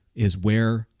is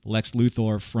where Lex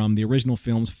Luthor from the original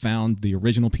films found the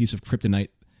original piece of kryptonite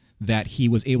that he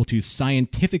was able to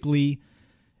scientifically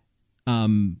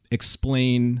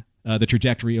explain the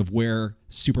trajectory of where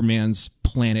Superman's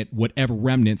planet, whatever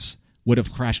remnants, would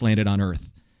have crash landed on Earth.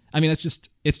 I mean, it's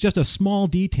just a small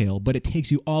detail, but it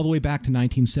takes you all the way back to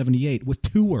 1978 with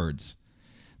 2 words.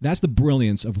 That's the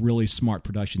brilliance of really smart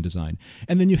production design.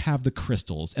 And then you have the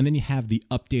crystals, and then you have the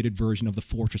updated version of the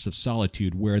Fortress of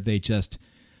Solitude, where they just,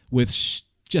 with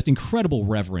just incredible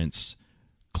reverence,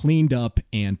 cleaned up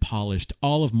and polished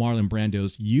all of Marlon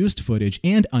Brando's used footage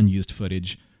and unused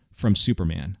footage from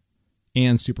Superman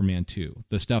and Superman 2,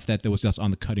 the stuff that was just on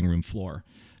the cutting room floor.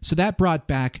 So that brought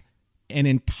back an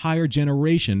entire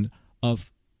generation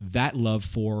of that love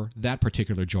for that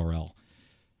particular Jor-El.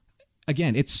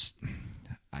 Again,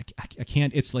 I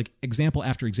can't, it's like example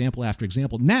after example after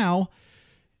example. Now,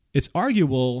 it's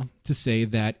arguable to say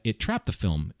that it trapped the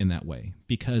film in that way,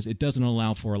 because it doesn't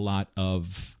allow for a lot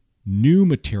of new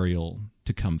material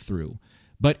to come through.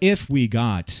 But if we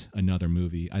got another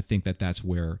movie, I think that's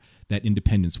where that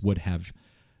independence would have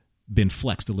been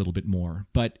flexed a little bit more.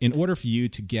 But in order for you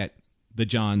to get the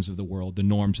Johns of the world, the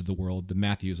Norms of the world, the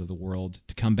Matthews of the world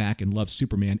to come back and love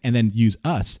Superman, and then use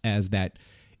us as that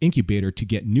incubator to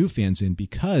get new fans in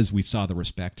because we saw the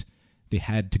respect, they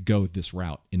had to go this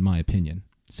route, in my opinion.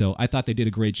 So I thought they did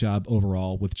a great job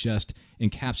overall with just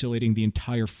encapsulating the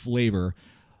entire flavor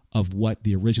of what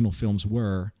the original films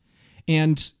were.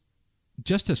 And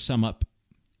just to sum up,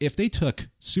 if they took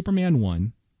Superman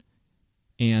 1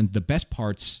 and the best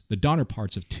parts, the Donner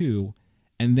parts of 2,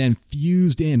 and then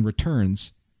fused in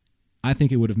Returns, I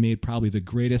think it would have made probably the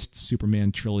greatest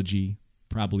Superman trilogy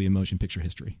probably in motion picture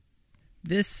history.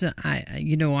 This, I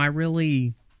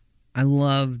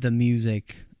love the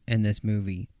music in this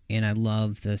movie, and I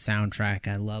love the soundtrack.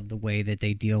 I love the way that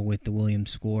they deal with the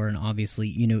Williams score, and obviously,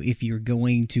 if you're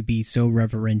going to be so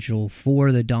reverential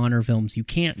for the Donner films, you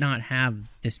can't not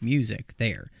have this music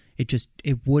there.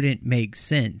 It wouldn't make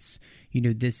sense.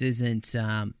 This isn't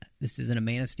a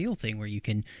Man of Steel thing where you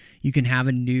can have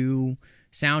a new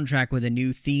soundtrack with a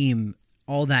new theme,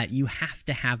 all that, you have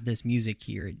to have this music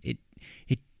here.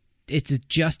 It's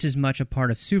just as much a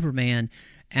part of Superman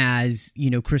as, you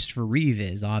know, Christopher Reeve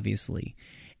is, obviously.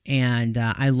 And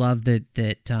I love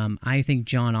that I think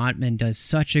John Ottman does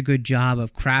such a good job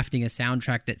of crafting a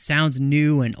soundtrack that sounds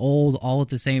new and old all at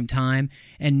the same time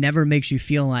and never makes you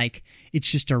feel like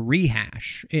it's just a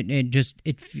rehash.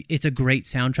 It's a great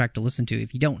soundtrack to listen to.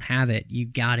 If you don't have it, you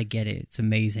got to get it. It's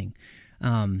amazing.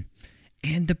 And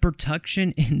the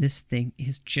production in this thing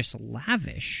is just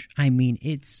lavish. I mean,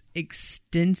 it's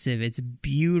extensive. It's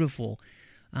beautiful.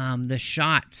 The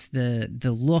shots, the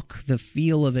look, the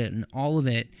feel of it, and all of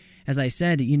it. As I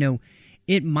said, you know,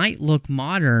 it might look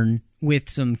modern with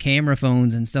some camera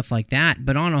phones and stuff like that,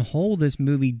 but on a whole, this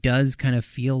movie does kind of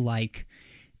feel like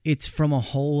it's from a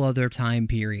whole other time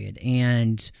period.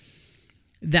 And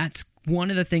that's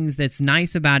one of the things that's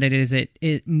nice about it, is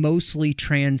it mostly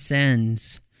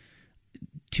transcends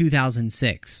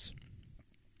 2006.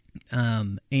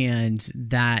 And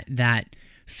that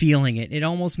feeling it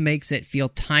almost makes it feel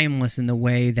timeless in the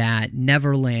way that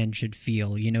Neverland should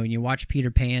feel. You know, when you watch Peter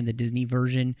Pan, the Disney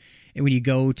version, and when you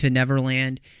go to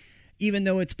Neverland, even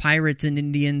though it's pirates and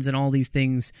Indians and all these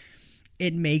things,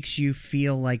 it makes you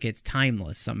feel like it's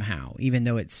timeless somehow, even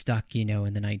though it's stuck, you know,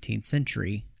 in the 19th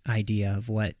century idea of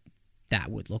what that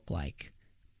would look like.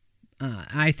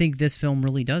 I think this film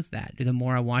really does that. The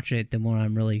more I watch it, the more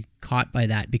I'm really caught by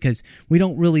that, because we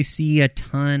don't really see a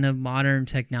ton of modern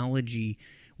technology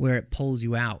where it pulls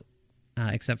you out,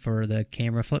 except for the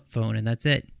camera flip phone, and that's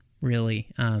it, really.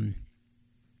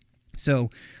 So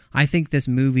I think this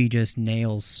movie just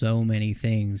nails so many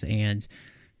things, and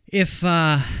if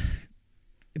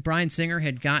Bryan Singer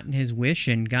had gotten his wish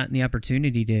and gotten the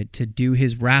opportunity to do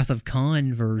his Wrath of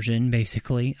Khan version,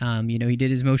 basically, you know, he did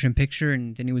his motion picture,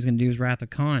 and then he was going to do his Wrath of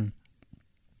Khan,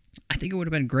 I think it would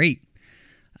have been great.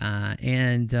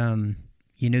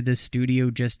 You know, the studio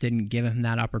just didn't give him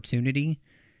that opportunity.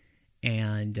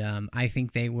 And I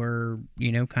think they were,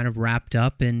 you know, kind of wrapped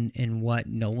up in what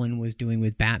Nolan was doing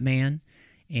with Batman,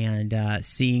 and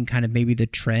seeing kind of maybe the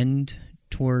trend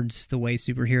towards the way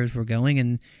superheroes were going.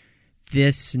 And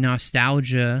this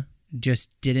nostalgia just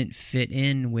didn't fit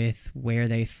in with where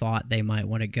they thought they might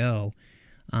want to go.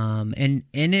 And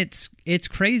it's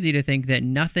crazy to think that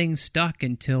nothing stuck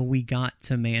until we got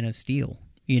to Man of Steel.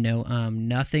 You know,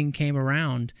 nothing came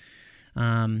around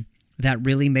that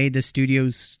really made the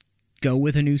studios go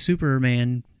with a new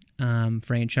Superman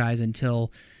franchise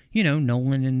until, you know,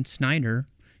 Nolan and Snyder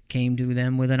came to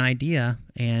them with an idea.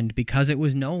 And because it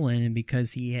was Nolan, and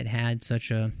because he had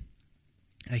such a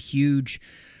huge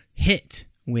hit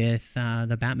with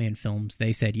the Batman films,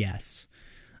 they said yes.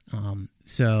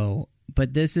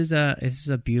 But this is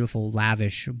a beautiful,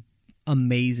 lavish,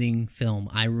 amazing film.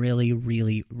 I really,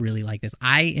 really, really like this.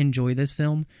 I enjoy this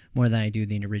film more than I do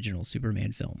the original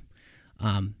Superman film.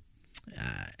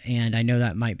 And I know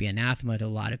that might be anathema to a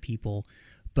lot of people,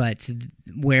 but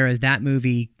whereas that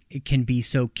movie, it can be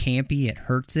so campy, it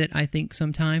hurts it, I think,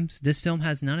 sometimes. This film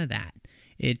has none of that.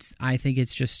 I think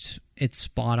it's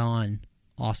spot on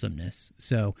awesomeness.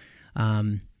 So,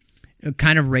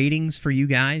 kind of ratings for you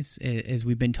guys as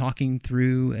we've been talking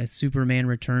through Superman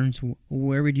Returns.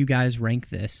 Where would you guys rank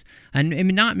this? And I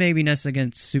mean, not maybe necessarily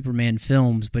against Superman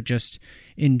films, but just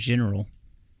in general.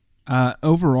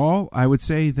 Overall, I would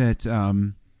say that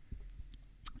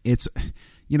it's,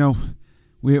 you know,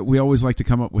 we always like to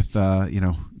come up with you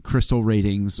know, crystal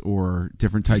ratings or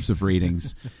different types of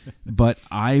ratings, but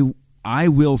I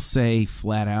will say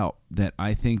flat out that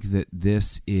I think that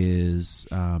this is,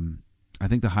 I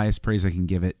think the highest praise I can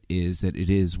give it is that it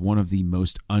is one of the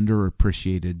most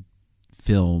underappreciated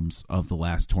films of the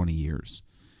last 20 years.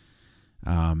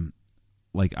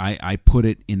 Like I put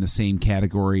it in the same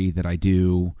category that I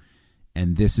do,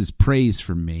 and this is praise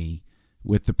from me,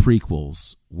 with the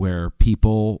prequels, where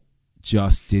people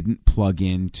just didn't plug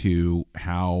into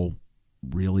how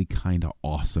really kind of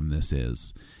awesome this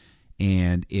is.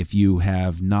 And if you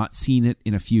have not seen it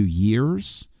in a few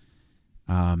years,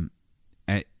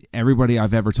 everybody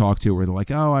I've ever talked to where they're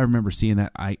like, oh, I remember seeing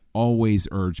that, I always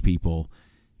urge people,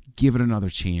 give it another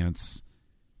chance.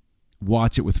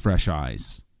 Watch it with fresh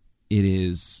eyes.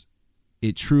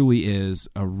 It truly is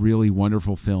a really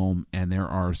wonderful film, and there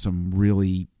are some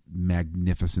really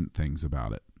magnificent things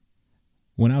about it.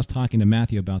 When I was talking to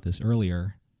Matthew about this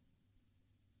earlier,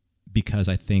 because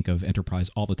I think of Enterprise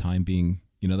all the time being,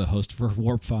 you know, the host for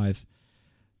Warp 5,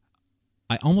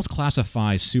 I almost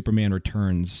classify Superman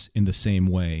Returns in the same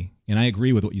way. And I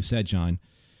agree with what you said, John.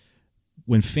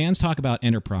 When fans talk about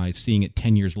Enterprise, seeing it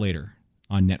 10 years later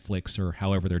on Netflix or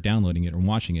however they're downloading it or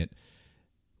watching it,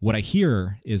 what I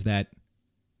hear is that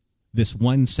this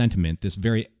one sentiment, this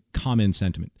very common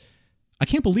sentiment. I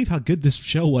can't believe how good this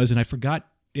show was, and I forgot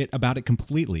about it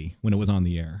completely when it was on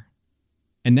the air.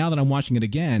 And now that I'm watching it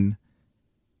again,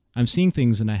 I'm seeing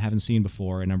things that I haven't seen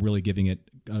before, and I'm really giving it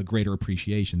a greater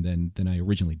appreciation than I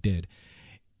originally did.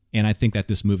 And I think that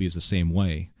this movie is the same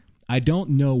way. I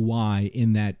don't know why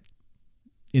in the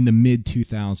mid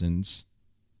 2000s,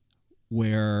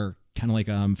 where kind of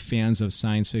like fans of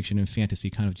science fiction and fantasy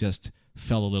kind of just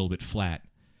fell a little bit flat.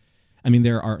 I mean,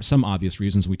 there are some obvious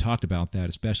reasons. We talked about that,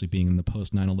 especially being in the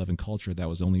post 9/11 culture. That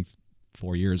was only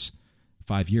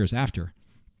 5 years after.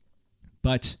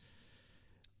 But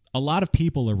a lot of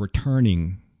people are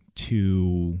returning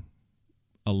to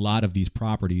a lot of these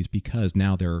properties because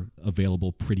now they're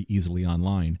available pretty easily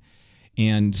online.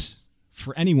 And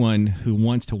for anyone who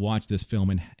wants to watch this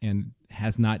film and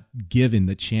has not given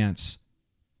the chance,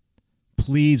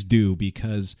 please do,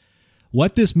 because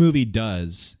what this movie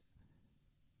does,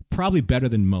 probably better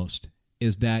than most,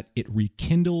 is that it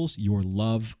rekindles your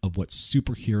love of what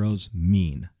superheroes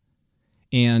mean.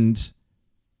 And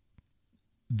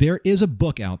there is a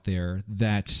book out there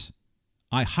that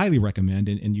I highly recommend,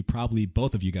 and you probably,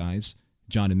 both of you guys,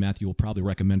 John and Matthew, will probably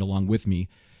recommend along with me.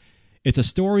 It's a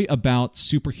story about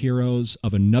superheroes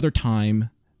of another time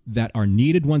that are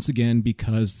needed once again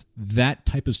because that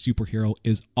type of superhero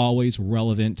is always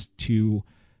relevant to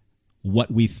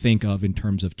what we think of in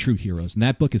terms of true heroes. And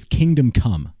that book is Kingdom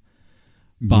Come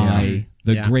by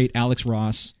the great Alex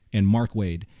Ross and Mark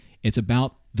Waid. It's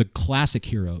about the classic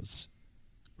heroes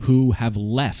who have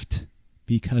left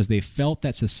because they felt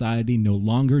that society no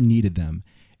longer needed them.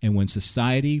 And when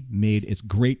society made its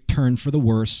great turn for the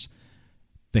worse,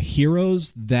 the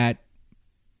heroes that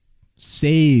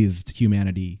saved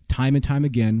humanity time and time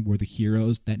again were the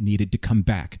heroes that needed to come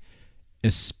back,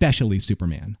 especially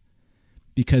Superman.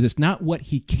 Because it's not what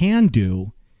he can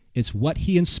do, it's what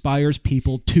he inspires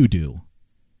people to do.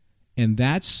 And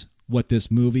that's what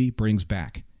this movie brings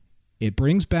back. It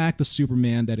brings back the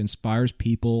Superman that inspires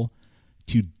people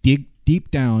to dig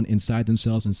deep down inside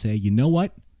themselves and say, you know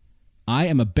what? I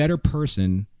am a better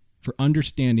person for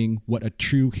understanding what a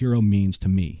true hero means to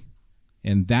me.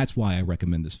 And that's why I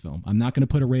recommend this film. I'm not going to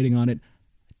put a rating on it.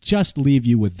 Just leave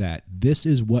you with that. This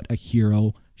is what a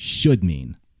hero should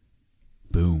mean.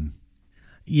 Boom.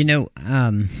 You know,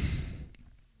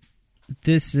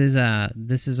 this is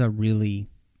a really,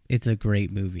 it's a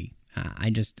great movie.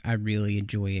 I really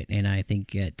enjoy it, and I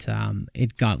think it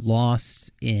got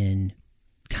lost in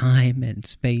time and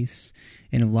space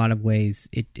in a lot of ways.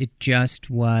 It just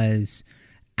was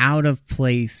out of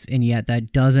place, and yet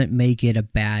that doesn't make it a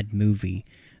bad movie.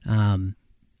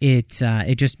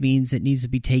 It just means it needs to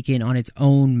be taken on its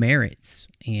own merits,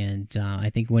 and I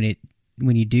think when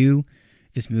you do,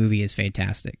 this movie is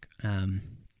fantastic.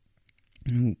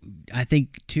 I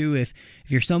think too, if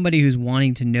you're somebody who's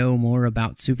wanting to know more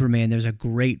about Superman, there's a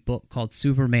great book called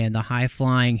Superman: The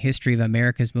High-Flying History of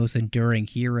America's Most Enduring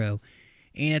Hero,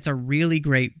 and it's a really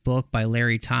great book by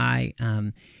Larry Ty.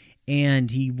 And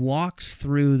he walks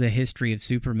through the history of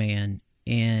Superman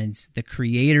and the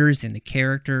creators and the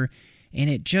character, and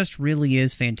it just really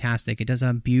is fantastic. It does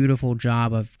a beautiful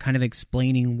job of kind of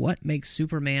explaining what makes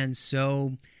Superman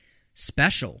so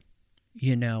special,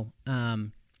 you know.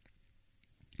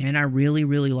 And I really,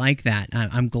 really like that.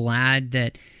 I'm glad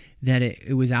that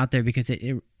it was out there because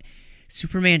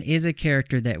Superman is a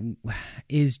character that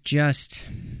is just,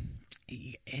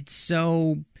 it's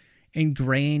so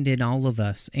ingrained in all of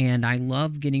us, and I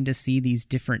love getting to see these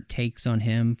different takes on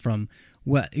him. From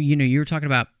what you were talking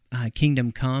about,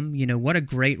 Kingdom Come. What a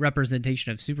great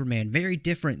representation of Superman. Very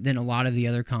different than a lot of the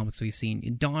other comics we've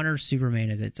seen. Donner's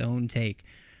Superman is its own take.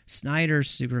 Snyder's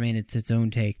Superman, it's its own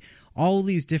take. All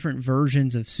these different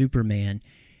versions of Superman.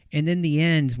 And in the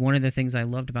end, one of the things I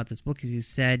loved about this book is he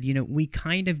said, we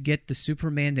kind of get the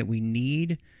Superman that we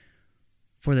need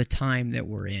for the time that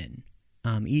we're in.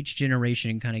 Each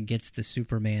generation kind of gets the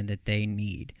Superman that they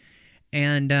need.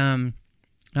 And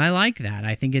I like that.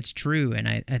 I think it's true, and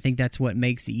I think that's what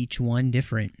makes each one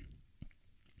different.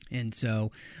 And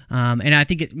so, and I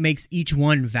think it makes each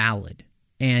one valid.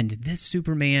 And this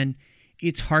Superman,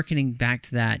 it's hearkening back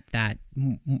to that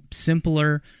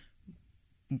simpler,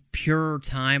 pure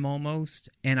time almost,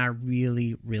 and I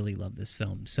really, really love this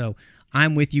film. So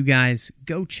I'm with you guys.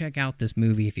 Go check out this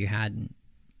movie if you hadn't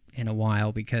in a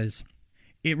while, because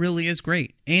it really is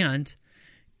great. And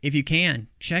if you can,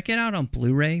 check it out on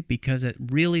Blu-ray, because it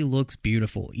really looks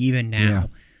beautiful even now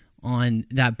on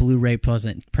that Blu-ray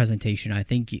presentation. I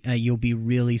think you'll be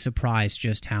really surprised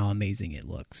just how amazing it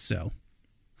looks. So,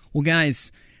 well,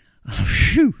 guys,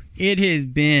 it has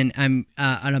been an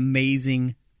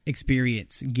amazing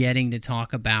experience getting to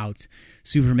talk about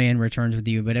Superman Returns with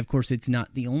you. But of course, it's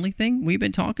not the only thing we've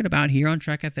been talking about here on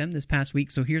Trek FM this past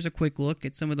week. So here's a quick look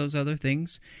at some of those other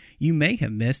things you may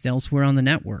have missed elsewhere on the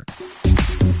network.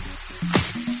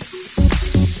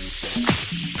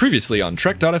 Previously on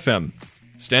Trek.fm,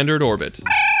 Standard Orbit.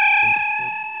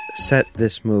 Set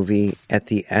this movie at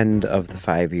the end of the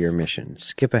 5-year mission.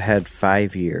 Skip ahead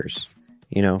 5 years,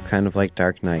 kind of like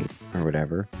Dark Knight or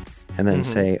whatever, and then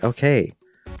say, okay,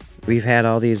 we've had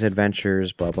all these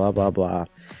adventures, blah, blah, blah, blah,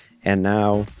 and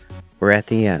now we're at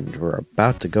the end. We're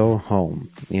about to go home,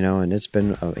 and it's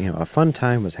been, a fun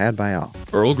time was had by all.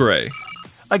 Earl Grey.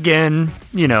 Again,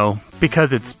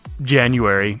 because it's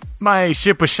January, my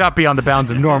ship was shot beyond the bounds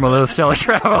of normal interstellar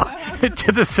travel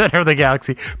to the center of the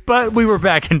galaxy, but we were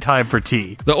back in time for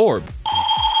tea. The Orb.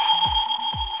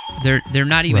 They're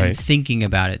not even thinking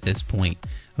about it at this point.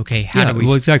 Okay, how do we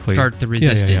start the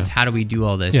resistance? How do we do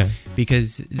all this?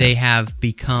 Because they have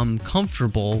become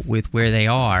comfortable with where they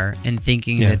are and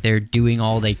thinking that they're doing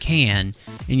all they can,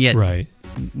 and yet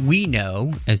we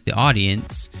know, as the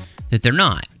audience, that they're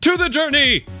not. To the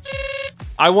journey!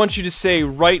 I want you to say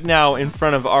right now in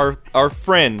front of our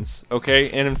friends,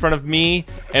 okay, and in front of me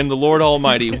and the Lord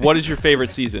Almighty, what is your favorite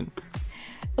season?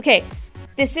 Okay,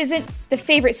 this isn't the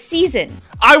favorite season.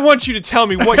 I want you to tell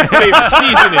me what your favorite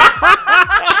season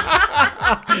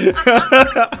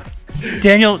is.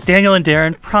 Daniel and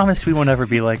Darren, promise we won't ever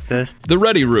be like this. The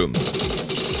Ready Room.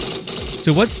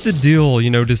 So what's the deal?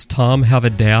 Does Tom have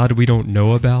a dad we don't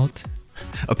know about?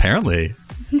 Apparently.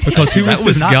 Because who was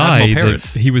this guy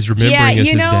that he was remembering as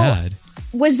his dad?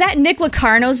 Was that Nick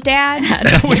Locarno's dad?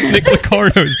 That was Nick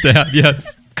Locarno's dad,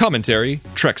 yes. Commentary,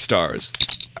 Trek Stars.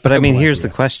 But here's the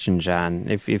question, John.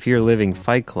 If you're living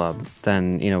Fight Club,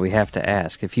 then, we have to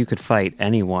ask, if you could fight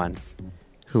anyone,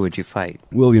 who would you fight?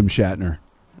 William Shatner.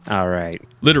 All right.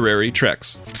 Literary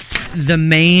Treks. The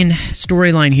main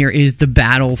storyline here is the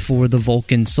battle for the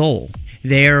Vulcan soul.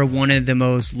 They are one of the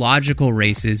most logical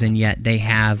races, and yet they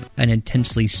have an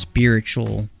intensely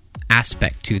spiritual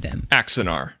aspect to them.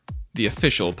 Axanar, the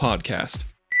official podcast.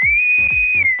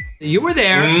 You were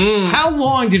there. How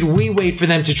long did we wait for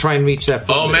them to try and reach that?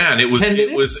 Oh man, it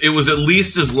was at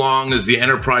least as long as the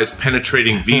Enterprise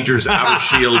penetrating V'ger's outer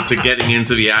shield to getting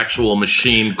into the actual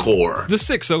machine core. The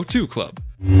 602 Club.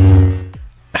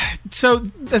 So,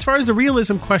 as far as the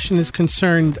realism question is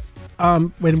concerned,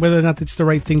 whether or not it's the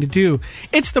right thing to do,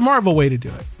 it's the Marvel way to do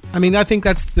it. I think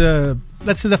that's the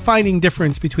defining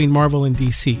difference between Marvel and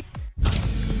DC.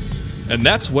 And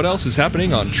that's what else is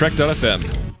happening on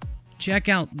Trek.fm. Check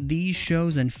out these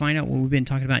shows and find out what we've been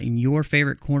talking about in your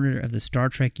favorite corner of the Star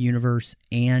Trek universe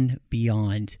and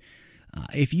beyond.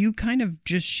 If you kind of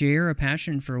just share a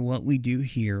passion for what we do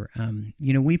here,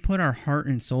 we put our heart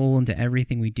and soul into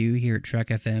everything we do here at Trek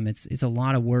FM. It's a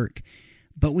lot of work,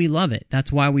 but we love it.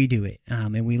 That's why we do it.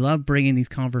 And we love bringing these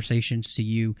conversations to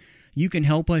you. You can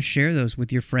help us share those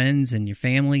with your friends and your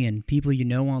family and people you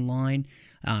know online.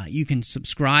 You can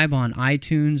subscribe on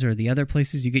iTunes or the other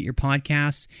places you get your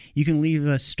podcasts. You can leave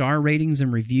us star ratings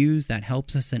and reviews. That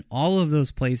helps us in all of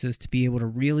those places to be able to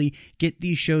really get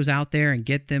these shows out there and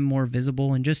get them more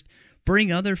visible and just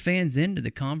bring other fans into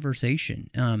the conversation.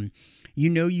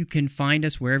 You can find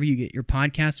us wherever you get your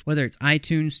podcasts, whether it's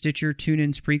iTunes, Stitcher,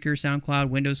 TuneIn, Spreaker, SoundCloud,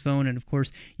 Windows Phone, and of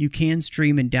course, you can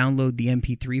stream and download the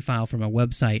MP3 file from our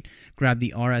website. Grab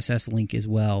the RSS link as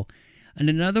well. And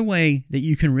another way that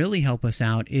you can really help us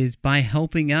out is by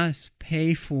helping us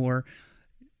pay for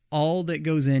all that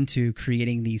goes into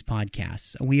creating these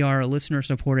podcasts. We are a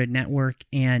listener-supported network,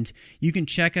 and you can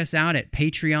check us out at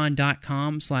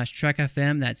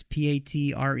patreon.com/TrekFM. That's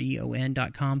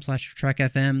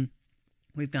patreon.com/TrekFM.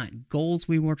 We've got goals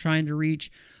we were trying to reach,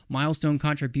 milestone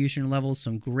contribution levels,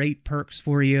 some great perks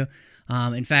for you.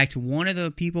 In fact, one of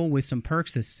the people with some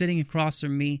perks is sitting across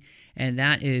from me, and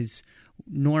that is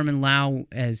Norman Lau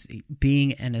as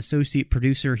being an associate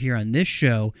producer here on this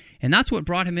show, and that's what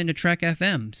brought him into Trek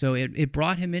FM. So it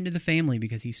brought him into the family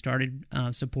because he started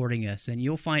supporting us, and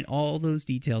you'll find all those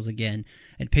details again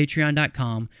at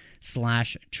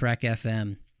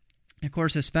patreon.com/TrekFM. Of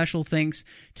course, a special thanks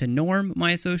to Norm,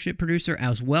 my associate producer,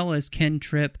 as well as Ken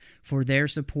Tripp for their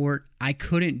support. I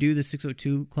couldn't do the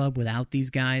 602 Club without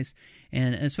these guys,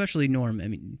 and especially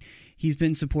Norm. He's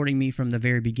been supporting me from the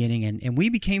very beginning, and we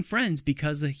became friends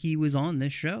because he was on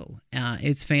this show.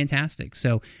 It's fantastic.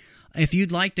 So if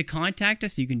you'd like to contact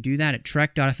us, you can do that at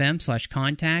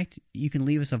trek.fm/contact. You can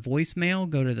leave us a voicemail.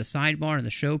 Go to the sidebar on the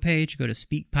show page. Go to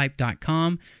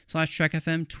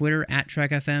speakpipe.com/TrekFM, Twitter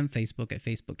 @TrekFM, Facebook at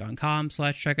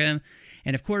facebook.com/TrekFM.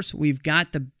 And of course, we've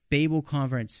got the Babel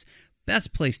Conference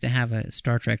best place to have a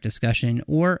Star Trek discussion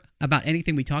or about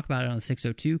anything we talk about on the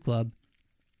 602 Club.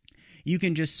 You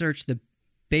can just search the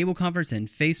Babel Conference in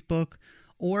Facebook,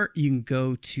 or you can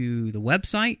go to the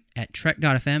website at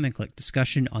trek.fm and click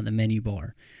discussion on the menu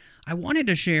bar. I wanted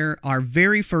to share our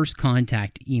very first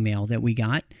contact email that we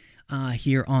got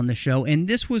here on the show, and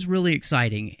this was really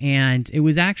exciting, and it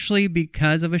was actually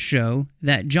because of a show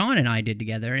that John and I did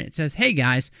together, and it says, "Hey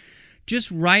guys,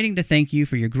 just writing to thank you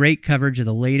for your great coverage of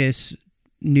the latest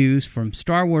news from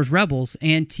Star Wars Rebels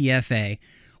and TFA.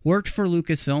 Worked for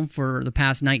Lucasfilm for the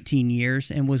past 19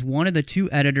 years and was one of the 2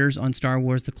 editors on Star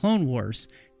Wars The Clone Wars.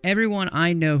 Everyone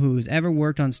I know who has ever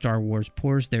worked on Star Wars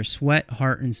pours their sweat,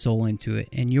 heart, and soul into it,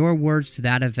 and your words to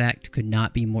that effect could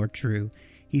not be more true."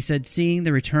 He said, "Seeing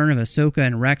the return of Ahsoka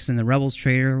and Rex in the Rebels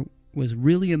trailer was a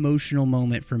really emotional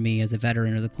moment for me as a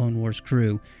veteran of the Clone Wars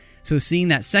crew. So seeing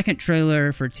that second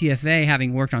trailer for TFA,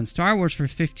 having worked on Star Wars for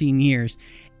 15 years,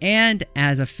 and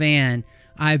as a fan,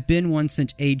 I've been one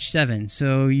since age 7,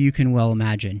 so you can well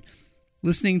imagine.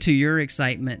 Listening to your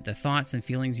excitement, the thoughts and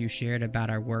feelings you shared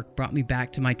about our work brought me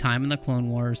back to my time in the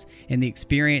Clone Wars and the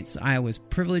experience I was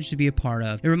privileged to be a part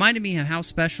of. It reminded me of how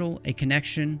special a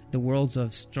connection the worlds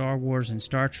of Star Wars and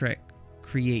Star Trek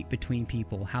create between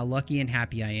people. How lucky and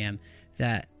happy I am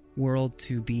that world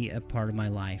to be a part of my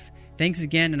life. Thanks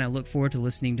again, and I look forward to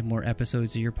listening to more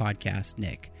episodes of your podcast,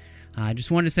 Nick." I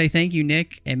just wanted to say thank you,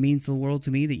 Nick. It means the world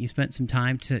to me that you spent some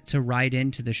time to write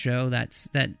into the show. That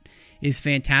is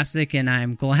fantastic, and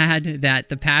I'm glad that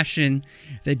the passion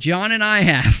that John and I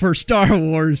have for Star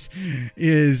Wars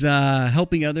is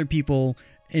helping other people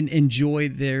enjoy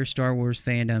their Star Wars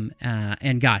fandom.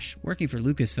 And gosh, working for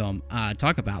Lucasfilm,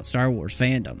 talk about Star Wars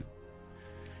fandom.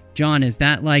 John, is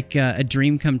that like a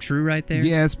dream come true right there?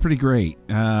 Yeah, it's pretty great.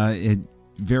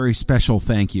 Very special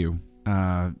thank you.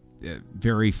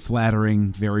 Very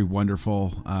flattering, very wonderful.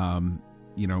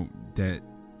 That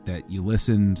you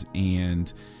listened,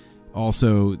 and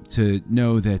also to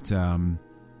know that,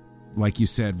 like you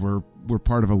said, we're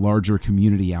part of a larger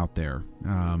community out there.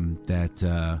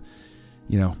 That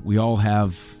we all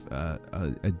have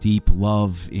a deep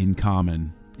love in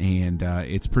common, and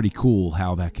it's pretty cool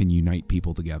how that can unite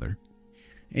people together.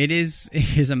 It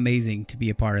is amazing to be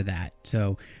a part of that.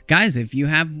 So, guys, if you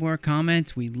have more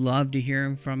comments, we'd love to hear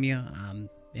them from you.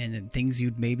 And things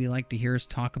you'd maybe like to hear us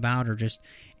talk about, or just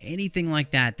anything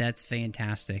like that, that's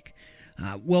fantastic.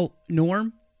 Well,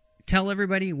 Norm, tell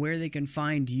everybody where they can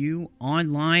find you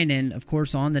online and, of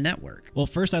course, on the network. Well,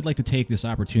 first, I'd like to take this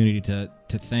opportunity to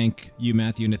thank you,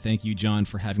 Matthew, and to thank you, John,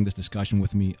 for having this discussion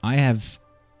with me. I have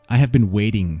been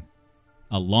waiting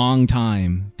a long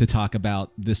time to talk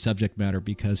about this subject matter,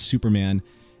 because Superman,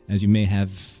 as you may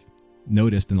have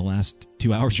noticed in the last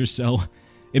 2 hours or so,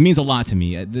 it means a lot to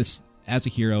me. This, as a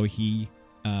hero, he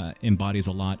embodies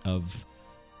a lot of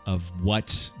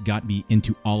what got me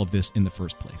into all of this in the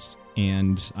first place.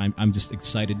 And I'm just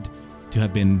excited to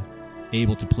have been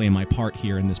able to play my part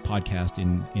here in this podcast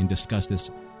and discuss this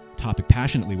topic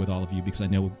passionately with all of you, because I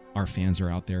know our fans are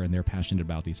out there and they're passionate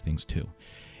about these things too.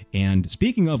 And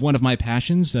speaking of one of my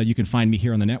passions, you can find me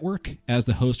here on the network as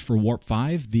the host for Warp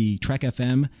 5, the Trek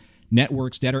FM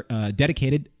network's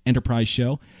dedicated enterprise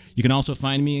show. You can also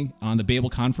find me on the Babel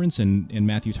Conference, and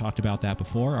Matthew talked about that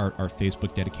before, our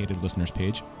Facebook dedicated listeners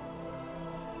page.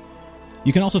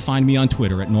 You can also find me on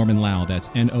Twitter at Norman Lau, that's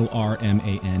NormanLao.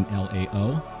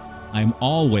 I'm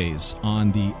always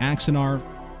on the Axanar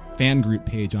fan group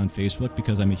page on Facebook,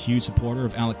 because I'm a huge supporter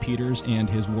of Alec Peters and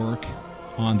his work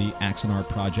on the Axanar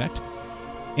project.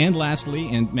 And lastly,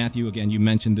 and Matthew, again, you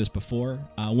mentioned this before,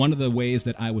 one of the ways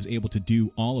that I was able to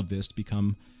do all of this, to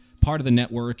become part of the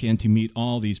network and to meet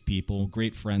all these people,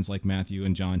 great friends like Matthew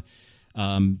and John,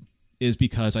 is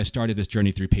because I started this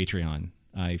journey through Patreon.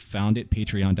 I found it,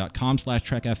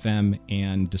 patreon.com/TrekFM,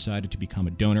 and decided to become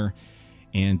a donor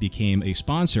and became a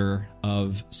sponsor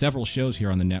of several shows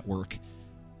here on the network.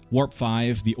 Warp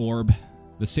 5, The Orb,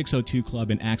 the 602 Club,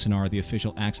 and Axanar, the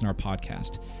official Axanar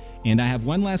podcast. And I have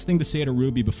one last thing to say to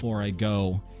Ruby before I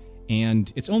go,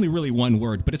 and it's only really one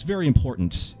word, but it's very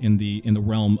important in the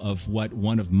realm of what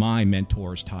one of my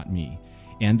mentors taught me.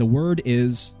 And the word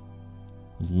is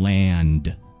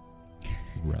land.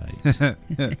 Right.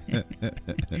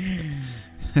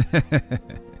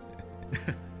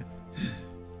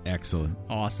 Excellent.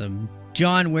 Awesome.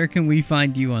 John, where can we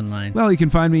find you online? Well, you can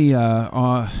find me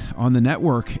on the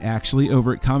network, actually,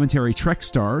 over at Commentary Trek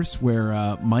Stars,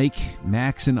 where Mike,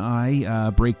 Max, and I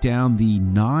break down the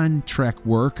non-Trek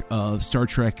work of Star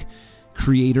Trek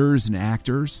creators and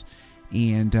actors.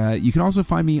 And you can also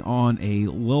find me on a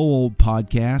little old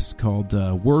podcast called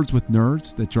Words with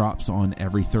Nerds that drops on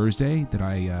every Thursday that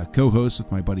I co-host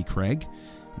with my buddy Craig.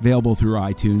 Available through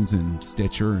iTunes and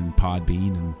Stitcher and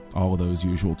Podbean and all of those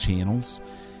usual channels.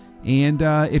 And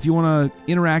if you want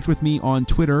to interact with me on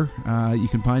Twitter, you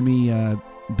can find me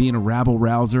being a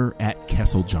rabble-rouser at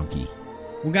Kessel Junkie.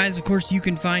 Well, guys, of course, you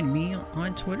can find me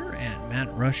on Twitter at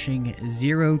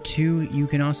MattRushing02. You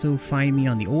can also find me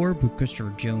on The Orb with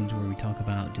Christopher Jones, where we talk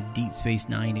about Deep Space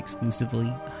Nine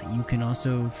exclusively. You can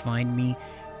also find me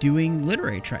doing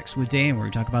Literary Treks with Dan, where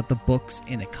we talk about the books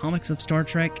and the comics of Star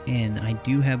Trek. And I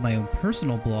do have my own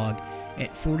personal blog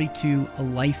at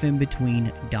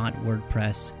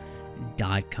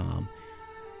 42alifeinbetween.wordpress.com.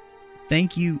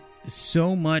 Thank you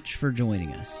so much for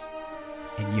joining us.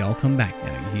 And y'all come back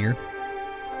now, you hear?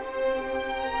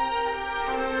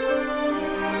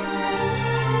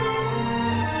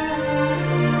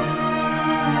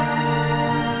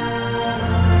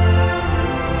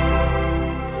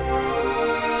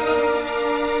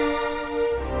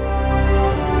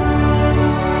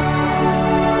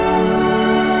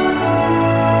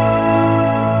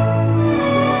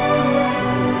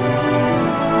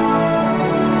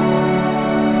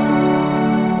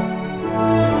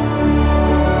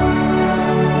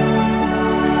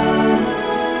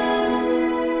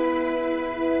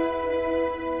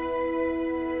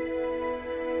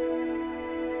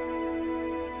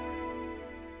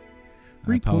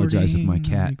 I apologize if my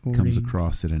cat comes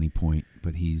across at any point,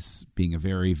 but he's being a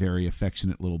very, very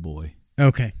affectionate little boy.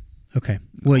 Okay.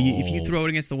 Well, if you throw it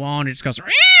against the wall and it just goes,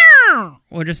 "Meow,"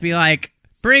 we'll just be like,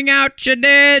 "Bring out your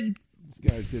dead." This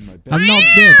guy's did my best. I'm not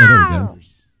dead. Oh, there we go.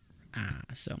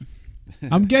 So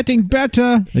I'm getting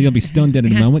better. You'll be stone dead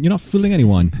in a moment. You're not fooling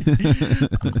anyone.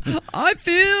 I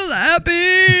feel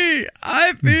happy.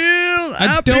 I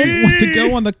don't want to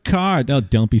go on the card. Oh,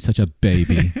 don't be such a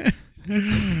baby.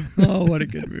 Oh, what a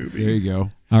good movie. There you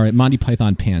go. All right, Monty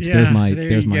Python pants. Yeah,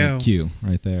 there's my go. cue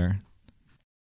right there.